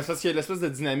mieux. Ouais, ben c'est parce qu'il y a l'espèce de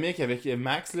dynamique avec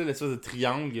Max, là, l'espèce de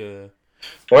triangle.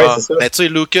 Ouais, c'est ça. Mais tu sais,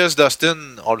 Lucas, Dustin,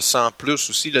 on le sent plus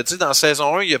aussi. Là, tu sais, dans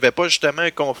saison 1, il n'y avait pas justement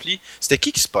un conflit. C'était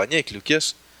qui se pognait avec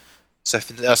Lucas?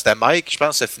 C'était Mike, je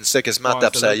pense, ça finissait quasiment en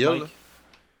tape sa gueule.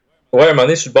 Ouais, à un moment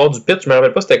donné, sur le bord du pit, je me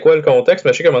rappelle pas c'était quoi le contexte,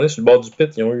 mais je sais qu'à un moment donné, sur le bord du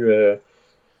pit, ils ont eu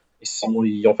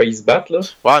Ils ont failli se battre, là.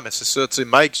 Ouais, mais c'est ça, tu sais,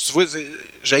 Mike, tu vois,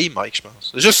 j'ai Mike, je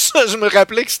pense. Juste ça, je me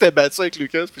rappelais que c'était battu avec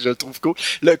Lucas, puis je le trouve cool.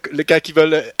 Quand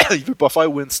il veut pas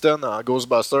faire Winston en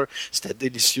Ghostbuster, c'était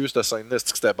délicieux, cette scène-là,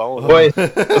 c'était bon. Là. Ouais,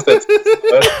 c'était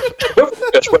pourquoi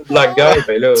faut que je sois le black guy,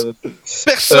 ben là...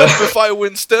 Personne peut faire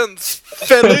Winston,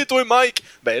 fais-le, toi, Mike!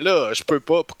 Ben là, je peux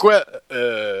pas, pourquoi?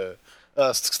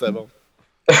 Ah, c'est que c'était bon.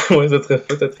 Ouais,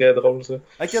 c'était très drôle, ça.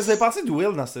 Qu'est-ce que vous avez pensé de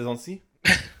Will dans cette saison-ci?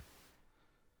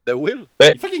 De Will? Il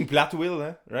est fucking plate, Will,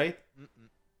 hein? Right?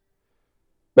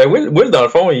 Ben, Will, dans le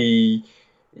fond,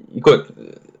 écoute,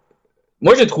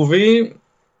 moi, j'ai trouvé...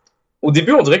 Au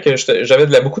début, on dirait que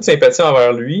j'avais beaucoup de sympathie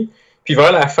envers lui. Puis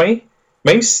vers la fin,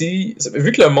 même si...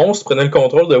 Vu que le monstre prenait le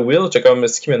contrôle de Will, j'étais comme,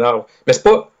 c'est ce qui m'énerve. Mais c'est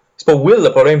pas Will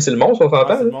le problème, c'est le monstre, on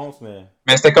s'entend? C'est le monstre,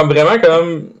 mais c'était comme vraiment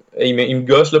comme... Il me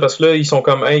gosse, là, parce que là, ils sont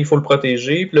comme, hey, il faut le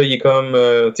protéger. Puis là, il est comme...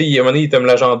 tu sais, à un moment donné, il est comme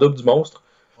l'agent double du monstre.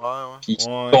 Ouais. Puis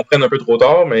ils comprennent un peu trop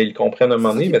tard, mais ils le comprennent à un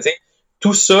moment donné. Mais tu sais,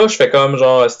 tout ça, je fais comme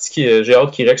genre, j'ai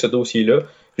hâte qu'ils règlent ce dossier-là.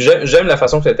 J'aime la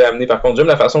façon que ça a été amené, par contre. J'aime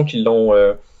la façon qu'ils l'ont...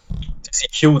 c'est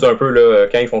cute un peu, là,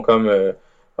 quand ils font comme...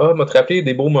 m'a te rappelé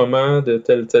des beaux moments de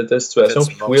telle situation.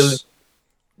 Puis Will...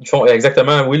 Ils font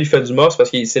exactement, Will, il fait du morse parce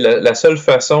que c'est la seule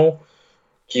façon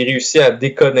qu'il réussit à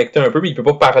déconnecter un peu. Puis il peut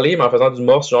pas parler, mais en faisant du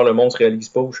morse, genre le monstre réalise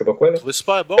pas ou je sais pas quoi. Là. Je trouvais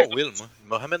super bon, Will, moi. Il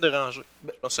m'a jamais dérangé.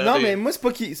 Non, mais moi, c'est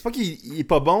pas qu'il est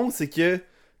pas bon, c'est que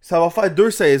ça va faire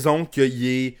 2 saisons qu'il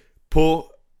est pas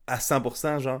à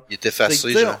 100%, genre. Il était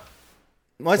effacé, genre.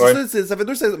 Ouais, c'est ça, ça fait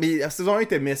 2 saisons. Mais la saison 1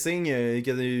 était missing, il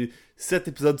y a 7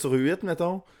 épisodes sur 8,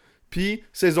 mettons. Puis,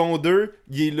 saison 2,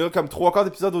 il est là comme 3/4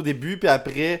 d'épisodes au début, puis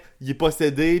après, il est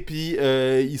possédé, puis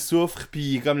il souffre, puis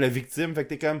il est comme la victime. Fait que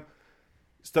t'es comme...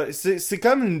 C'est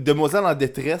comme une demoiselle en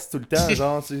détresse tout le temps,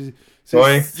 genre.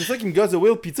 C'est ça qui me gosse de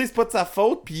Will. Puis tu sais, c'est pas de sa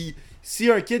faute, puis s'il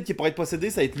y a un kid qui pourrait être possédé,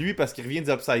 ça va être lui parce qu'il revient du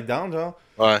Upside Down, genre.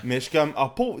 Ouais. Mais je suis comme,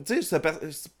 tu sais,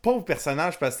 ce pauvre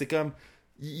personnage, parce que c'est comme...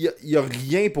 Il y a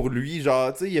rien pour lui,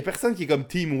 genre, tu sais, il y a personne qui est comme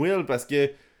Team Will parce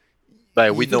que...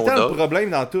 Ben, il y a tout le temps le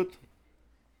problème dans tout.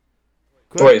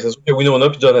 Quoi? Ouais, c'est sûr que Winona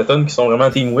et Jonathan qui sont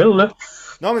vraiment Team Will, là.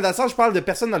 Non, mais dans le sens, je parle de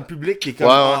personne dans le public qui est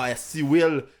comme, si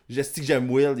Will, je sais que j'aime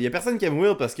Will. Il y a personne qui aime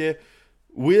Will parce que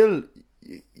Will,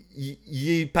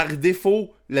 il est par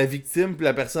défaut la victime, puis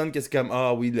la personne qui c'est comme,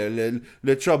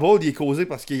 le trouble, il est causé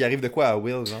parce qu'il arrive de quoi à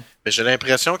Will, genre. Mais j'ai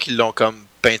l'impression qu'ils l'ont comme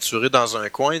peinturé dans un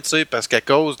coin, tu sais, parce qu'à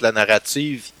cause de la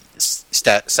narrative,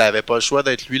 ça avait pas le choix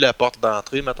d'être lui la porte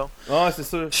d'entrée, mettons. Ah, c'est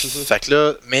sûr. Fait que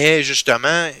là, mais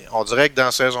justement, on dirait que dans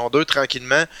saison 2,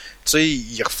 tranquillement, tu sais,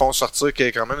 ils refont sortir qu'il y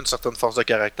a quand même une certaine force de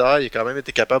caractère, il a quand même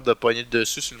été capable de pogner le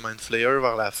dessus sur le Mind Flayer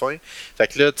vers la fin. Fait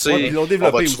que là, tu sais, on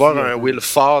va-tu voir un Will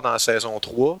fort dans saison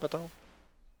 3, mettons?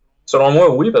 Selon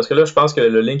moi, oui, parce que là, je pense que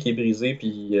le link est brisé,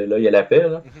 puis là, il y a la paix,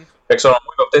 là. Fait que selon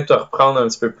moi, il va peut-être reprendre un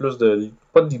petit peu plus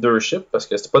pas de leadership, parce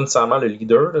que c'est pas nécessairement le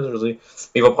leader, là, je veux dire,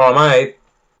 mais il va probablement être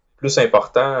plus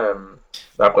important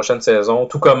dans la prochaine saison,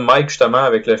 tout comme Mike, justement,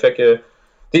 avec le fait que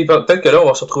peut-être que là, on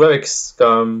va se retrouver avec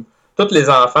comme tous les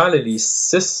enfants, là, les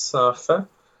 6 enfants,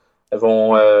 elles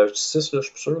vont 6, là, je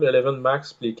suis sûr, les 11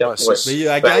 Max, puis les 4. Ouais. Mais il y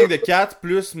a la gang de 4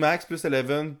 plus Max plus 11,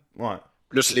 ouais.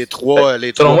 Plus les 3,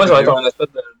 selon moi, ça va être un espèce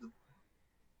de...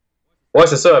 Ouais,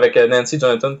 c'est ça, avec Nancy,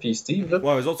 Jonathan puis Steve. Là.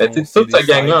 Ouais, eux autres toute cette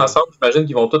gang-là ensemble, j'imagine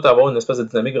qu'ils vont tous avoir une espèce de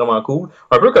dynamique vraiment cool.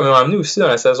 Un peu comme ils ont amené aussi dans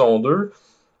la saison 2.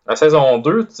 La saison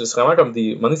 2, c'est vraiment comme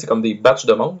des... c'est comme des batchs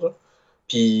de monde. Là.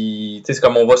 Puis, c'est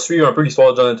comme on va suivre un peu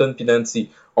l'histoire de Jonathan puis Nancy.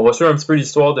 On va suivre un petit peu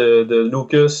l'histoire de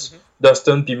Lucas,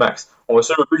 Dustin puis Max. On va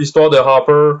suivre un peu l'histoire de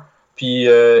Hopper puis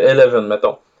Eleven,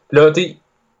 mettons. Puis là,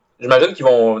 j'imagine qu'ils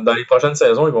vont, dans les prochaines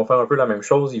saisons, ils vont faire un peu la même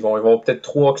chose. Ils vont avoir peut-être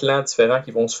 3 clans différents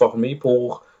qui vont se former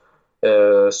pour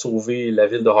sauver la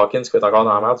ville de Hawkins qui va être encore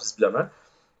dans la merde, visiblement.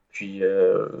 Puis,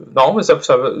 non, mais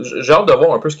j'ai hâte de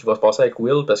voir un peu ce qui va se passer avec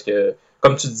Will parce que,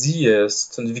 comme tu dis,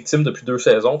 c'est une victime depuis 2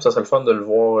 saisons, puis ça serait le fun de le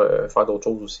voir faire d'autres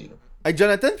choses aussi. Là. Avec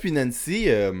Jonathan puis Nancy,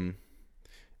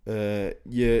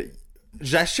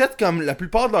 j'achète comme la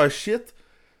plupart de leur shit,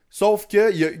 sauf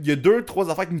que il y a 2-3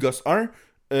 affaires qui me gossent.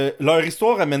 Leur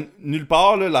histoire amène nulle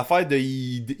part, là, l'affaire de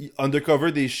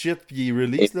undercover des shit puis ils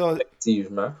release, là.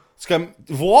 Effectivement. C'est comme,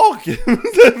 voir que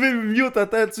vous avez mis autant de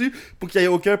temps dessus pour qu'il n'y ait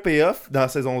aucun payoff dans la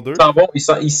saison 2.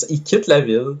 Ils quittent la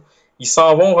ville, ils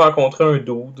s'en vont rencontrer un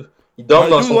dude, ils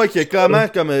dorment dans son... qui est comment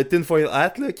comme Tinfoil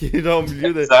Hat, là, qui est genre au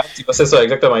milieu de... Exact, c'est ça,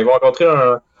 exactement. Ils vont rencontrer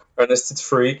un esti de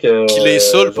freak. Qui les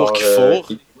saoule pour qu'ils fourrent.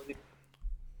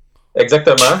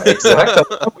 Exactement,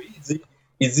 oui,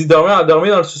 il dit dormez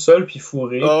dans le sous-sol puis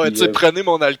fourrez. Ah ouais, tu sais, prenez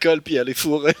mon alcool puis allez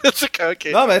fourrer.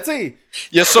 Okay. Non, mais tu sais.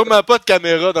 Il y a sûrement pas de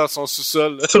caméra dans son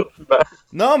sous-sol.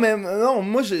 Non, mais non,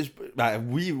 moi, ben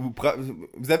oui,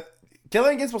 vous avez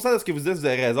 95% de ce que vous dites, vous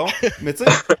avez raison. Mais tu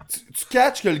sais, tu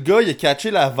catches que le gars, il a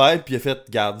catché la vibe pis il a fait,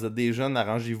 regarde, vous êtes des jeunes,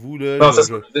 arrangez-vous, là. Non, ça,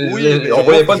 oui, on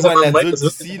voyait pas de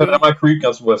c'est vraiment creep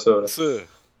quand tu vois ça, là. Tu sais,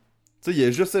 il y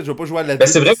a juste ça, je vais pas jouer à la Ben,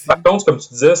 c'est vrai que par contre, comme tu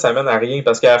disais, ça mène à rien,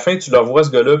 parce qu'à la fin, tu le revois,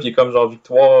 ce gars-là, pis il est comme genre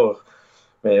victoire.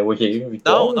 Mais oui,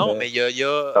 victoire. Non, mais il y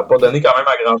a... Ça n'a pas donné quand même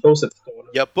à grand-chose, cette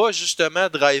histoire-là. Il a pas justement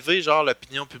drivé genre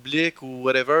l'opinion publique ou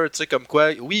whatever, tu sais, comme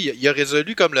quoi. Oui, il a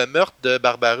résolu comme le meurtre de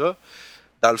Barbara,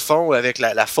 dans le fond, avec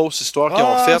la fausse histoire qu'ils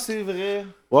ont faite. Ah, c'est vrai.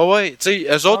 Ouais, tu sais,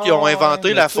 eux autres, ils ont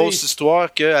inventé la fausse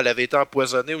histoire qu'elle avait été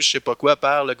empoisonnée ou je sais pas quoi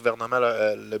par le gouvernement,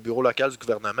 le bureau local du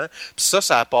gouvernement. Puis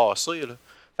ça a passé, là.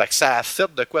 Fait que ça a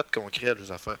fait de quoi de concret,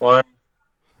 les affaires. Ouais.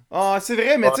 Ah, c'est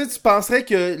vrai, mais tu sais, tu penserais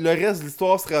que le reste de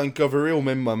l'histoire serait uncoveré au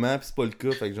même moment, pis c'est pas le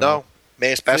cas, fait que genre... Non,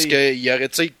 mais c'est parce qu'il y aurait,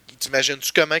 tu sais,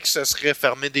 t'imagines-tu comment que ça serait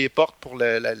fermé des portes pour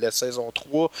la saison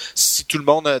 3 si tout le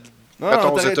monde,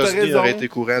 mettons, aux États-Unis aurait été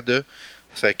courant de...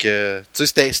 Fait que, tu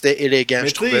sais, c'était élégant, mais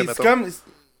je trouvais, mettons.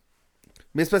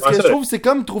 Mais c'est parce que je trouve que c'est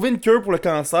comme trouver une cure pour le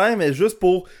cancer, mais juste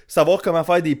pour savoir comment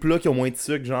faire des plats qui ont moins de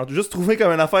sucre. Genre, juste trouver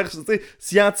comme une affaire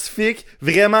scientifique,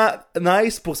 vraiment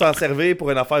nice pour s'en servir,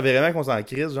 pour une affaire vraiment qu'on s'en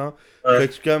crisse, genre. Fait que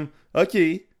je suis comme, ok,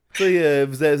 tu sais,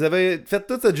 vous avez fait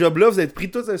tout ce job-là, vous avez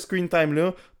pris tout ce screen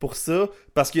time-là pour ça,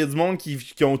 parce qu'il y a du monde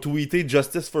qui ont tweeté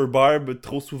Justice for Barb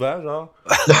trop souvent, genre.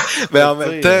 Mais en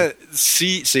même temps,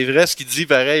 si c'est vrai ce qu'il dit,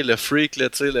 pareil, le freak, là,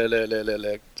 tu sais,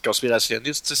 le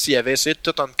conspirationniste, s'il avait essayé de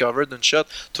tout uncover d'une shot,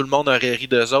 tout le monde aurait ri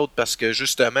d'eux autres parce que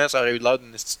justement, ça aurait eu l'air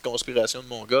d'une petite conspiration de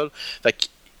Mongol. Fait que, tu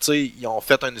sais, ils ont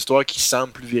fait une histoire qui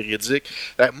semble plus véridique.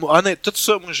 Tout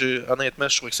ça, moi, honnêtement,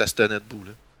 je trouvais que ça se tenait debout,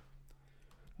 là.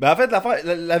 Ben, en fait,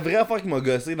 la vraie affaire qui m'a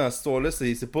gossé dans cette histoire-là,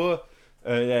 c'est pas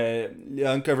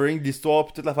uncovering de l'histoire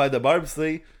pis toute l'affaire de Barb,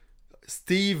 c'est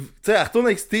Steve. Tu sais, elle retourne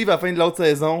avec Steve à la fin de l'autre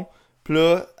saison, pis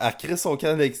là, elle crée son camp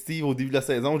avec Steve au début de la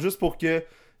saison, juste pour que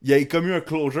il y a comme eu un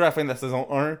closure à la fin de la saison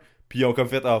 1, puis ils ont comme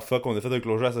fait, fuck, on a fait un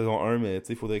closure à la saison 1, mais tu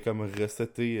sais, il faudrait comme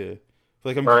resetter,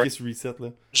 faudrait comme cliquer sur reset, là.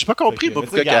 J'ai pas compris, moi,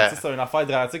 pourquoi qu'elle... c'est une affaire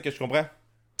dramatique que je comprends.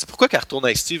 C'est pourquoi qu'elle retourne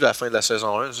avec Steve à la fin de la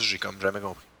saison 1, ça, j'ai comme jamais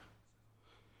compris.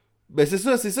 Ben c'est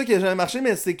ça qui a jamais marché,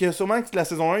 mais c'est que sûrement que la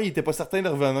saison 1, il était pas certain de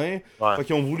revenir, fait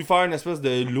qu'ils ont voulu faire une espèce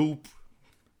de loop.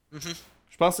 Je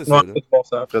pense que c'est ça, là.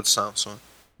 Ça ferait du sens, ouais.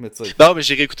 Mais non, mais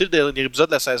j'ai réécouté le dernier épisode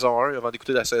de la saison 1 avant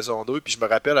d'écouter la saison 2, puis je me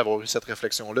rappelle avoir eu cette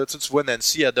réflexion-là. Tu vois,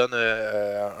 Nancy, elle donne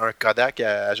un Kodak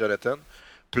à Jonathan,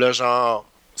 puis là, genre,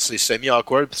 c'est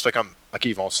semi-awkward, puis tu fais comme, ok,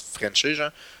 ils vont se frencher,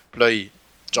 genre, puis là, il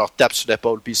genre tape sur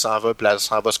l'épaule, puis il s'en va, puis là, il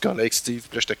s'en va se coller avec Steve,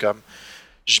 puis là, j'étais comme,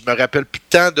 je me rappelle plus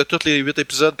tant de tous les 8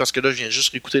 épisodes, parce que là, je viens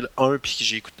juste réécouter le 1, puis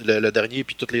j'ai écouté le dernier,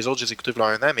 puis tous les autres, je les ai écoutés il y a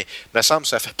un an, mais il me semble que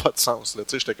ça fait pas de sens, là, tu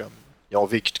sais, j'étais comme, ils ont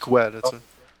vécu de quoi, là, tu sais.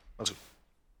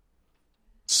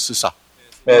 C'est ça.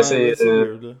 Mais c'est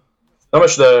non, mais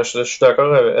je suis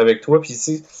d'accord avec toi. Puis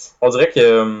ici, on dirait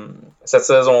que cette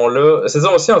saison-là,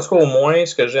 saison aussi, en tout cas, au moins,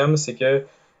 ce que j'aime, c'est que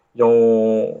ils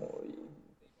ont.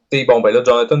 Bon, ben là,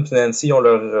 Jonathan et Nancy ont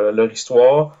leur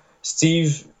histoire.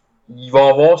 Steve, il va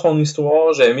avoir son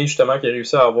histoire. J'ai aimé justement qu'il a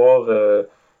réussi à avoir.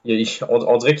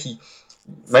 On dirait qu'il.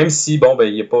 Même si, bon, ben,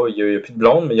 il n'y a plus de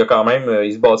blonde, mais il y a quand même.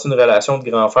 Il se bâtit une relation de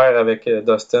grand frère avec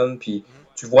Dustin. Puis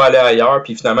tu le vois aller ailleurs,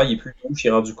 puis finalement, il est plus cool, il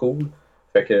est rendu cool.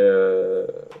 Fait que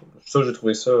ça, j'ai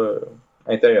trouvé ça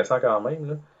intéressant quand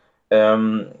même. Là.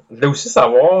 Je voulais aussi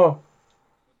savoir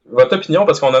votre opinion,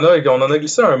 parce qu'on en a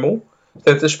glissé un mot.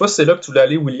 Je sais pas si c'est là que tu voulais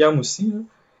aller, William, aussi. Là.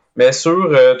 Mais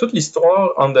sur toute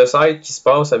l'histoire on the side qui se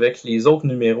passe avec les autres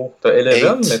numéros. T'as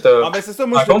Eleven, mais t'as... Ah ben c'est ça,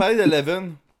 moi je vais parler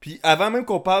d'Eleven. Puis avant même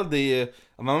qu'on parle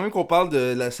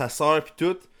de sa sœur puis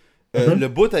tout, le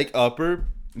bout avec Hopper,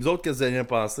 vous autres, qu'est-ce que vous avez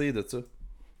pensé de ça?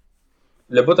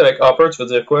 Le bout avec Hopper, tu veux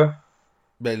dire quoi?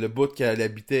 Ben, le bout qu'elle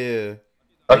habitait...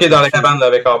 Ok, dans la cabane là,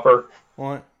 avec Hopper.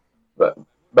 Ouais.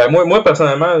 Ben moi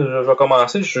personnellement, je vais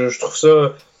commencer. Je trouve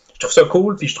ça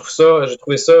cool, puis j'ai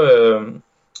trouvé ça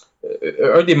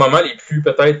un des moments les plus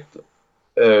peut-être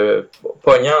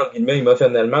poignants, entre guillemets,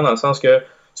 émotionnellement, dans le sens que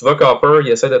tu vois qu'Hopper, il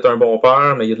essaie d'être un bon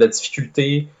père, mais il y a de la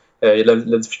difficulté. Il y a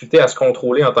de la difficulté à se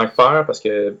contrôler en tant que père, parce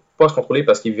que pas à se contrôler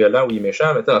parce qu'il est violent ou il est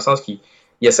méchant, mais dans le sens qu'il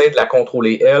essaie de la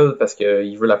contrôler elle parce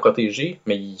qu'il veut la protéger,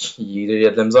 mais il y a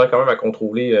de la misère quand même à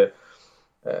contrôler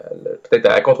peut-être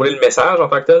à contrôler le message en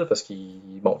tant que tel, parce qu'il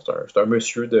c'est un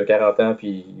monsieur de 40 ans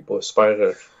puis il est pas super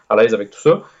à l'aise avec tout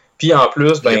ça. Puis en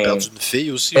plus, il a perdu une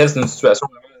fille aussi. Elle, c'est une situation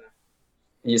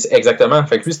exactement.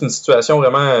 Fait que lui, c'est une situation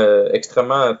vraiment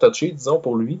extrêmement touchée, disons,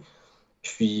 pour lui.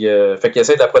 Puis fait qu'il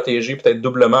essaie de la protéger peut-être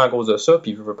doublement à cause de ça,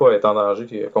 puis il veut pas être en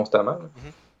danger constamment.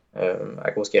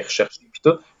 À cause qu'il est recherché puis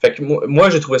tout. Fait que moi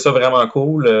j'ai trouvé ça vraiment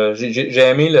cool. J'ai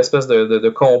aimé l'espèce de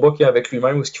combat qu'il y a avec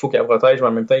lui-même, où il faut qu'il la protège, mais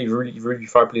en même temps il veut lui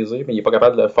faire plaisir, mais il est pas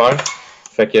capable de le faire.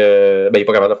 Fait que il est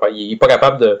pas capable de le faire. Il est pas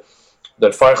capable de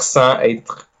le faire sans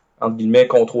être, entre guillemets,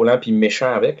 contrôlant puis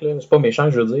méchant avec. Là. C'est pas méchant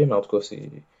que je veux dire, mais en tout cas,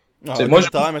 moi, je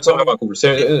trouve ça vraiment cool.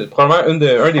 C'est probablement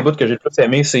un des bouts que j'ai le plus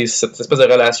aimé, c'est cette espèce de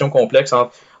relation complexe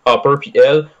entre Hopper puis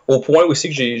elle, au point aussi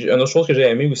que une autre chose que j'ai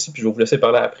aimé aussi, puis je vais vous laisser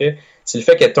parler après, c'est le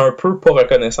fait qu'elle est un peu pas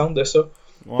reconnaissante de ça.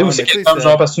 Ouais, c'est comme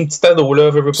genre, parce que une petite ado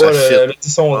là, veut pas, elle dit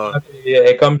son nom, elle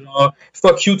est comme genre,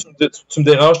 fuck you, tu me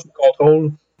déranges, tu me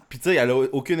contrôles. Puis tu sais, elle a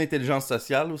aucune intelligence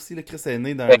sociale aussi, là. Chris, elle est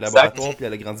née dans un laboratoire, puis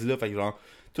elle a grandi là, fait que genre,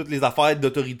 toutes les affaires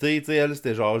d'autorité, tu sais, elle,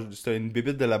 c'était une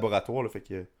bibitte de laboratoire, là, fait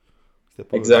que c'était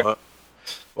pas... Exact.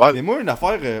 Ouais. Mais moi, une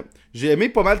affaire, j'ai aimé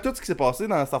pas mal tout ce qui s'est passé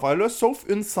dans cette affaire-là, sauf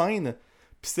une scène.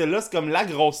 Puis celle-là, c'est comme la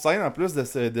grosse scène en plus de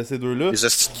ces deux-là. Les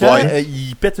hosties de boîtes.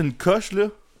 Ils pètent une coche, là.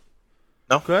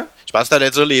 Non? Quoi? Je pensais que t'allais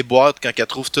dire les boîtes quand elle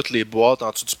trouve toutes les boîtes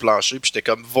en dessous du plancher. Puis j'étais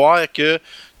comme, voir que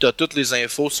t'as toutes les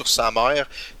infos sur sa mère.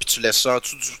 Puis tu laisses ça en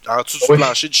dessous du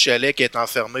plancher du chalet qui est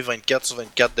enfermé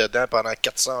 24/24 dedans pendant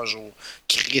 400 jours.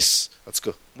 Chris. En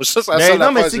tout cas. Moi, ça, c'est la seule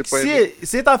affaire que j'ai pas aimé.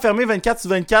 Si elle est enfermée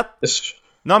 24/24...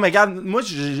 Non, mais regarde, moi,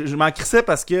 je m'en crissais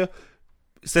parce que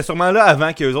c'était sûrement là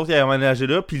avant qu'eux autres aient emménagé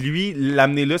là. Puis lui,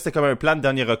 l'amener là, c'était comme un plan de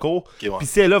dernier recours. Okay, ouais. Puis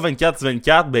si elle est là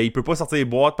 24/24, ben il peut pas sortir les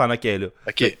boîtes pendant qu'elle est là.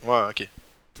 Ok, ouais, ok.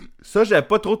 Ça, j'avais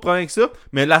pas trop de problème avec ça.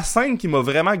 Mais la scène qui m'a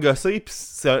vraiment gossé, pis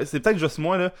c'est peut-être juste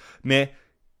moi, là, mais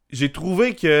j'ai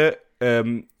trouvé que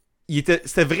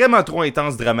c'était vraiment trop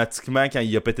intense dramatiquement quand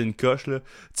il a pété une coche, là. Tu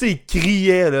sais, il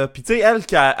criait, là. Pis tu sais, elle,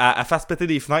 qu'elle fasse péter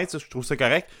des fenêtres, ça, je trouve ça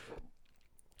correct.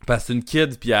 Parce que c'est une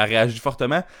kid, puis elle réagit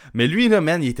fortement. Mais lui, là,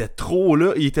 man, il était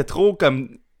trop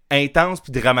comme intense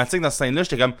puis dramatique dans cette scène-là.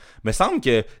 J'étais comme, me semble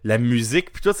que la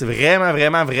musique puis tout, c'est vraiment,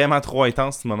 vraiment, vraiment trop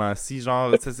intense ce moment-ci.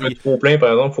 Genre, c'est trop plein,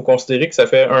 par exemple. Faut considérer que ça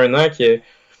fait 1 an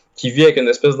qu'il vit avec une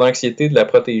espèce d'anxiété de la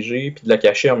protéger puis de la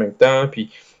cacher en même temps.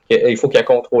 Puis il faut qu'elle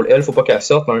contrôle elle, faut pas qu'elle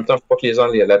sorte, mais en même temps, faut pas que les gens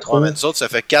la trouvent. Ouais, mais nous autres, ça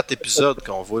fait 4 épisodes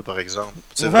qu'on voit, par exemple.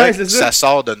 C'est vrai que ça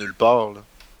sort de nulle part, là.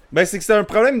 Ben, c'est que c'est un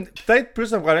problème, peut-être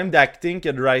plus un problème d'acting que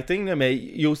de writing, là, mais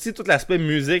il y a aussi tout l'aspect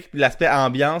musique puis l'aspect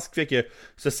ambiance qui fait que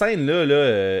ce scène-là là,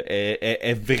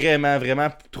 est vraiment, vraiment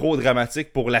trop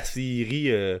dramatique pour la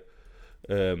série.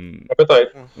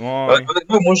 Peut-être. Ouais.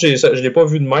 Moi, je l'ai pas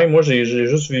vu de même. Moi, j'ai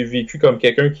juste vécu comme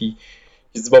quelqu'un qui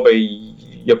se dit, bon, ben,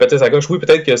 il a pété sa gauche. Oui,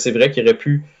 peut-être que c'est vrai qu'il aurait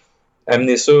pu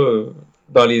amener ça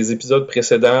dans les épisodes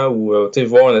précédents ou, tu sais,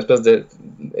 voir une espèce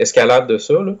d'escalade de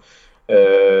ça, là.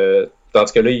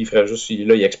 Tandis que là, il ferait juste,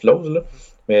 là, il explose, là.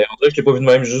 Mais on dirait que je l'ai pas vu de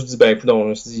même, j'ai juste dit, ben, écoute, on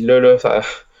me dit, là,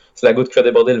 c'est la goutte qui fait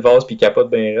déborder le vase, puis il capote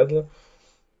bien raide,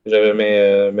 là.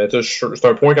 Mais c'est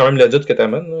un point quand même legit que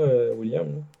t'amènes, là, William.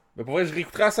 Là. Mais pour vrai, je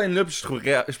réécouterais la scène-là, puis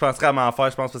je penserais à m'en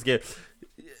faire, je pense, parce que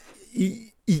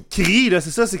il crie, là,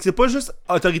 c'est ça, c'est que c'est pas juste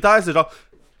autoritaire, c'est genre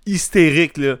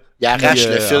hystérique, là. Il arrache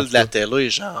le fil de la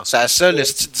télé, genre. C'est la seule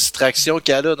distraction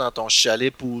qu'elle a dans ton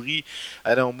chalet pourri.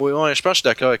 Alors, moi, je pense que je suis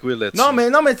d'accord avec Will là-dessus. Non,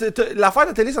 mais l'affaire de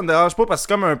la télé, ça me dérange pas parce que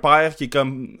c'est comme un père qui est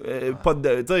comme pas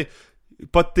de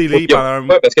télé pendant un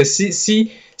mois. Ouais, parce que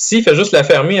si fait juste la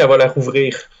fermer, elle va la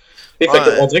rouvrir. Fait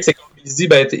on dirait que c'est comme il se dit,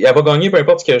 ben, elle va gagner peu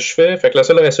importe ce que je fais. Fait que la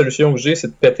seule solution que j'ai, c'est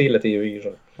de péter la TV,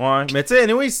 genre. Ouais, mais tu sais,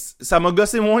 anyway, ça m'a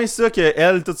gossé moins ça que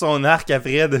elle, tout son arc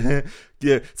après de... Tu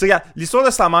sais, regarde, l'histoire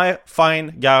de sa mère,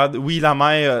 fine, garde, oui, la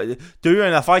mère, t'as eu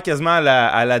une affaire quasiment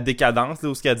à la décadence, là,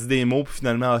 où ce qu'elle dit des mots, puis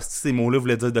finalement, ces mots-là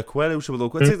voulaient dire de quoi, là, ou je sais pas de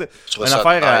quoi, tu sais, une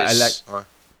affaire à la... Ouais.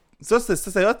 Ça,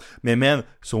 c'est hot, mais man,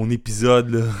 son épisode,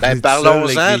 là... Ben,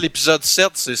 parlons-en, l'épisode 7,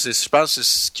 je pense que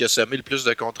c'est ce qui a semé le plus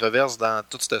de controverses dans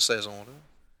toute cette saison-là.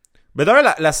 Ben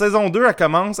d'ailleurs, la saison 2, elle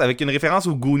commence avec une référence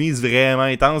aux Goonies vraiment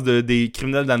intense des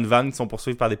criminels dans une van qui sont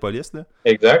poursuivis par des polices, là.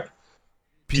 Exact.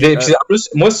 Puis en plus,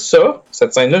 moi,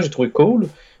 cette scène-là, j'ai trouvé cool,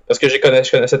 parce que je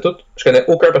connais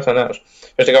aucun personnage.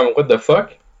 J'étais comme, what the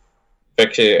fuck? Fait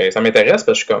que ça m'intéresse, parce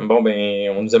que je suis comme, bon, ben,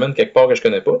 on nous amène quelque part que je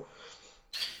connais pas.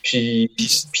 Puis je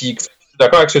suis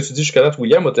d'accord avec ce que tu dis jusqu'à là,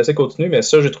 William, on va te laisser continuer, mais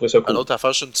ça, j'ai trouvé ça cool. Un autre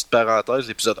affaire, c'est une petite parenthèse,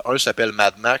 l'épisode 1 s'appelle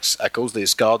Mad Max à cause des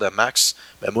scores de Max.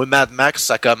 Mais moi, Mad Max,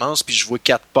 ça commence, puis je vois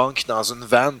 4 punks dans une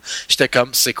van. J'étais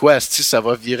comme, c'est quoi, asti, ça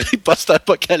va virer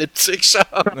post-apocalyptique,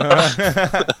 genre?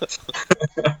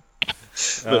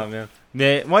 Ah, man.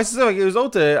 Mais, ouais, c'est ça, avec eux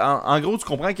autres, en gros, tu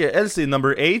comprends qu'elle, c'est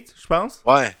number 8, je pense.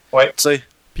 Ouais, tu sais.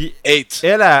 Puis, 8.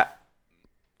 Elle a...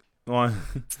 Ouais...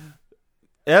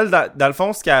 Elle, dans le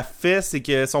fond, ce qu'elle fait, c'est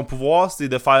que son pouvoir, c'est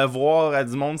de faire voir à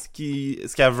du monde ce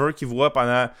qu'elle veut qu'il voit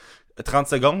pendant 30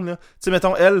 secondes. Là. Tu sais,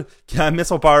 mettons, elle, quand elle met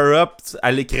son power-up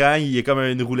à l'écran, il est comme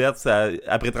une roulette.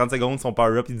 Après 30 secondes, son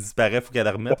power-up, il disparaît. Faut qu'elle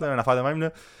le remette, là, une affaire de même.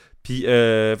 Là. Puis,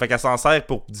 fait qu'elle s'en sert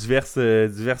pour diverses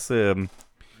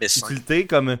utilités,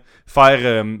 comme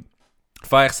faire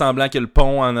faire semblant que le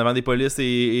pont en avant des polices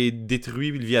est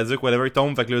détruit, puis le viaduc, whatever,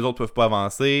 tombe, fait que les autres peuvent pas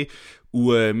avancer,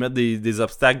 ou mettre des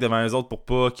obstacles devant eux autres pour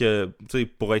pas que, tu sais,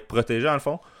 pour être protégés, dans le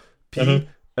fond. Puis,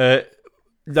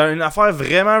 dans une affaire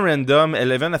vraiment random,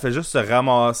 Eleven a fait juste se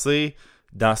ramasser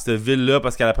dans cette ville-là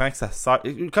parce qu'elle apprend que sa sœur...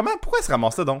 Pourquoi elle se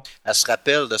ramasse là, donc? Elle se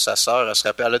rappelle de sa sœur,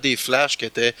 elle a des flashs qui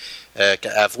étaient... elle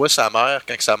voit sa mère,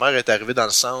 quand sa mère est arrivée dans le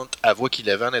centre, elle voit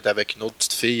qu'Eleven est avec une autre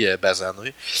petite fille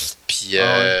basanée, puis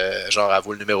genre elle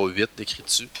voit le numéro 8 décrit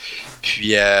dessus.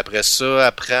 Puis après ça,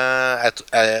 elle prend...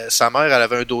 sa mère, elle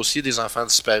avait un dossier des enfants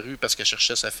disparus parce qu'elle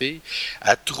cherchait sa fille.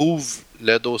 Elle trouve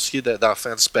le dossier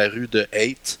d'enfants disparus de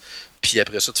Hate. Puis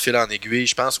après ça, tu files en aiguille,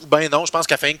 je pense. Ou ben non, je pense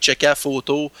qu'elle fait que checker la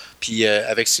photo, puis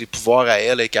avec ses pouvoirs à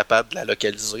elle est capable de la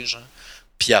localiser, genre.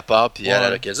 Puis elle part, puis elle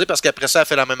la localiser. Parce qu'après ça, elle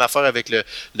fait la même affaire avec le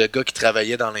gars qui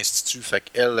travaillait dans l'institut. Fait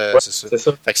qu'elle, c'est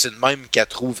ça. Fait que c'est le même qu'elle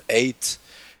trouve Hate.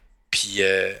 Puis,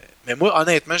 mais moi,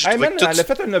 honnêtement, j'ai trouvé que tout... Elle a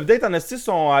fait un update en astuce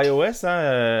son iOS,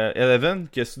 Eleven,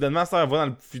 que soudainement, ça, elle voit dans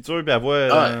le futur, puis elle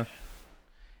voit...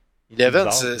 Eleven,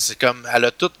 c'est comme, elle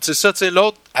a tout, c'est ça, tu sais,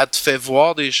 l'autre, elle te fait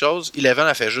voir des choses, Eleven,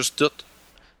 elle fait juste tout.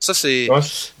 Ça, c'est,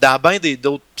 dans ben des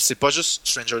d'autres, c'est pas juste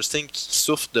Stranger Things qui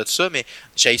souffre de ça, mais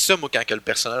j'ai ça, moi, quand que le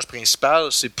personnage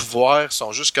principal, ses pouvoirs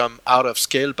sont juste comme out of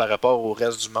scale par rapport au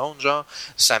reste du monde, genre,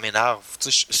 ça m'énerve, tu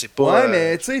sais, c'est pas... Ouais,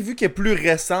 mais tu sais, vu qu'elle est plus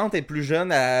récente et plus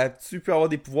jeune, tu peux avoir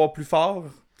des pouvoirs plus forts.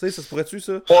 Tu sais, ça se pourrait-tu,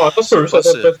 ça? Ouais, ça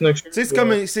peut être une excuse. Tu sais, c'est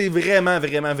comme, c'est vraiment,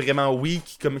 vraiment, vraiment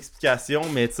weak comme explication,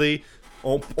 mais tu sais...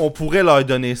 On pourrait leur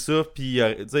donner ça, puis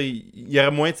il y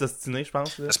aurait moins de s'ostiner, je pense.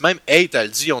 Parce que même Hate,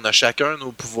 elle dit, on a chacun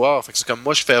nos pouvoirs. Fait que c'est comme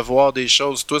moi, je fais voir des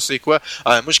choses. Toi, c'est quoi?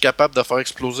 Moi, je suis capable de faire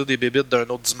exploser des bibittes d'une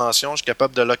autre dimension. Je suis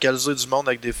capable de localiser du monde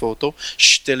avec des photos.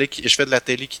 Je fais de la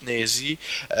télékinésie.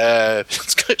 En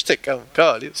tout cas, j'étais comme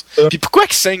calice. Puis pourquoi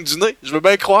qu'il saigne du nez? Je veux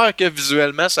bien croire que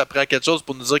visuellement, ça prend quelque chose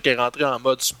pour nous dire qu'elle est rentrée en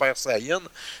mode Super Saiyan.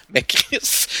 Mais Chris,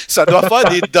 ça doit faire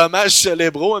des dommages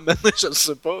cérébraux. Maintenant, je le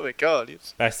sais pas, mais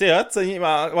calice. Ben, c'est hot, ça.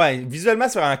 Ouais, visuellement,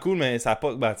 c'est vraiment cool, mais ça n'a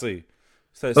pas. Ben, tu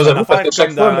sais. J'avoue, parce que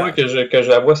chaque fois, moi, que je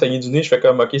la vois saigner du nez, je fais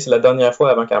comme, ok, c'est la dernière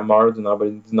fois avant qu'elle meure d'une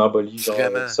embolie. Genre,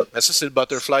 vraiment. Ça. Mais ça, c'est le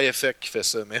butterfly effect qui fait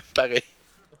ça, mais pareil.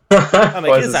 Ah, mais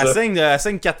Chris, elle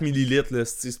saigne 4 millilitres, là.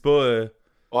 C'est pas.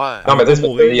 Ouais. Non, mais tu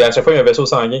sais, à chaque fois, il y a un vaisseau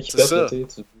sanguin qui pète.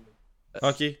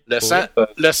 Ok.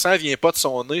 Le sang vient pas de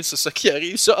son nez, c'est ça qui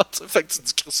arrive, ça. Fait que tu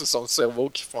dis que c'est son cerveau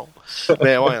qui fond.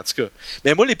 Mais ouais, en tout cas.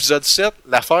 Mais moi, l'épisode 7,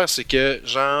 l'affaire, c'est que,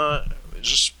 genre,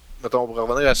 juste, mettons, pour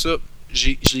revenir à ça,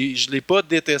 je l'ai pas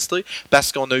détesté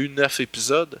parce qu'on a eu 9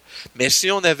 épisodes. Mais si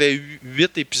on avait eu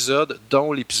 8 épisodes,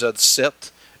 dont l'épisode 7,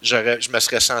 je me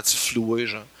serais senti floué,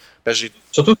 genre.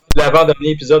 Surtout que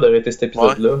l'avant-dernier épisode aurait été cet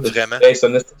épisode-là. Ouais, vraiment. C'est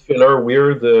un filler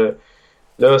weird.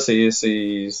 Là,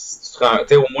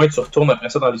 au moins tu retournes après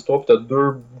ça dans l'histoire, puis t'as 2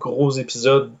 gros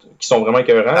épisodes qui sont vraiment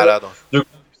écœurants. 2 gros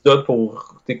épisodes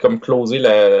pour comme closer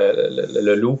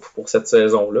le loop pour cette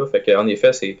saison-là. Fait qu'en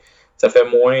effet, ça fait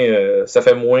moins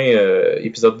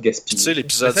épisode gaspillé. Tu sais,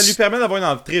 l'épisode... Ça lui permet d'avoir une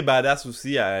entrée badass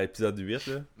aussi à l'épisode 8.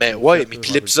 Là. Mais ouais, mais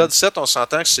puis l'épisode 7, on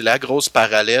s'entend que c'est la grosse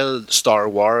parallèle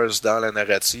Star Wars dans la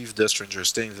narrative de Stranger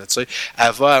Things. Tu sais,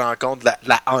 elle va à l'encontre de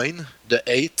la haine de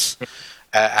Hate.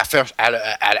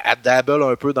 Elle dabble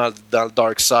un peu dans le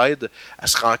dark side. Elle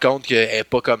se rend compte qu'elle est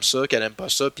pas comme ça, qu'elle aime pas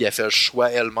ça, puis elle fait le choix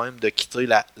elle-même de quitter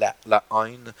la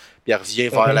haine, puis elle revient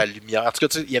vers la lumière. En tout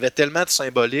cas, il y avait tellement de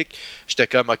symbolique, j'étais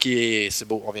comme, ok, c'est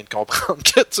beau, on vient de comprendre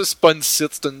que c'est pas une Sith,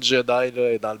 c'est une Jedi, là, elle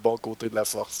est dans le bon côté de la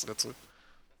force. Là,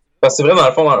 parce que c'est vrai, dans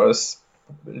le fond,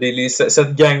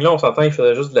 cette gang-là, on s'entend, ils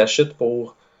faisaient juste de la shit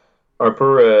pour un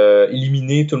peu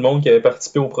éliminer tout le monde qui avait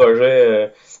participé au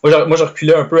projet. Moi, je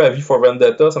reculais un peu à V for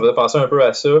Vendetta, ça me faisait penser un peu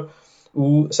à ça,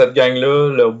 où cette gang-là,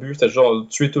 leur but, c'était genre de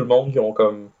tuer tout le monde qui ont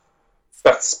comme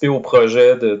participé au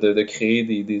projet de créer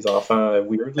des enfants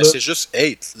weird. Mais c'est juste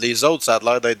Hate. Les autres, ça a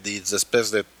l'air d'être des espèces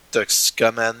de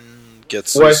toxicomanes que tu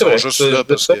sais, sont juste là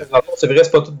parce que... C'est vrai,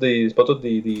 c'est pas toutes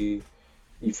des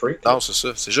freaks. Non, c'est ça.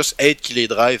 C'est juste Hate qui les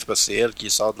drive parce que c'est elle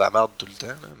qui sort de la merde tout le temps.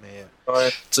 Là, mais... Ouais.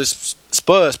 C'est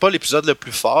pas l'épisode le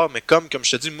plus fort, mais comme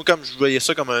je te dis, moi, comme je voyais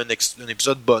ça comme un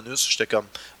épisode bonus, j'étais comme,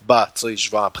 tu sais,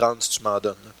 je vais en prendre si tu m'en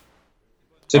donnes. Là.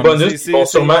 C'est bonus, ils vont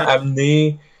sûrement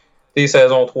amener tes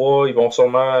saison 3, ils vont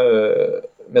sûrement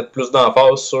mettre plus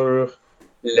d'emphase sur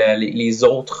les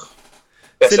autres.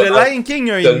 C'est le Lion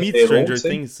King 1,5 de Stranger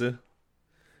Things, ça. C'est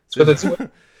ce que t'as dit, ouais?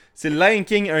 C'est le Lion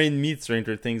King 1,5 de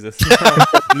Stranger Things, ça.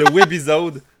 Le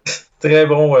webisode. Très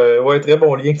bon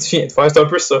lien que tu viens de faire. C'est un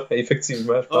peu ça,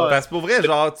 effectivement. Je pense. Parce que pour vrai,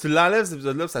 genre, tu l'enlèves cet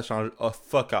épisode-là, ça change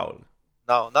fuck all.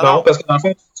 Non, parce que dans le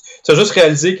fond, tu as juste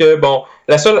réalisé que, bon,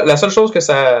 la seule chose que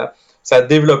ça a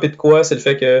développé de quoi, c'est le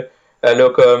fait que elle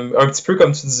a comme, un petit peu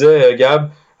comme tu disais,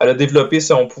 Gab, elle a développé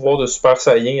son pouvoir de super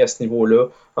saiyan à ce niveau-là,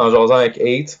 en jasant avec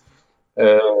Eight.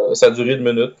 Ça a duré 1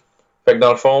 minute. Fait que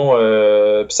dans le fond,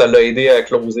 puis ça l'a aidé à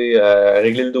closer, à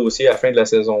régler le dossier à la fin de la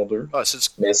saison 2.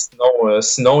 Mais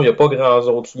sinon, il n'y a pas grand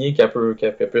autre lien qu'elle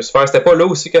peut se faire. C'était pas là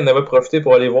aussi qu'elle en avait profité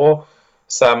pour aller voir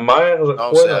sa mère, je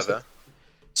crois. Non, c'est avant.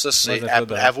 Ça, c'est.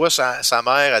 Elle voit sa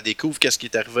mère, elle découvre qu'est-ce qui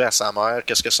est arrivé à sa mère,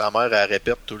 qu'est-ce que sa mère, elle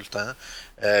répète tout le temps.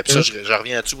 Puis ça, je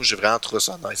reviens là-dessus, moi j'ai vraiment trouvé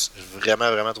ça nice. J'ai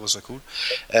vraiment trouvé ça cool.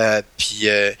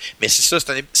 Mais c'est ça,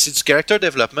 c'est du character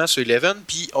development sur Eleven,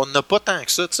 puis on n'a pas tant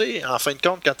que ça, tu sais. En fin de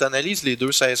compte, quand tu analyses les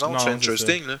 2 saisons de Stranger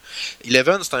Things, là,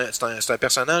 Eleven, c'est un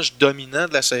personnage dominant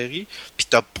de la série, puis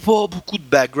t'as pas beaucoup de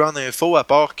background info à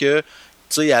part que, tu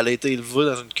sais, elle a été élevée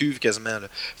dans une cuve quasiment, là.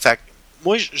 Fait que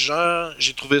moi,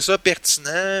 j'ai trouvé ça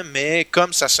pertinent, mais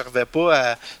comme ça servait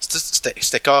pas à...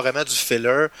 C'était carrément du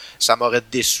filler, ça m'aurait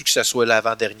déçu que ça soit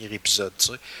l'avant-dernier épisode, tu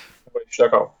sais. Oui, je suis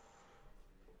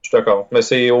d'accord. Mais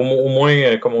c'est au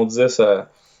moins, comme on disait, ça...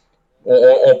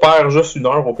 on perd juste 1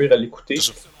 heure au pire à l'écouter.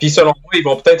 Puis selon moi, ils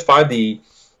vont peut-être faire des...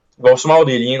 Ils vont sûrement avoir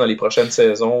des liens dans les prochaines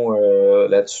saisons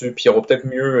là-dessus, puis ils auront peut-être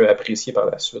mieux apprécié par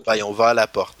la suite. Ben, ils ont ouvert la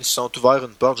porte. Ils se sont ouverts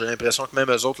une porte. J'ai l'impression que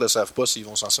même eux autres ne le savent pas s'ils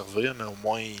vont s'en servir, mais au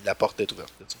moins la porte est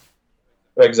ouverte.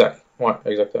 Exact. Ouais,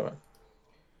 exactement.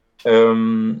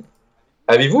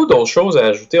 Avez-vous d'autres choses à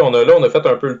ajouter? On a fait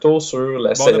un peu le tour sur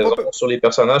la saison, sur les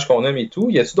personnages qu'on aime et tout.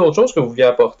 Y a-t-il d'autres choses que vous vouliez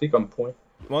apporter comme point?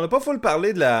 On n'a pas full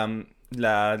parlé de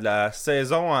la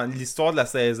saison, l'histoire de la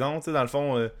saison. Tu sais, dans le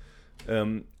fond...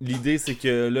 l'idée c'est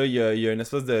que là il y a une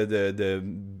espèce de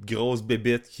grosse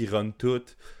bébite qui run tout,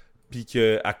 puis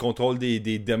qu'elle contrôle des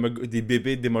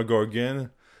bébés Demogorgon,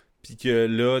 puis que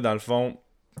là dans le fond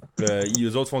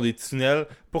les autres font des tunnels.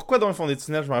 Pourquoi donc ils font des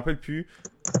tunnels, je me rappelle plus.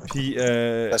 Puis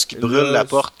parce qu'ils brûlent la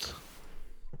porte.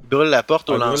 Ils brûlent la porte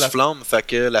au lance-flamme, fait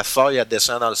que la faille elle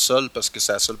descend dans le sol parce que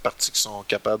c'est la seule partie qui sont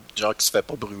capables, genre qui se fait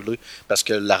pas brûler, parce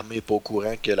que l'armée est pas au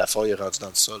courant que la faille est rendue dans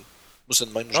le sol. C'est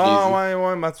de même, je l'ai vu.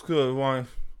 Ouais, mais en tout cas, ouais.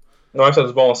 Ouais, ça a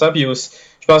du bon sens. Puis aussi,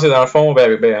 je pense que dans le fond,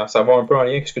 ça va un peu en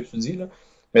lien avec ce que tu dis, là.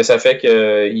 Mais ça fait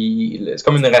que c'est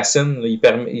comme une racine, là.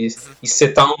 Il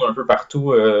s'étend un peu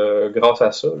partout grâce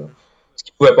à ça, là. Ce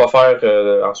qu'il pouvait pas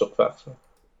faire en surface.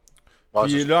 Ouais,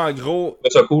 puis là, en gros...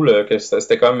 C'est cool que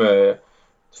c'était comme...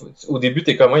 au début,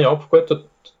 t'es comme, pourquoi tout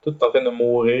est en train de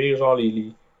mourir, genre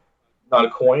dans le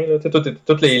coin, là,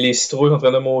 toutes les citrouilles sont en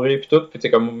train de mourir, puis tout, puis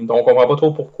t'es comme, on comprend pas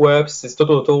trop pourquoi, puis c'est tout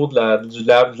autour du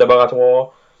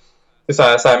laboratoire.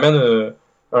 Ça amène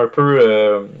un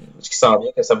peu ce qui s'en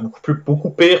vient, que c'est beaucoup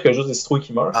pire que juste des citrouilles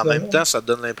qui meurent. En même temps, ça te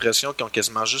donne l'impression qu'ils ont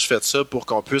quasiment juste fait ça pour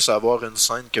qu'on puisse avoir une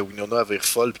scène que Winona avait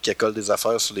folle puis qu'elle colle des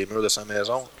affaires sur les murs de sa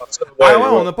maison. Ouais,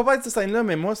 on n'a pas parlé de cette scène-là,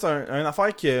 mais moi, c'est une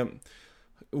affaire que...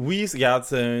 Oui, regarde,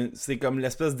 c'est comme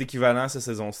l'espèce d'équivalent cette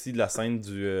saison-ci de la scène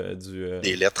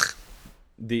des lettres.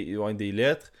 Des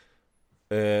lettres.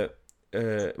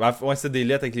 C'est des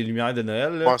lettres avec les lumières de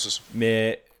Noël. Là. Ouais, c'est ça.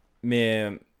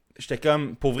 Mais j'étais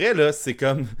comme... Pour vrai, là, c'est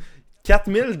comme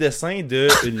 4000 dessins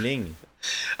d'une ligne.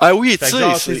 Ah oui, tu sais.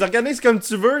 Tu les organises comme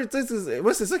tu veux.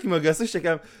 Moi, c'est ça qui m'a gossé. J'étais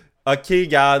comme... Ok,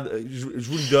 regarde, je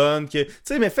vous le donne. Tu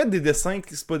sais, mais faites des dessins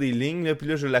que c'est pas des lignes, là, puis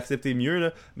là, je vais l'accepter mieux.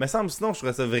 Là. Mais sinon, je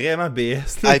trouverais ça vraiment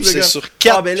BS. Là, c'est sur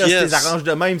 4 pièces. Si tu les arranges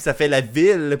de même, ça fait la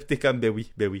ville. Là, puis t'es comme, ben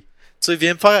oui. Tu sais,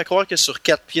 viens me faire croire que sur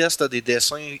 4 pièces, t'as des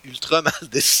dessins ultra mal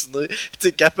dessinés.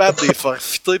 T'es capable de les faire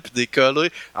fitter puis de les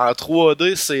coller en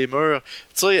 3D, ces murs.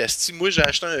 Tu sais, moi, j'ai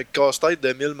acheté un casse-tête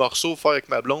de 1000 morceaux pour faire avec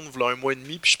ma blonde, voilà 1 mois et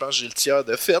demi, puis je pense que j'ai le tiers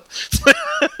de fait.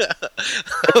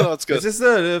 En tout cas. C'est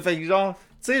ça, là. Fait que genre,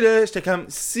 tu sais, là, j'étais comme,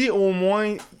 si au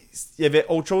moins il y avait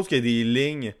autre chose que des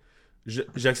lignes,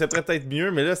 j'accepterais peut-être mieux,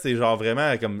 mais là, c'est genre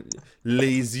vraiment comme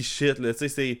lazy shit, là. Tu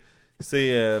sais,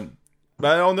 c'est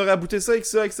on aurait abouté ça avec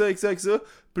ça.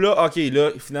 Puis là, ok,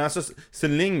 là, finalement, ça, c'est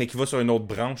une ligne, mais qui va sur une autre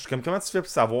branche. Comme, comment tu fais pour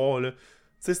savoir, là? Tu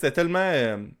sais, c'était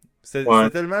tellement... C'était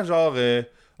tellement genre...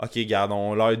 ok, regarde,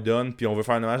 on leur donne, puis on veut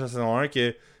faire un hommage à la saison 1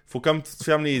 que... Faut comme tu te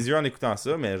fermes les yeux en écoutant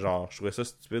ça, mais genre, je trouvais ça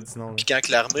stupide sinon. Puis quand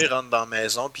l'armée rentre dans la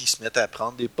maison, puis ils se mettent à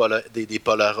prendre des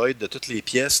Polaroids de toutes les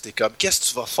pièces, t'es comme, qu'est-ce que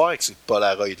tu vas faire avec ces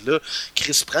Polaroids-là?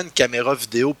 Chris, prends une caméra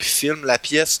vidéo, puis filme la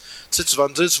pièce. Tu sais, tu vas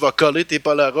me dire, tu vas coller tes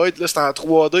Polaroids, là, c'est en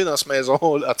 3D dans cette maison.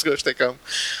 En tout cas, j'étais comme...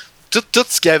 Tout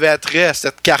ce qui avait attrait à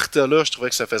cette carte-là, je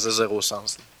trouvais que ça faisait zéro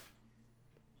sens.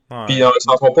 Ouais. Puis ils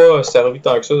s'en sont pas servi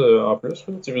tant que ça en plus.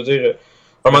 Tu veux dire...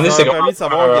 À un moment donné, c'est comme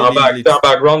en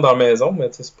background dans la maison, mais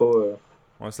tu sais, c'est pas...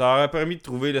 Ouais, ça aurait permis de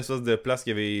trouver l'espèce de place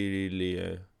qu'il y avait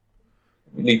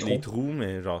les trous,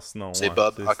 mais genre sinon... C'est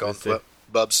Bob, encore une fois.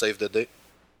 Bob save the day.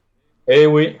 Eh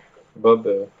oui, Bob,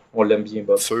 on l'aime bien,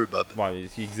 Bob. Feu Bob. Ouais,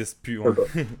 il n'existe plus. Ouais.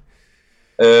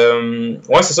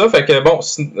 Ouais, c'est ça. Fait que bon,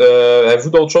 avez-vous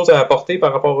d'autres choses à apporter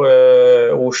par rapport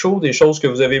au show? Des choses que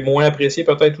vous avez moins appréciées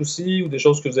peut-être aussi, ou des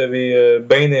choses que vous avez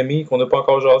bien aimées, qu'on n'a pas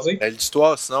encore jasé?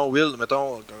 L'histoire, sinon, Will,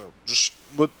 mettons,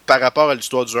 moi, par rapport à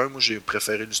l'histoire du 1, moi j'ai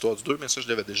préféré l'histoire du 2, mais ça je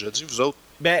l'avais déjà dit, vous autres?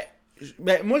 Ben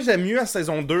moi j'aime mieux la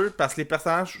saison 2 parce que les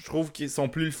personnages, je trouve qu'ils sont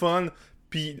plus le fun,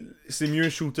 puis c'est mieux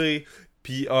shooté,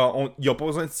 puis il n'y a pas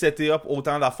besoin de setter up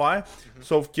autant d'affaires.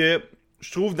 Sauf que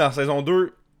je trouve dans la saison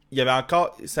 2, il y avait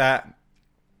encore ça.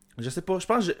 Je sais pas, je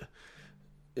pense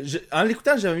en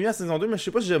l'écoutant, j'aimais mieux la saison 2, mais je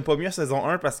sais pas si j'aime pas mieux la saison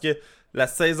 1 parce que la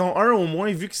saison 1, au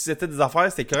moins, vu que c'était des affaires,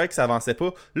 c'était correct, ça avançait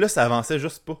pas. Là, ça avançait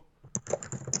juste pas.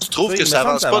 Tu trouves que ça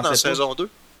avance pas dans la saison 2?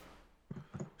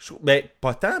 Ben,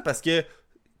 pas tant, parce que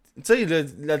tu sais,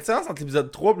 la différence entre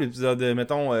l'épisode 3 et l'épisode,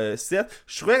 mettons, 7,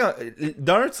 je trouvais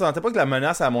d'un, tu sentais pas que la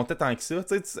menace, elle montait tant que ça.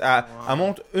 Tu sais, elle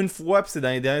monte une fois, puis c'est dans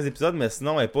les derniers épisodes, mais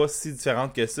sinon, elle est pas si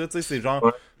différente que ça. Tu sais, c'est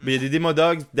genre, mais il y a des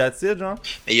démodogs, that's it, genre.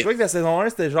 Je trouvais que la saison 1,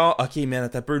 c'était genre, ok, man,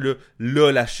 attends un peu,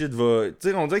 là, la shit va. Tu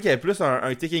sais, on dirait qu'il y avait plus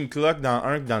un ticking clock dans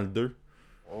le 1 que dans le 2.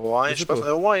 Ouais, je pense.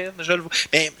 Ouais, je le vois.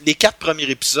 Mais les 4 premiers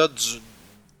épisodes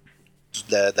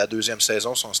de la deuxième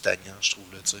saison sont stagnants, je trouve,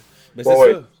 là, tu sais. Ben,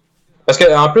 c'est ça. Parce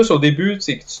qu'en plus, au début,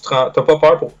 c'est que t'as pas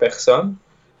peur pour personne.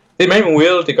 T'sais, même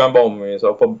Will, t'es comme bon, mais ça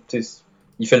va pas.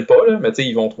 Il fait le pas, là, mais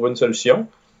ils vont trouver une solution.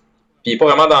 Puis il est pas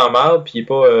vraiment dans la merde, puis il est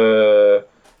pas.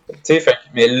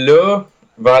 Mais là,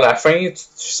 vers la fin, tu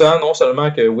sens non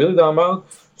seulement que Will est dans la merde,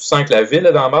 tu sens que la ville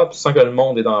est dans la merde, puis tu sens que le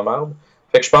monde est dans la merde.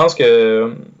 Fait que je pense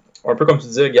que, un peu comme tu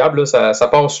disais, Gab, là, ça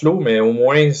passe slow, mais au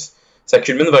moins, ça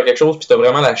culmine vers quelque chose, puis t'as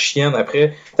vraiment la chienne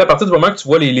après. T'sais, à partir du moment que tu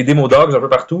vois les démo dogs un peu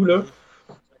partout, là.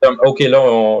 Ok, là,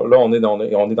 on est dans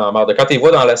la merde. Quand tu les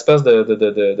vois dans l'espèce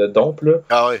de dompe,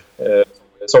 là, ils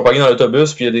sont pognés dans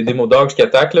l'autobus, puis il y a des démo dogs qui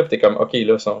attaquent, là, puis t'es comme, ok,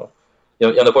 là, il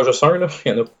y en a pas juste un, là,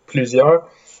 il y en a plusieurs.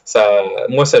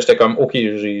 Moi, j'étais comme, ok,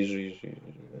 j'ai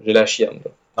la chienne.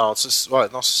 Là. Non,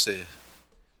 c'est.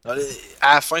 À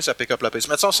la fin, ça pick up la pace.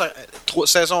 Mais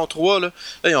saison 3, là,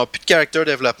 ils n'ont plus de character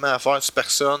développement à faire, c'est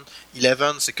personne.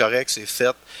 Eleven, c'est correct, c'est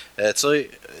fait. Tu sais,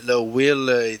 là,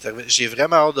 Will, j'ai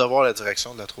vraiment hâte de voir la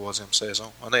direction de la 3e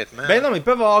saison, honnêtement. Ben non, mais ils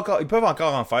peuvent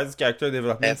encore en faire du character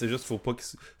développement, c'est juste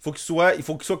il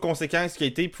faut qu'il soit conséquent à ce qu'il a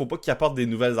été, puis faut pas qu'il apporte des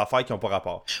nouvelles affaires qui n'ont pas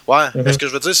rapport. Ouais, mais ce que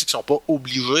je veux dire, c'est qu'ils sont pas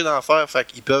obligés d'en faire, fait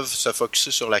qu'ils peuvent se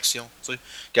focusser sur l'action, tu sais.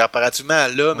 Comparativement à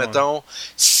là, mettons,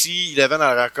 si Eleven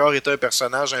à l'accord était un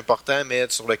personnage important, mais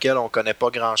sur lequel on connaît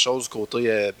pas grand-chose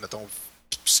côté, mettons,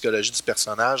 psychologie du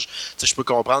personnage, tu sais, je peux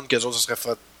comprendre que les autres se seraient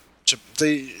fait.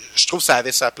 Je trouve que ça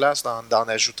avait sa place d'en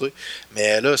ajouter.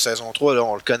 Mais là, saison 3, là,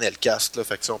 on le connaît le cast. Là,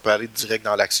 fait que on peut aller direct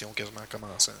dans l'action quasiment en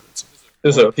commençant.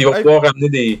 C'est ça. Puis il va pouvoir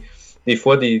ramener des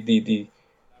fois des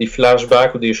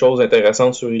flashbacks ou des choses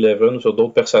intéressantes sur Eleven ou sur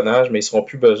d'autres personnages, mais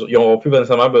ils n'auront plus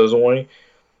nécessairement besoin,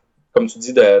 comme tu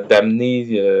dis,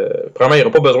 d'amener. Premièrement, il n'y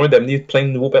aura pas besoin d'amener plein de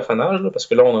nouveaux personnages, là, parce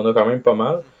que là, on en a quand même pas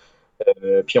mal.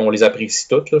 Puis on les apprécie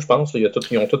toutes, là, je pense.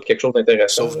 Ils ont tous quelque chose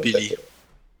d'intéressant. Sauf Billy.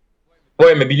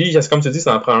 Ouais, mais Billy, comme tu dis,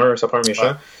 ça prend un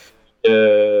méchant.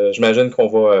 Ouais. J'imagine qu'on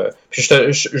va. Puis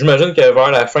j'imagine que vers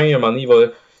la fin, à un moment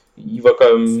donné, il va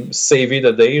comme saver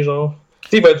the day, genre. Tu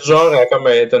sais, il va être genre comme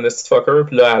être un nasty fucker,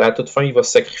 puis là, à la toute fin, il va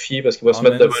se sacrifier parce qu'il va se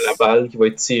mettre devant la balle, qui va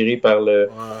être tiré par la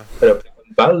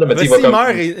balle. Là, mais s'il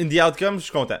meurt et in the outcome, je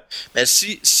suis content. Mais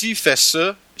s'il fait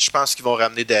ça, je pense qu'ils vont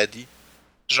ramener Daddy.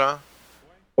 Genre.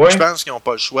 Ouais. Je pense qu'ils n'ont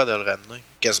pas le choix de le ramener,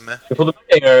 quasiment. Il faudrait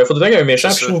qu'il y ait un méchant.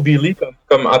 Je trouve Billy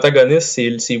comme antagoniste,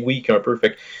 c'est weak un peu.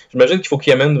 Fait que j'imagine qu'il faut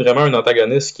qu'il amène vraiment un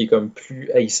antagoniste qui est comme plus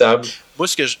haïssable. Moi,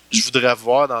 ce que je voudrais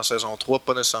voir dans saison 3,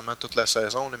 pas nécessairement toute la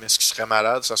saison, là, mais ce qui serait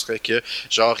malade, ça serait que,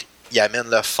 genre, il amène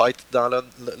le fight dans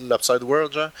l'Upside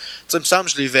World, genre. Tu sais, il me semble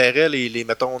que je les verrais, les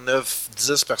mettons,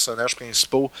 9-10 personnages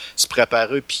principaux se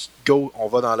préparer, puis go, on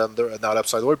va dans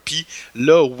l'Upside World. Puis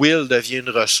là, Will devient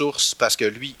une ressource parce que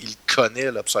lui, il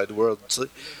connaît l'Upside World, tu sais.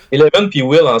 Eleven puis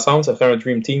Will ensemble, ça ferait un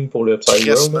Dream Team pour l'Upside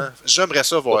World. J'aimerais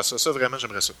ça voir ça. Ça, vraiment,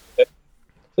 j'aimerais ça.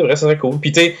 C'est vrai, ça serait cool.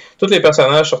 Puis, tu sais, tous les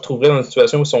personnages se retrouveraient dans une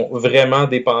situation où ils sont vraiment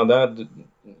dépendants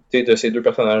de ces deux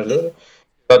personnages-là.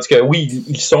 Tandis que, oui,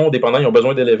 ils sont dépendants, ils ont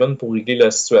besoin d'Eleven pour régler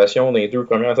la situation dans les 2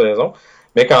 premières saisons.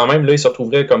 Mais quand même, là, ils se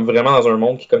retrouveraient comme vraiment dans un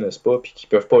monde qu'ils connaissent pas, puis qu'ils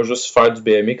peuvent pas juste faire du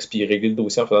BMX puis régler le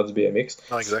dossier en faisant du BMX.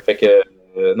 Non, exact. Fait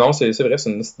que, non, c'est vrai, c'est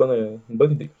une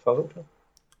bonne idée. Sans doute, là.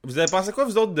 Vous avez pensé quoi,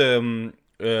 vous autres, de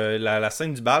la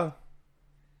scène du bal?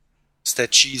 C'était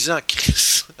cheesy en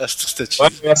crise. C'était cheesy. Ouais,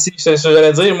 merci. C'est ce que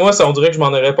j'allais dire. Moi, on dirait que je m'en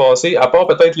aurais passé. À part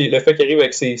peut-être le fait qu'il arrive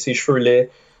avec ses cheveux laids.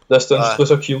 Dustin, je trouve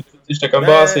ça cute. J'étais comme,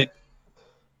 c'est.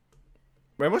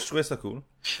 Ben, moi, je trouvais ça cool.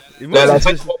 Et moi, la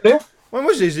scène complet? Ouais,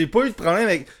 moi, j'ai pas eu de problème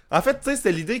avec. En fait, tu sais,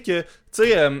 c'était l'idée que, tu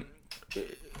sais,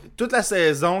 toute la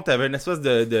saison, t'avais une espèce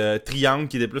de triangle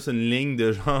qui était plus une ligne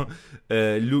de genre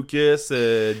Lucas,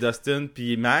 Dustin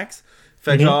puis Max.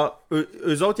 Fait que genre,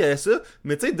 eux autres, il y avait ça.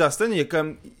 Mais tu sais, Dustin,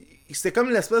 c'était comme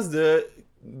l'espèce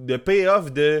de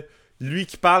payoff de lui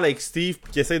qui parle avec Steve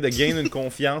puis qui essaie de gagner une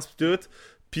confiance pis tout.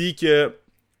 Puis que,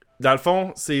 dans le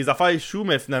fond, ses affaires échouent,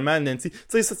 mais finalement, Nancy... Tu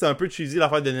sais, ça, c'est un peu cheesy,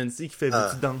 l'affaire de Nancy qui fait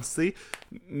veux-tu danser?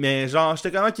 Mais genre, j'étais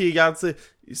comment qu'il regarde,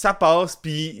 ça passe,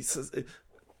 puis...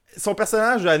 Son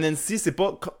personnage à Nancy, c'est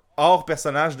pas hors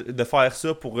personnage de faire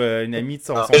ça pour une amie de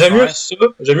son frère.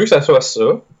 J'aime mieux que ça soit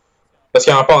ça. Parce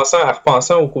qu'en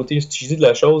repensant au côté cheesy de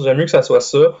la chose, j'aime mieux que ça soit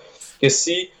ça que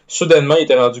si, soudainement, il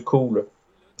était rendu cool.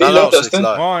 Non,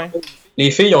 Dustin, les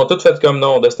filles ont toutes fait comme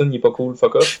non, Dustin il est pas cool,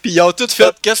 fuck off. Puis ils ont toutes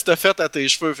fait qu'est-ce que t'as fait à tes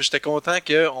cheveux. J'étais content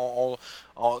que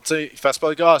ils fassent pas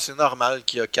le gars, c'est normal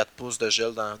qu'il y a 4 pouces de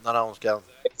gel dans la 11 garde.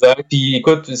 Exact. Puis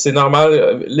écoute, c'est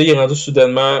normal. Là, il est rendu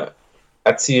soudainement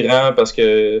attirant parce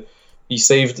que il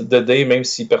save the day même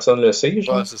si personne le sait.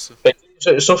 Genre. Ouais, c'est ça. Fait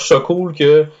que, je trouve ça cool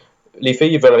que les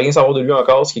filles ils veulent rien savoir de lui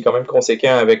encore, ce qui est quand même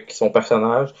conséquent avec son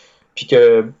personnage. Puis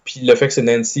le fait que c'est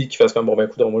Nancy qui fasse comme bon ben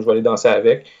écoute, moi je vais aller danser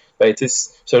avec. Ben, tu sais,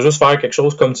 c'est juste faire quelque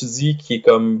chose, comme tu dis, qui est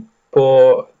comme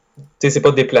pas... Tu sais, c'est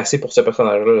pas déplacé pour ce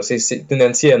personnage-là.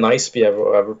 Nancy est nice, puis elle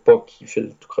veut pas qu'il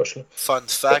file tout croche, là. Fun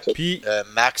fact, puis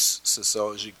Max, c'est ça.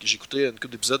 J'ai écouté une couple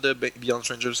d'épisodes de Beyond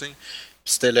Stranger Things,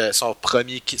 puis c'était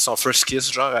son first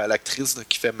kiss, genre, à l'actrice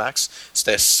qui fait Max.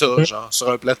 C'était ça, genre,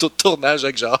 sur un plateau de tournage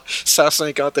avec, genre,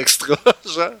 150 extras,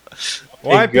 genre.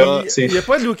 Ouais, pis il y a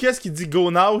pas de Lucas qui dit go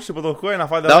now, je sais pas trop quoi, une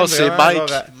affaire de non, c'est Mike.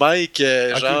 Genre, Mike,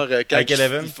 genre, quand avec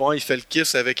Eleven. il fait le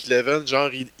kiss avec Eleven, genre,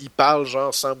 il parle,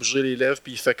 genre, sans bouger les lèvres,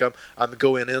 puis il fait comme I'm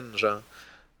going in, genre.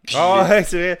 Pis, ouais,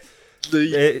 c'est vrai.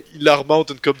 Il leur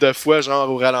remonte une couple de fois, genre,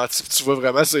 au ralenti, tu vois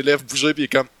vraiment ses lèvres bouger, puis il est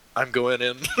comme I'm going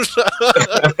in.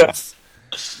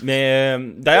 Mais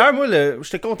d'ailleurs, moi,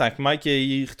 j'étais content que Mike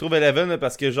il retrouve Eleven là,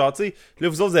 parce que, genre, tu sais, là,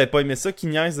 vous autres, vous avez pas aimé ça, qu'il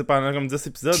niaise pendant comme 10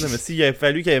 épisodes, là, mais s'il avait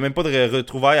fallu qu'il y ait même pas de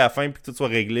retrouvailles à la fin puis que tout soit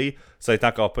réglé, ça a été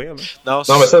encore pire. Là.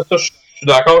 Non, mais ça, je suis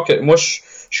d'accord que moi, je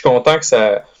suis content que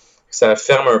ça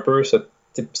ferme un peu cet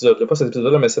épisode-là, pas cet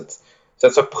épisode-là, mais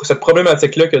cette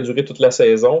problématique-là qui a duré toute la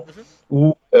saison,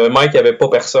 où Mike, il n'y avait pas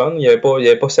personne, il n'y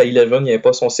avait pas sa Eleven, il n'y avait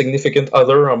pas son significant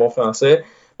other en bon français,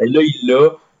 mais là, il l'a.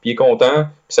 Puis il est content,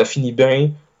 puis ça finit bien.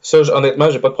 Ça,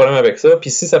 honnêtement, j'ai pas de problème avec ça. Puis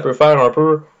si ça peut faire un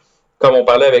peu comme on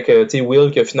parlait avec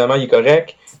Will, que finalement il est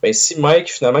correct, ben si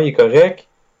Mike finalement il est correct,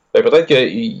 ben peut-être que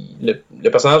le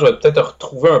personnage va peut-être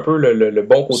retrouver un peu le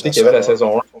bon côté qu'il y avait la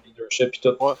saison 1, son leadership et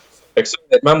tout. Ouais. Fait que ça,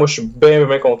 honnêtement, moi je suis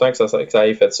bien content que ça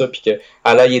ait fait ça, puis qu'elle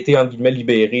ait été entre guillemets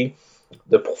libérée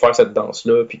pour faire cette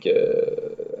danse-là, puis que.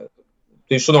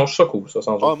 Je trouve ça cool, ça,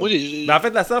 sans doute. Mais en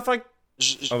fait, la seule affaire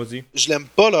je l'aime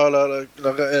pas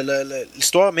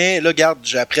l'histoire, mais là, regarde,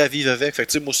 j'ai appris à vivre avec. Fait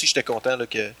que, moi aussi, j'étais content là,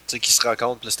 qu'ils se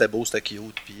rencontrent. Là, c'était beau, c'était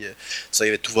cute, puis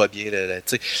tout va bien.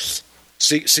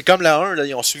 C'est comme la 1, là,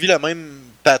 ils ont suivi le même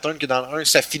pattern que dans le 1.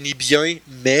 Ça finit bien,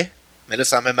 mais là,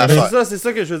 c'est la même affaire. C'est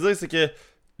ça que je veux dire, c'est que,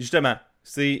 justement,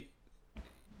 ils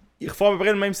refont à peu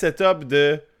près le même setup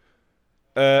de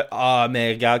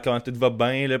mais regarde comment tout va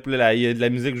bien là, puis là il y a de la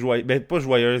musique joyeuse, ben pas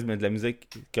joyeuse mais de la musique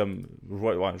comme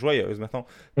joyeuse mettons.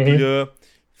 Puis là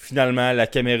finalement la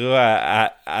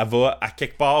caméra elle va à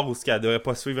quelque part où elle devrait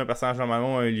pas suivre un personnage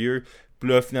normalement un lieu, puis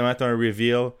là finalement t'as un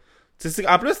reveal.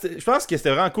 En plus je pense que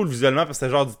c'était vraiment cool visuellement parce que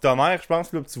c'était genre du tonnerre, je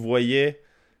pense là, tu voyais.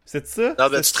 C'est ça? Non,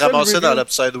 ben tu te ramassais dans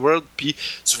l'Upside World, puis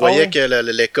tu voyais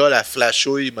que l'école a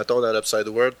flashouille, mettons, dans l'Upside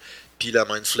World. Puis le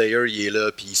Mind Flayer, il est là,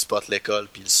 puis il spot l'école,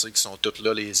 puis il sait qu'ils sont tous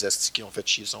là, les estis qui ont fait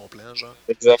chier son plan, genre.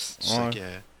 Exact.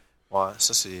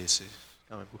 Ça, c'est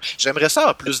quand même cool. J'aimerais ça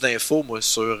avoir plus d'infos, moi,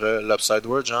 sur l'Upside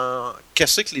World, genre,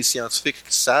 qu'est-ce que les scientifiques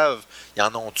savent? Y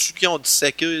en ont-tu qui ont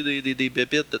disséqué des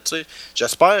bibittes, tu sais?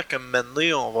 J'espère que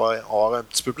maintenant, on va avoir un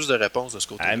petit peu plus de réponses de ce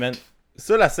côté-là. Hey, man.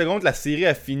 Ça, la seconde, la série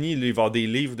a fini, là, il va y avoir des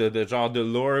livres de genre de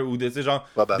lore ou de, tu sais, genre,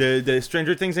 de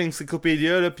Stranger Things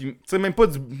Encyclopedia, là, pis, tu sais, même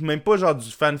pas genre du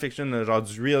fanfiction, là, genre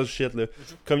du real shit, là.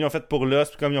 Comme ils ont fait pour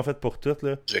Lost, pis comme ils ont fait pour tout,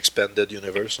 là. Du Expanded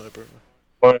Universe, un peu.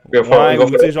 Ou,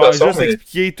 tu sais, genre, juste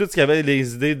expliquer tout ce qu'il y avait,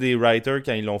 les idées des writers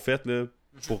quand ils l'ont fait, là,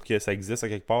 pour que ça existe à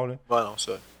quelque part, là. Ouais, non,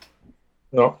 c'est vrai.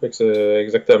 Non, fait que c'est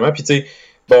exactement. Puis, tu sais,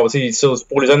 bon, tu sais,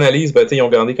 pour les analyses, ben, tu sais, ils ont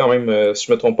gardé quand même, si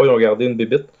je me trompe pas, ils ont gardé une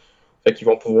bibite. Fait qu'ils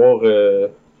vont pouvoir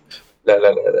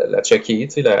la checker,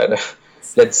 tu sais,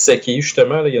 la disséquer,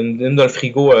 justement. Là. Il y a une dans le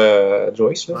frigo à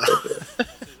Joyce. Là,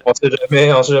 on sait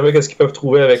jamais qu'est-ce qu'ils peuvent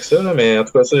trouver avec ça, là, mais en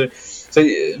tout cas,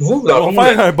 vous, dans on va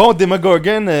faire un bon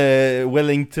Demogorgon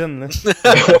Wellington. Là.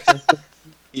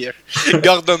 Yeah.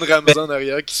 Gordon Ramsay en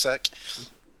arrière qui sac.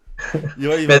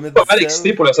 Mais t'es pas mal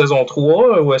excité pour la saison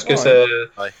 3, ou est-ce que ça...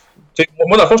 Ouais.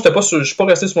 Moi, dans le fond, je suis pas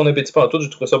resté sur mon appétit pendant tout, j'ai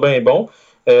trouvé ça bien bon.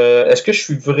 Est-ce que je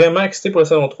suis vraiment excité pour la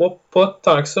saison 3? Pas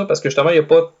tant que ça, parce que justement, il n'y a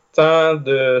pas tant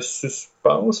de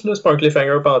suspense, là. C'est pas un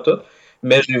cliffhanger pendant tout.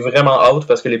 Mais j'ai vraiment hâte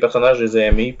parce que les personnages, je les ai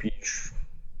aimés, puis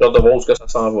j'ai hâte de voir où ça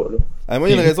s'en va, là. Moi,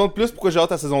 il y a une raison de plus pourquoi j'ai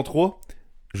hâte à saison 3.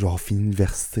 Genre, fini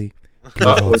l'université. Puis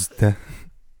avoir du temps.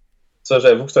 Ça,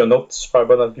 j'avoue que c'est un autre super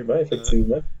bon argument,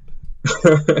 effectivement.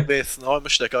 Mais sinon, moi,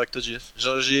 je suis d'accord avec toi, Jess.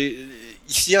 Genre,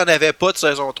 s'il n'y en avait pas de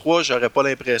saison 3, j'aurais pas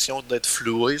l'impression d'être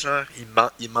floué, genre.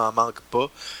 Il m'en manque pas.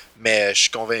 Mais je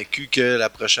suis convaincu que la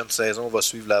prochaine saison va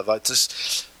suivre la vague.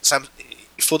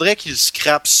 Il faudrait qu'il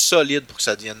scrape solide pour que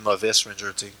ça devienne mauvais,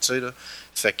 Stranger Things, tu sais, là.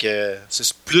 Fait que,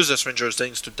 plus de Stranger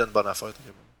Things, c'est tout le temps une bonne affaire.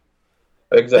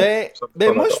 Exact.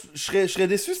 Ben moi, je serais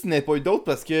déçu s'il n'y avait pas eu d'autres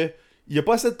parce que il n'y a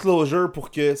pas assez de closure pour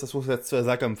que ça soit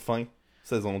satisfaisant comme fin,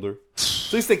 saison 2.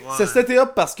 Tu sais, c'est seté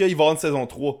up parce qu'il va y avoir une saison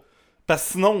 3. Parce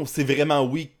que sinon, c'est vraiment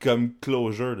weak comme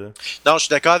closure, là. Non, je suis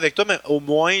d'accord avec toi, mais au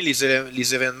moins,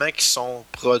 les événements qui sont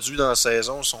produits dans la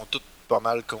saison sont tous pas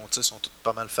mal comptés, sont tous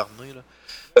pas mal fermés, là.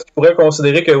 Parce qu'il pourrait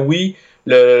considérer que oui,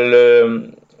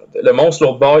 le monstre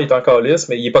l'autre bord il est encore lisse,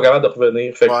 mais il est pas capable de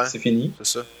revenir. Fait que c'est fini.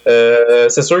 C'est ça.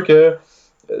 C'est sûr que,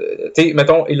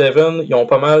 mettons, Eleven, ils ont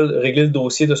pas mal réglé le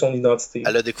dossier de son identité.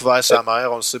 Elle a découvert sa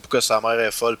mère, on sait pourquoi sa mère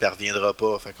est folle, puis elle reviendra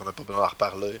pas, fait qu'on a pas besoin d'en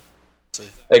reparler. T'sais.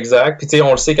 Exact. Puis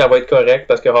on le sait qu'elle va être correcte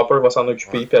parce que Hopper va s'en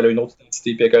occuper, puis elle a une autre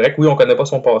identité, puis elle est correcte. Oui, on connaît pas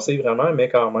son passé vraiment, mais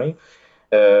quand même.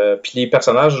 Puis les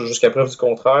personnages, jusqu'à preuve du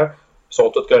contraire, sont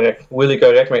tous corrects. Will est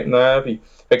correct maintenant, puis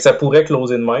fait que ça pourrait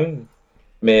closer de même.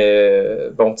 Mais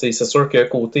bon, c'est sûr que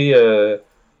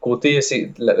côté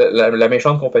c'est la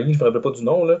méchante compagnie, je me rappelle pas du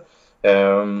nom, là.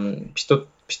 Puis tout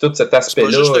cet aspect-là.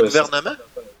 C'est pas juste le gouvernement?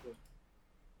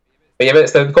 C'était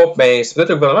c'est peut-être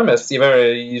le gouvernement, mais il y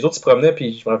avait les autres se promenaient,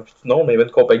 puis je me rappelle plus du nom, mais il y avait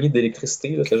une compagnie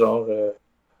d'électricité, là, c'est genre. Je me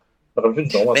rappelle plus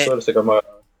du nom, ça, c'est comme.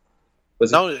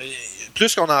 Non,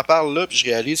 plus qu'on en parle là, puis je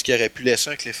réalise qu'il aurait pu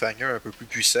laisser un cliffhanger un peu plus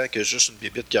puissant que juste une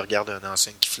bibitte qui regarde un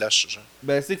ancien qui flash, genre.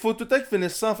 Ben, c'est qu'il faut tout le temps qu'il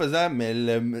finisse ça en faisant, mais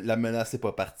la menace est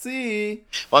pas partie.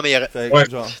 Ouais, mais il y aurait...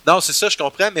 Fait, genre... Non, c'est ça, je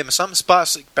comprends, mais il me semble que c'est pas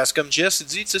assez... Parce que comme Jess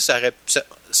dit, tu sais,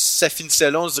 ça finissait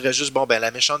là, on se dirait juste, bon, ben,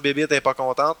 la méchante bibitte est pas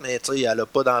contente, mais tu sais, elle a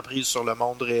pas d'emprise sur le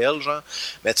monde réel, genre.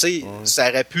 Mais tu sais, ça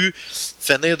aurait pu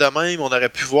finir de même, on aurait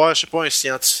pu voir, je sais pas, un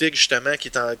scientifique, justement,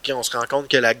 qui on se rend compte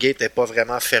que la gate est pas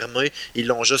vraiment fermée, ils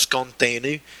l'ont juste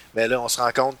containé. Mais là, on se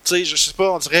rend compte, tu sais, je sais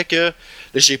pas, on dirait que là,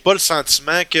 j'ai pas le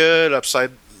sentiment que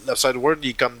l'Upside World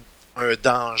il est comme un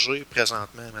danger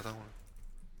présentement, mettons.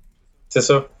 C'est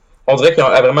ça. On dirait qu'il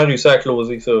a vraiment réussi à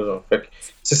closer ça, genre. Fait que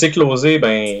si c'est closé,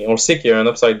 ben, on le sait qu'il y a un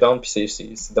upside down, puis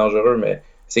c'est dangereux, mais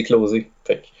c'est closé.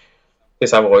 Fait que,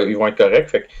 ils vont être corrects.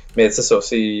 Fait que, mais c'est ça.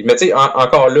 Mais tu sais,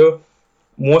 encore là,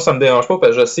 moi, ça me dérange pas,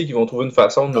 parce que je sais qu'ils vont trouver une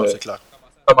façon de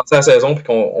commencer la saison, puis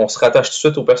qu'on se rattache tout de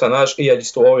suite au personnage et à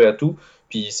l'histoire et à tout,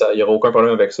 puis il n'y aura aucun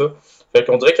problème avec ça. Fait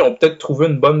qu'on dirait qu'ils ont peut-être trouvé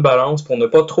une bonne balance pour ne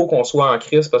pas trop qu'on soit en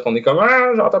crise, parce qu'on est comme,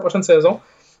 j'entends la prochaine saison,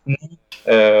 ni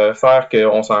faire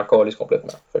qu'on s'en calisse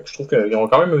complètement. Fait que je trouve qu'ils ont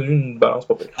quand même eu une balance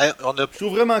pas pire. Je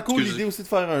trouve vraiment cool l'idée aussi de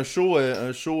faire un show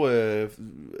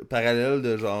parallèle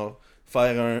de genre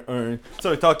faire un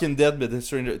Talking Dead mais de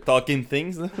Stranger Talking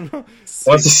Things là.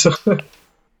 Ouais, c'est ça.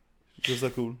 C'est ça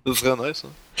cool. C'est serait nice, hein.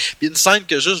 Puis une scène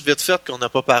que juste vite faite qu'on n'a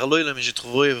pas parlé, là, mais j'ai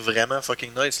trouvé vraiment fucking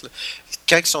nice. Là.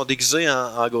 Quand ils sont déguisés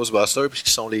en Ghostbusters, puis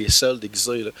qu'ils sont les seuls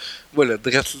déguisés, là. Moi, le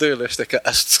drette là, j'étais comme,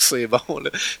 c'est bon,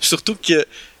 là. Surtout qu'ils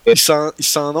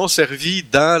s'en ont servi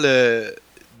dans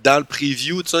le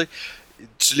preview, tu sais.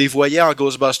 Tu les voyais en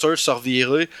Ghostbusters se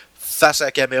revirer face à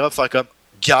la caméra, faire comme,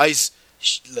 guys,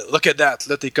 look at that.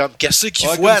 Là, t'es comme, qu'est-ce qu'ils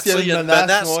voient, tu sais, il y a une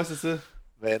menace. Ouais, c'est ça.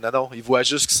 Mais non, ils voient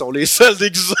juste qu'ils sont les seuls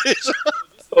déguisés.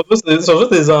 Ils sont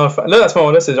juste des enfants. Là, à ce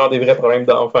moment-là, c'est genre des vrais problèmes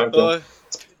d'enfants. Ouais.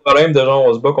 C'est pas des problèmes de genre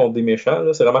on se bat contre des méchants.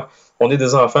 Là. C'est vraiment, on est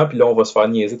des enfants, puis là, on va se faire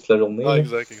niaiser toute la journée. Ah,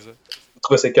 exact. Je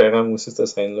trouve que c'est écœurant aussi, cette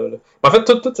scène-là. Là. Mais en fait,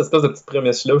 toute cette espèce de petite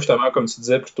prémisse-là, justement, comme tu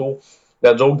disais, plutôt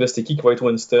la joke de c'était qui va être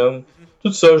Winston,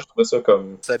 tout ça, je trouvais ça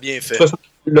comme... C'est bien fait. Je trouvais ça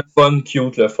le fun,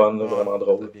 cute, le fun, là, vraiment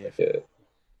drôle.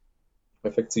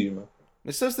 Effectivement.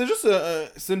 Mais ça, c'était juste...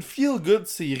 c'est une feel-good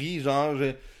série, genre...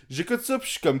 J'écoute ça, puis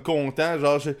je suis comme content,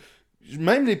 genre...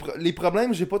 Même les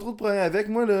problèmes, j'ai pas trop de problèmes avec,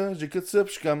 moi, là. J'écoute ça,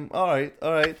 puis je suis comme... Alright.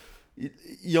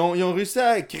 Ils ont réussi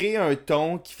à créer un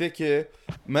ton qui fait que...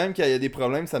 Même quand il y a des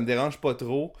problèmes, ça me dérange pas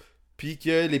trop. Puis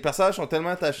que les personnages sont tellement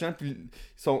attachants, puis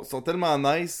sont tellement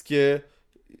nice que...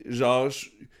 Genre...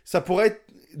 ça pourrait être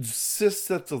du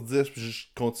 6-7 sur 10, puis je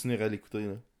continuerai à l'écouter,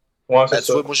 là. Ouais, c'est ça.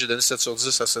 Tu vois, moi j'ai donné 7 sur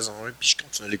 10 à saison 1, puis je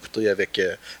continue à l'écouter avec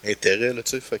intérêt, là,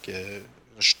 tu sais, fait que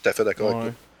je suis tout à fait d'accord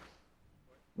avec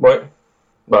toi. Ouais.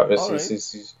 Bah,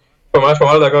 Je suis pas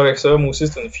mal d'accord avec ça. Moi aussi,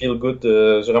 c'est une feel good.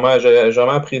 J'ai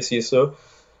vraiment apprécié ça.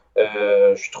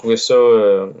 J'ai trouvé ça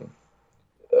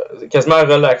quasiment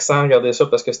relaxant, regarder ça,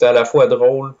 parce que c'était à la fois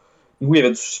drôle. Oui, il y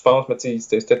avait du suspense, mais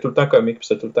c'était tout le temps comique, puis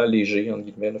c'était tout le temps léger, entre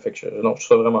guillemets. Là, fait que non, je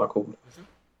trouve ça vraiment cool.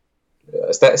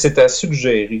 C'était à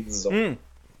suggérer, disons.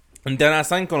 Une dernière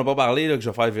scène qu'on n'a pas parlé, là, que je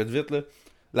vais faire vite, là.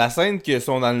 La scène qu'ils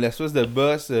sont dans l'espèce de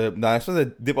bus, dans l'espèce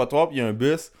de dépotoir, puis il y a un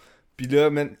bus, puis là,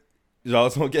 genre,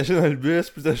 ils sont cachés dans le bus,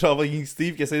 puis t'as genre fucking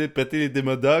Steve qui essaie de péter les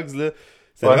Demo Dogs, là.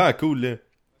 C'est vraiment cool, là.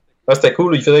 Ouais, c'était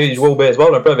cool, ils jouaient au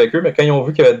baseball un peu avec eux, mais quand ils ont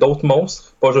vu qu'il y avait d'autres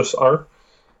monstres, pas juste un,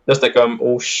 là c'était comme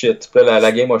oh shit. Puis là,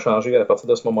 la game a changé à partir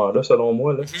de ce moment-là, selon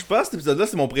moi. Là. Je pense que cet épisode-là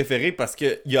c'est mon préféré parce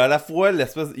que il y a à la fois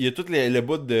l'espèce. Il y a tout le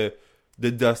bout de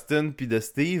Dustin puis de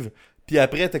Steve. Puis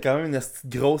après, t'as quand même une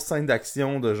grosse scène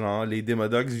d'action de genre les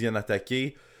Demodogs viennent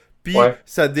attaquer. Puis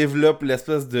ça développe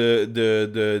l'espèce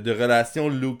de relation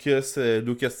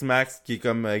Lucas Max qui est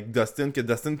comme avec Dustin, que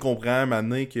Dustin comprend à un moment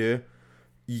donné que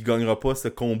il gagnera pas ce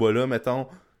combat-là, mettons.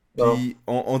 Puis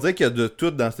on dirait qu'il y a de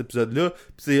tout dans cet épisode-là.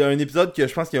 Puis c'est un épisode que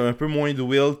je pense qu'il y a un peu moins de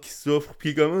Will qui souffre,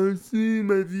 puis qui est comme « si,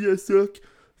 ma vie, elle suck ».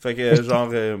 Fait que genre...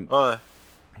 ouais.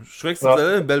 Je trouvais que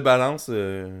c'était une belle balance.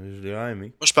 Je l'ai vraiment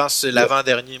aimé. Moi, je pense que c'est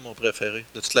l'avant-dernier, mon préféré,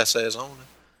 de toute la saison. Là.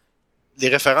 Les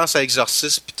références à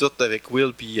Exorcist, puis tout, avec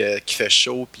Will, puis qui fait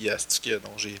chaud, puis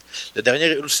le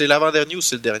dernier, c'est l'avant-dernier ou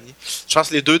c'est le dernier? Je pense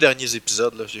que les 2 derniers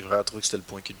épisodes, là, j'ai vraiment trouvé que c'était le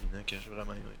point culminant que j'ai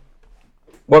vraiment aimé.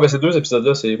 Ouais, ben ces 2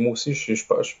 épisodes-là, c'est moi aussi, il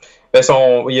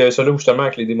y a celui-là justement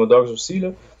avec les Demo Dogs aussi, là,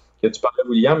 que tu parlais,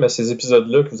 William, mais ces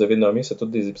épisodes-là que vous avez nommés, c'est tous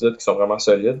des épisodes qui sont vraiment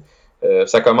solides.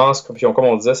 Ça commence, comme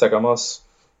on disait, ça commence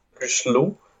plus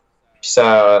slow, puis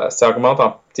ça augmente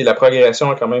la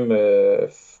progression est quand même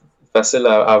facile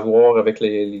à voir avec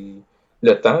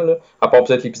le temps, là, à part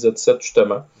peut-être l'épisode 7,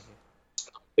 justement.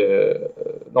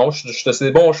 Non, c'est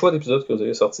des bons choix d'épisodes que vous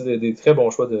avez sortis, des très bons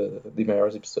choix des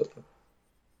meilleurs épisodes. Là.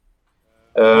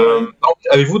 Donc,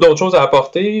 avez-vous d'autres choses à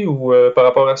apporter ou par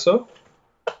rapport à ça?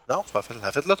 Non, on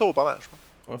a fait le tour pas mal, je pense.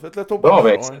 On a fait le tour pas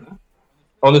mal.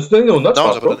 On a-tu donné nos notes? Non,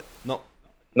 on n'a pas donné.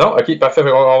 Non, ok, parfait.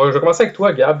 Je vais commencer avec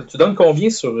toi, Gab. Tu donnes combien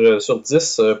sur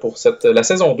 10 pour la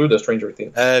saison 2 de Stranger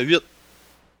Things? 8.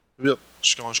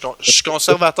 Je suis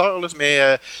conservateur, là,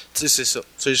 mais tu sais, c'est ça.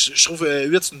 Je trouve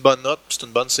 8 c'est une bonne note, c'est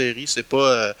une bonne série. C'est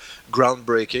pas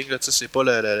groundbreaking, là, c'est pas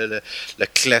le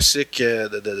classique que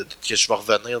je vais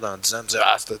revenir dans 10 ans et me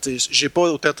dire j'ai pas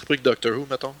autant trippé que Doctor Who,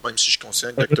 mettons, même si je suis conscient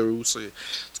que Doctor Who, c'est.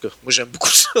 En tout cas, moi j'aime beaucoup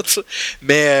ça, t'sais.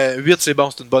 Mais 8 c'est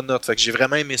bon, c'est une bonne note. Fait que j'ai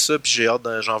vraiment aimé ça, puis j'ai hâte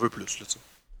j'en veux plus.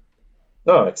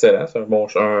 Là, ah, excellent, c'est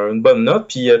une bonne note.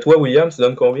 Puis toi, William, tu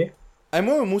donnes combien?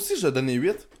 Moi aussi, je vais donner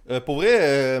 8. Pour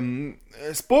vrai,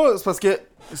 c'est parce que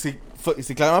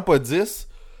c'est clairement pas 10.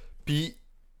 Puis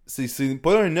c'est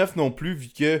pas un 9 non plus, vu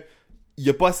que il y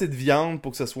a pas assez de viande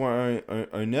pour que ce soit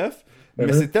un 9.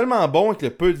 Mais c'est tellement bon avec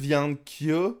le peu de viande qu'il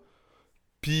y a.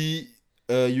 Puis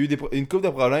il y a eu une couple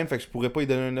de problèmes, fait que je pourrais pas y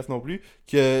donner un 9 non plus.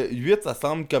 Que 8, ça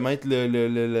semble comme être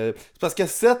le... C'est parce que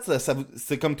 7,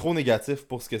 c'est comme trop négatif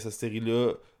pour ce que cette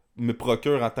série-là me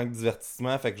procure en tant que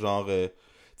divertissement. Fait que genre... tu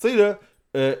sais, là...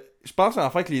 je pense qu'en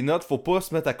fait avec les notes, faut pas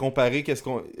se mettre à comparer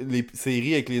les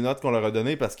séries avec les notes qu'on leur a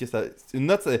données, parce que une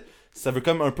note, ça veut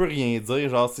comme un peu rien dire.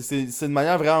 Genre, c'est une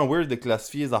manière vraiment weird de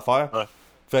classifier les affaires. Ouais.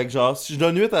 Fait que genre, si je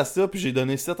donne 8 à ça, puis j'ai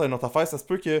donné 7 à une autre affaire, ça se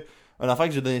peut que une affaire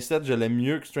que j'ai donné 7, je l'aime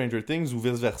mieux que Stranger Things ou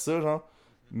vice-versa, genre.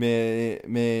 Mais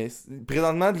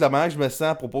présentement, de la manière que je me sens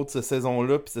à propos de cette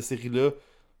saison-là puis cette série-là,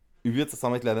 8, ça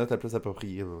semble être la note la plus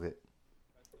appropriée, vrai.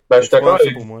 Ben, je suis d'accord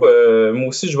avec vous. Moi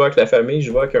aussi, je vois avec la famille,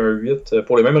 je vois qu'un 8,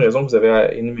 pour les mêmes raisons que vous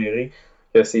avez énumérées,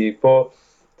 que c'est pas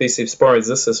un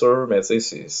 10, c'est sûr, mais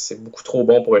c'est beaucoup trop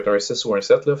bon pour être un 6 ou un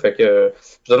 7. Là, fait que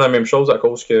je donne la même chose à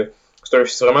cause que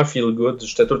c'est vraiment feel good.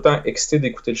 J'étais tout le temps excité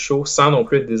d'écouter le show sans non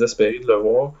plus être désespéré de le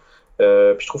voir.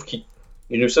 Puis je trouve qu'ils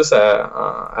réussissent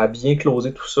à bien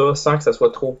closer tout ça sans que ça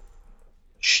soit trop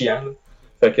chiant. Là.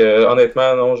 Fait que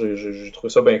honnêtement, non, j'ai trouvé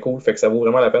ça bien cool. Fait que ça vaut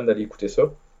vraiment la peine d'aller écouter ça.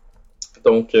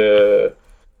 Donc,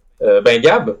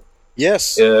 Gab.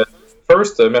 Yes.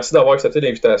 First, merci d'avoir accepté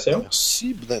l'invitation.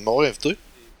 Merci de m'avoir invité.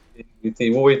 T'es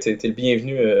le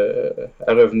bienvenu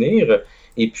à revenir.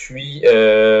 Et puis,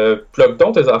 plug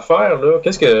donc tes affaires, là. Où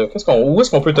est-ce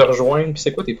qu'on peut te rejoindre? Puis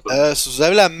c'est quoi tes produits? Si vous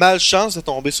avez la malchance de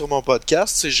tomber sur mon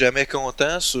podcast, c'est Jamais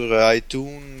Content sur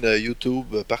iTunes,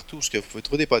 YouTube, partout où vous pouvez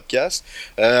trouver des podcasts.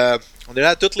 On est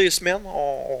là toutes les semaines.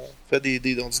 On fait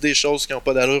on dit des choses qui n'ont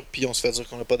pas d'allure, puis on se fait dire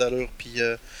qu'on n'a pas d'allure, puis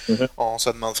on se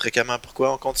demande fréquemment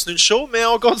pourquoi on continue le show, mais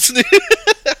on continue.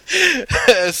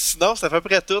 Sinon, c'est à peu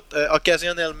près tout.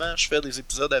 Occasionnellement, je fais des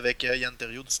épisodes avec Yann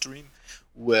Thériault du Stream,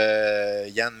 où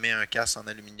Yann met un casque en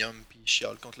aluminium puis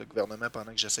chiale contre le gouvernement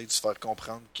pendant que j'essaye de se faire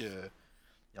comprendre que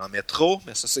Il en met trop,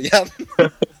 mais ça, c'est Yann.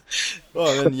 Oh,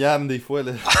 man, Yann, des fois,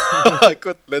 là.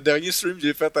 Écoute, le dernier stream que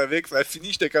j'ai fait avec, ça a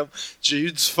fini, j'étais comme, j'ai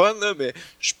eu du fun, là, mais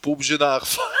je suis pas obligé d'en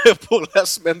refaire pour la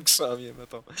semaine qui s'en vient,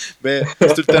 mettons. Mais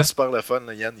c'est tout le temps super le fun,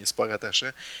 là, Yann, il est super attachant.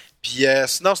 Puis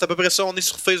sinon, c'est à peu près ça, on est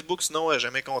sur Facebook, sinon,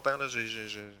 Jamais Content, là, j'ai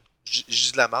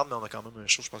de la merde, mais on a quand même un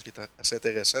show, je pense, qui est assez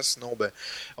intéressant. Sinon, ben,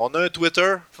 on a un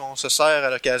Twitter qu'on se sert à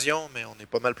l'occasion, mais on est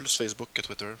pas mal plus Facebook que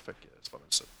Twitter, fait que c'est pas mal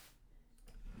ça.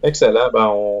 Excellent, ben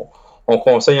on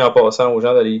conseille en passant aux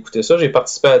gens d'aller écouter ça. J'ai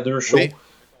participé à 2 shows. Oui.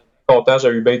 Content, j'ai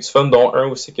eu bien du fun, dont un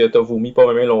aussi que t'as vomi pas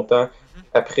vraiment longtemps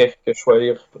après que je sois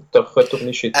allé te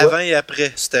retourner chez toi. Avant et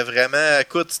après, c'était vraiment,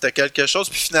 écoute, c'était quelque chose.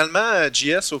 Puis finalement,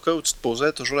 JS, au cas où tu te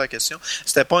posais toujours la question,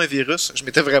 c'était pas un virus. Je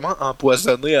m'étais vraiment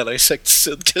empoisonné à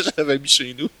l'insecticide que j'avais mis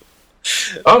chez nous.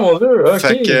 Ah mon dieu, ok.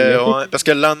 Fait que, ouais, parce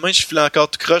que le lendemain, je filais encore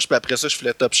tout croche, puis après ça, je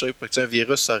filais top shape. Fait que un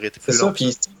virus, ça aurait été plus long.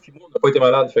 C'est ça, puis moi, on n'a pas été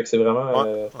malade, fait que c'est vraiment...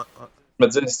 Ouais. Je me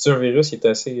disais, si tu as un virus, il est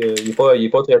assez... il est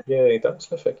pas très, très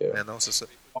intense, là, fait que... Mais non, c'est ça.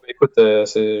 Bon, écoute,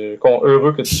 c'est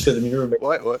heureux que tu fais de mieux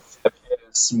Ouais. après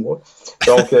 6 mois.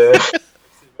 Donc, fait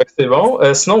que c'est bon.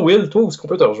 Sinon, Will, toi, où est-ce qu'on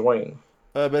peut te rejoindre?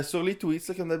 Ben, sur les tweets,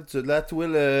 là, comme d'habitude, là,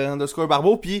 Twill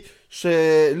 _Barbeau, puis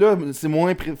là, c'est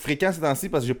moins fréquent ces temps-ci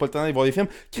parce que j'ai pas le temps d'aller voir des films.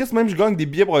 Chris, même je gagne des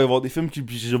billets pour aller voir des films que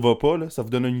je vais pas, là. Ça vous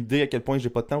donne une idée à quel point j'ai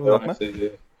pas de temps, présentement. J'ai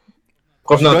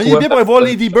gagné des billets pour aller voir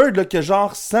Lady Bird, là, que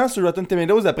genre 100 sur Rotten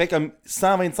Tomatoes après comme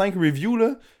 125 reviews,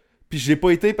 là. Puis je l'ai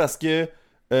pas été parce que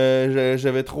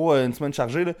j'avais trop une semaine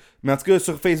chargée, là. Mais en tout cas,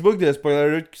 sur Facebook, de Spoiler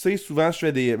Alert QC, souvent je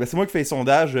fais des... Ben, c'est moi qui fais les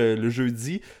sondages le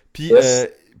jeudi, puis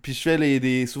puis je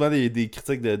fais souvent des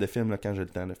critiques de films là, quand j'ai le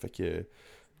temps. Là. Fait que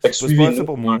c'est pas ça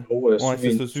pour moi.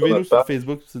 C'est ça. Suivez-nous sur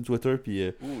Facebook, sur Twitter.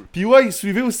 Puis ouais,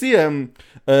 suivez aussi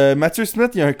Mathieu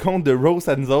Smith, il y a un compte de Roast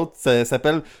à nous autres. Ça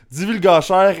s'appelle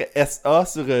Divulgacheur SA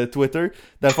sur Twitter.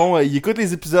 Dans le fond, il écoute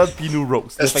les épisodes puis il nous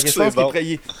roast. Fait que je pense quand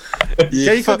il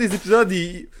écoute des épisodes,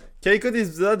 quand il écoute des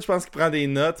épisodes, je pense qu'il prend des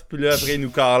notes, puis là, après, il nous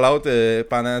call out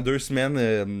pendant 2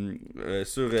 semaines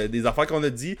sur des affaires qu'on a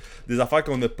dit, des affaires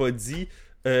qu'on n'a pas dit.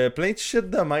 Plein de shit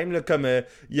de même, là, comme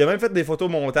il a même fait des photos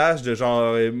montage de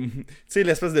genre tu sais,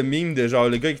 l'espèce de meme de genre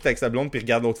le gars qui est avec sa blonde puis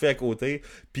regarde l'autre fille à côté,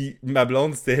 puis ma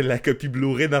blonde c'était la copie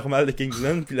Blu-ray normale de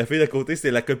Kingsman, puis la fille d'à côté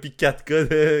c'était la copie 4K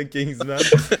de Kingsman.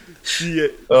 Puis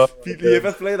il a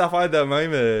fait plein d'affaires de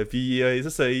même, puis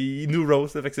ça il nous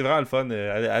roast, fait que c'est vraiment le fun,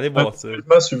 allez voir ça.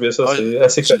 Je suivre ça, c'est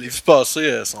assez cool. Je l'ai vu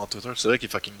passer sur Twitter, c'est vrai qu'il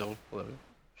est fucking drôle.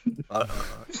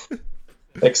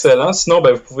 Excellent. Sinon,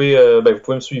 vous pouvez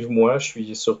me suivre moi. Je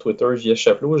suis sur Twitter, JS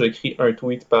Chapelot. J'écris un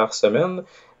tweet par semaine.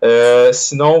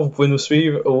 Sinon, vous pouvez nous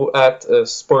suivre au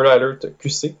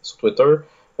 @SpoilerAlertQC sur Twitter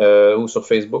ou sur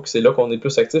Facebook. C'est là qu'on est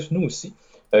plus actifs, nous aussi.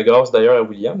 Grâce d'ailleurs à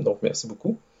William, donc merci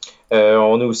beaucoup.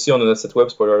 On a notre site web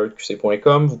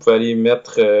spoileralertqc.com. Vous pouvez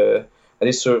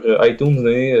aller sur iTunes, nous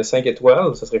donner 5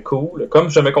 étoiles, ça serait cool. Comme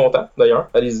Jamais Content, d'ailleurs,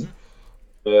 allez-y.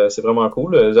 C'est vraiment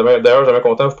cool. D'ailleurs, Jamais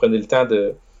Content, vous prenez le temps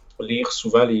de lire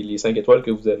souvent les 5 étoiles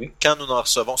que vous avez. Quand nous en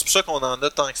recevons. C'est pour ça qu'on en a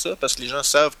tant que ça, parce que les gens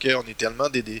savent qu'on est tellement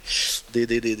des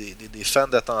fans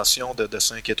d'attention de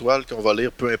 5 étoiles qu'on va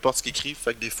lire peu importe ce qu'ils écrivent.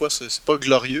 Fait que des fois, c'est pas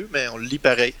glorieux, mais on le lit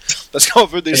pareil. Parce qu'on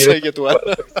veut des 5 étoiles.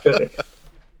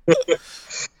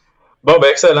 Bon,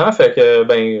 excellent. Fait que,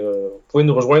 vous pouvez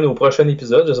nous rejoindre au prochain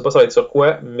épisode. Je sais pas ça va être sur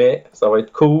quoi, mais ça va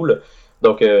être cool.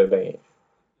 Donc,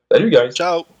 salut, guys.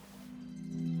 Ciao.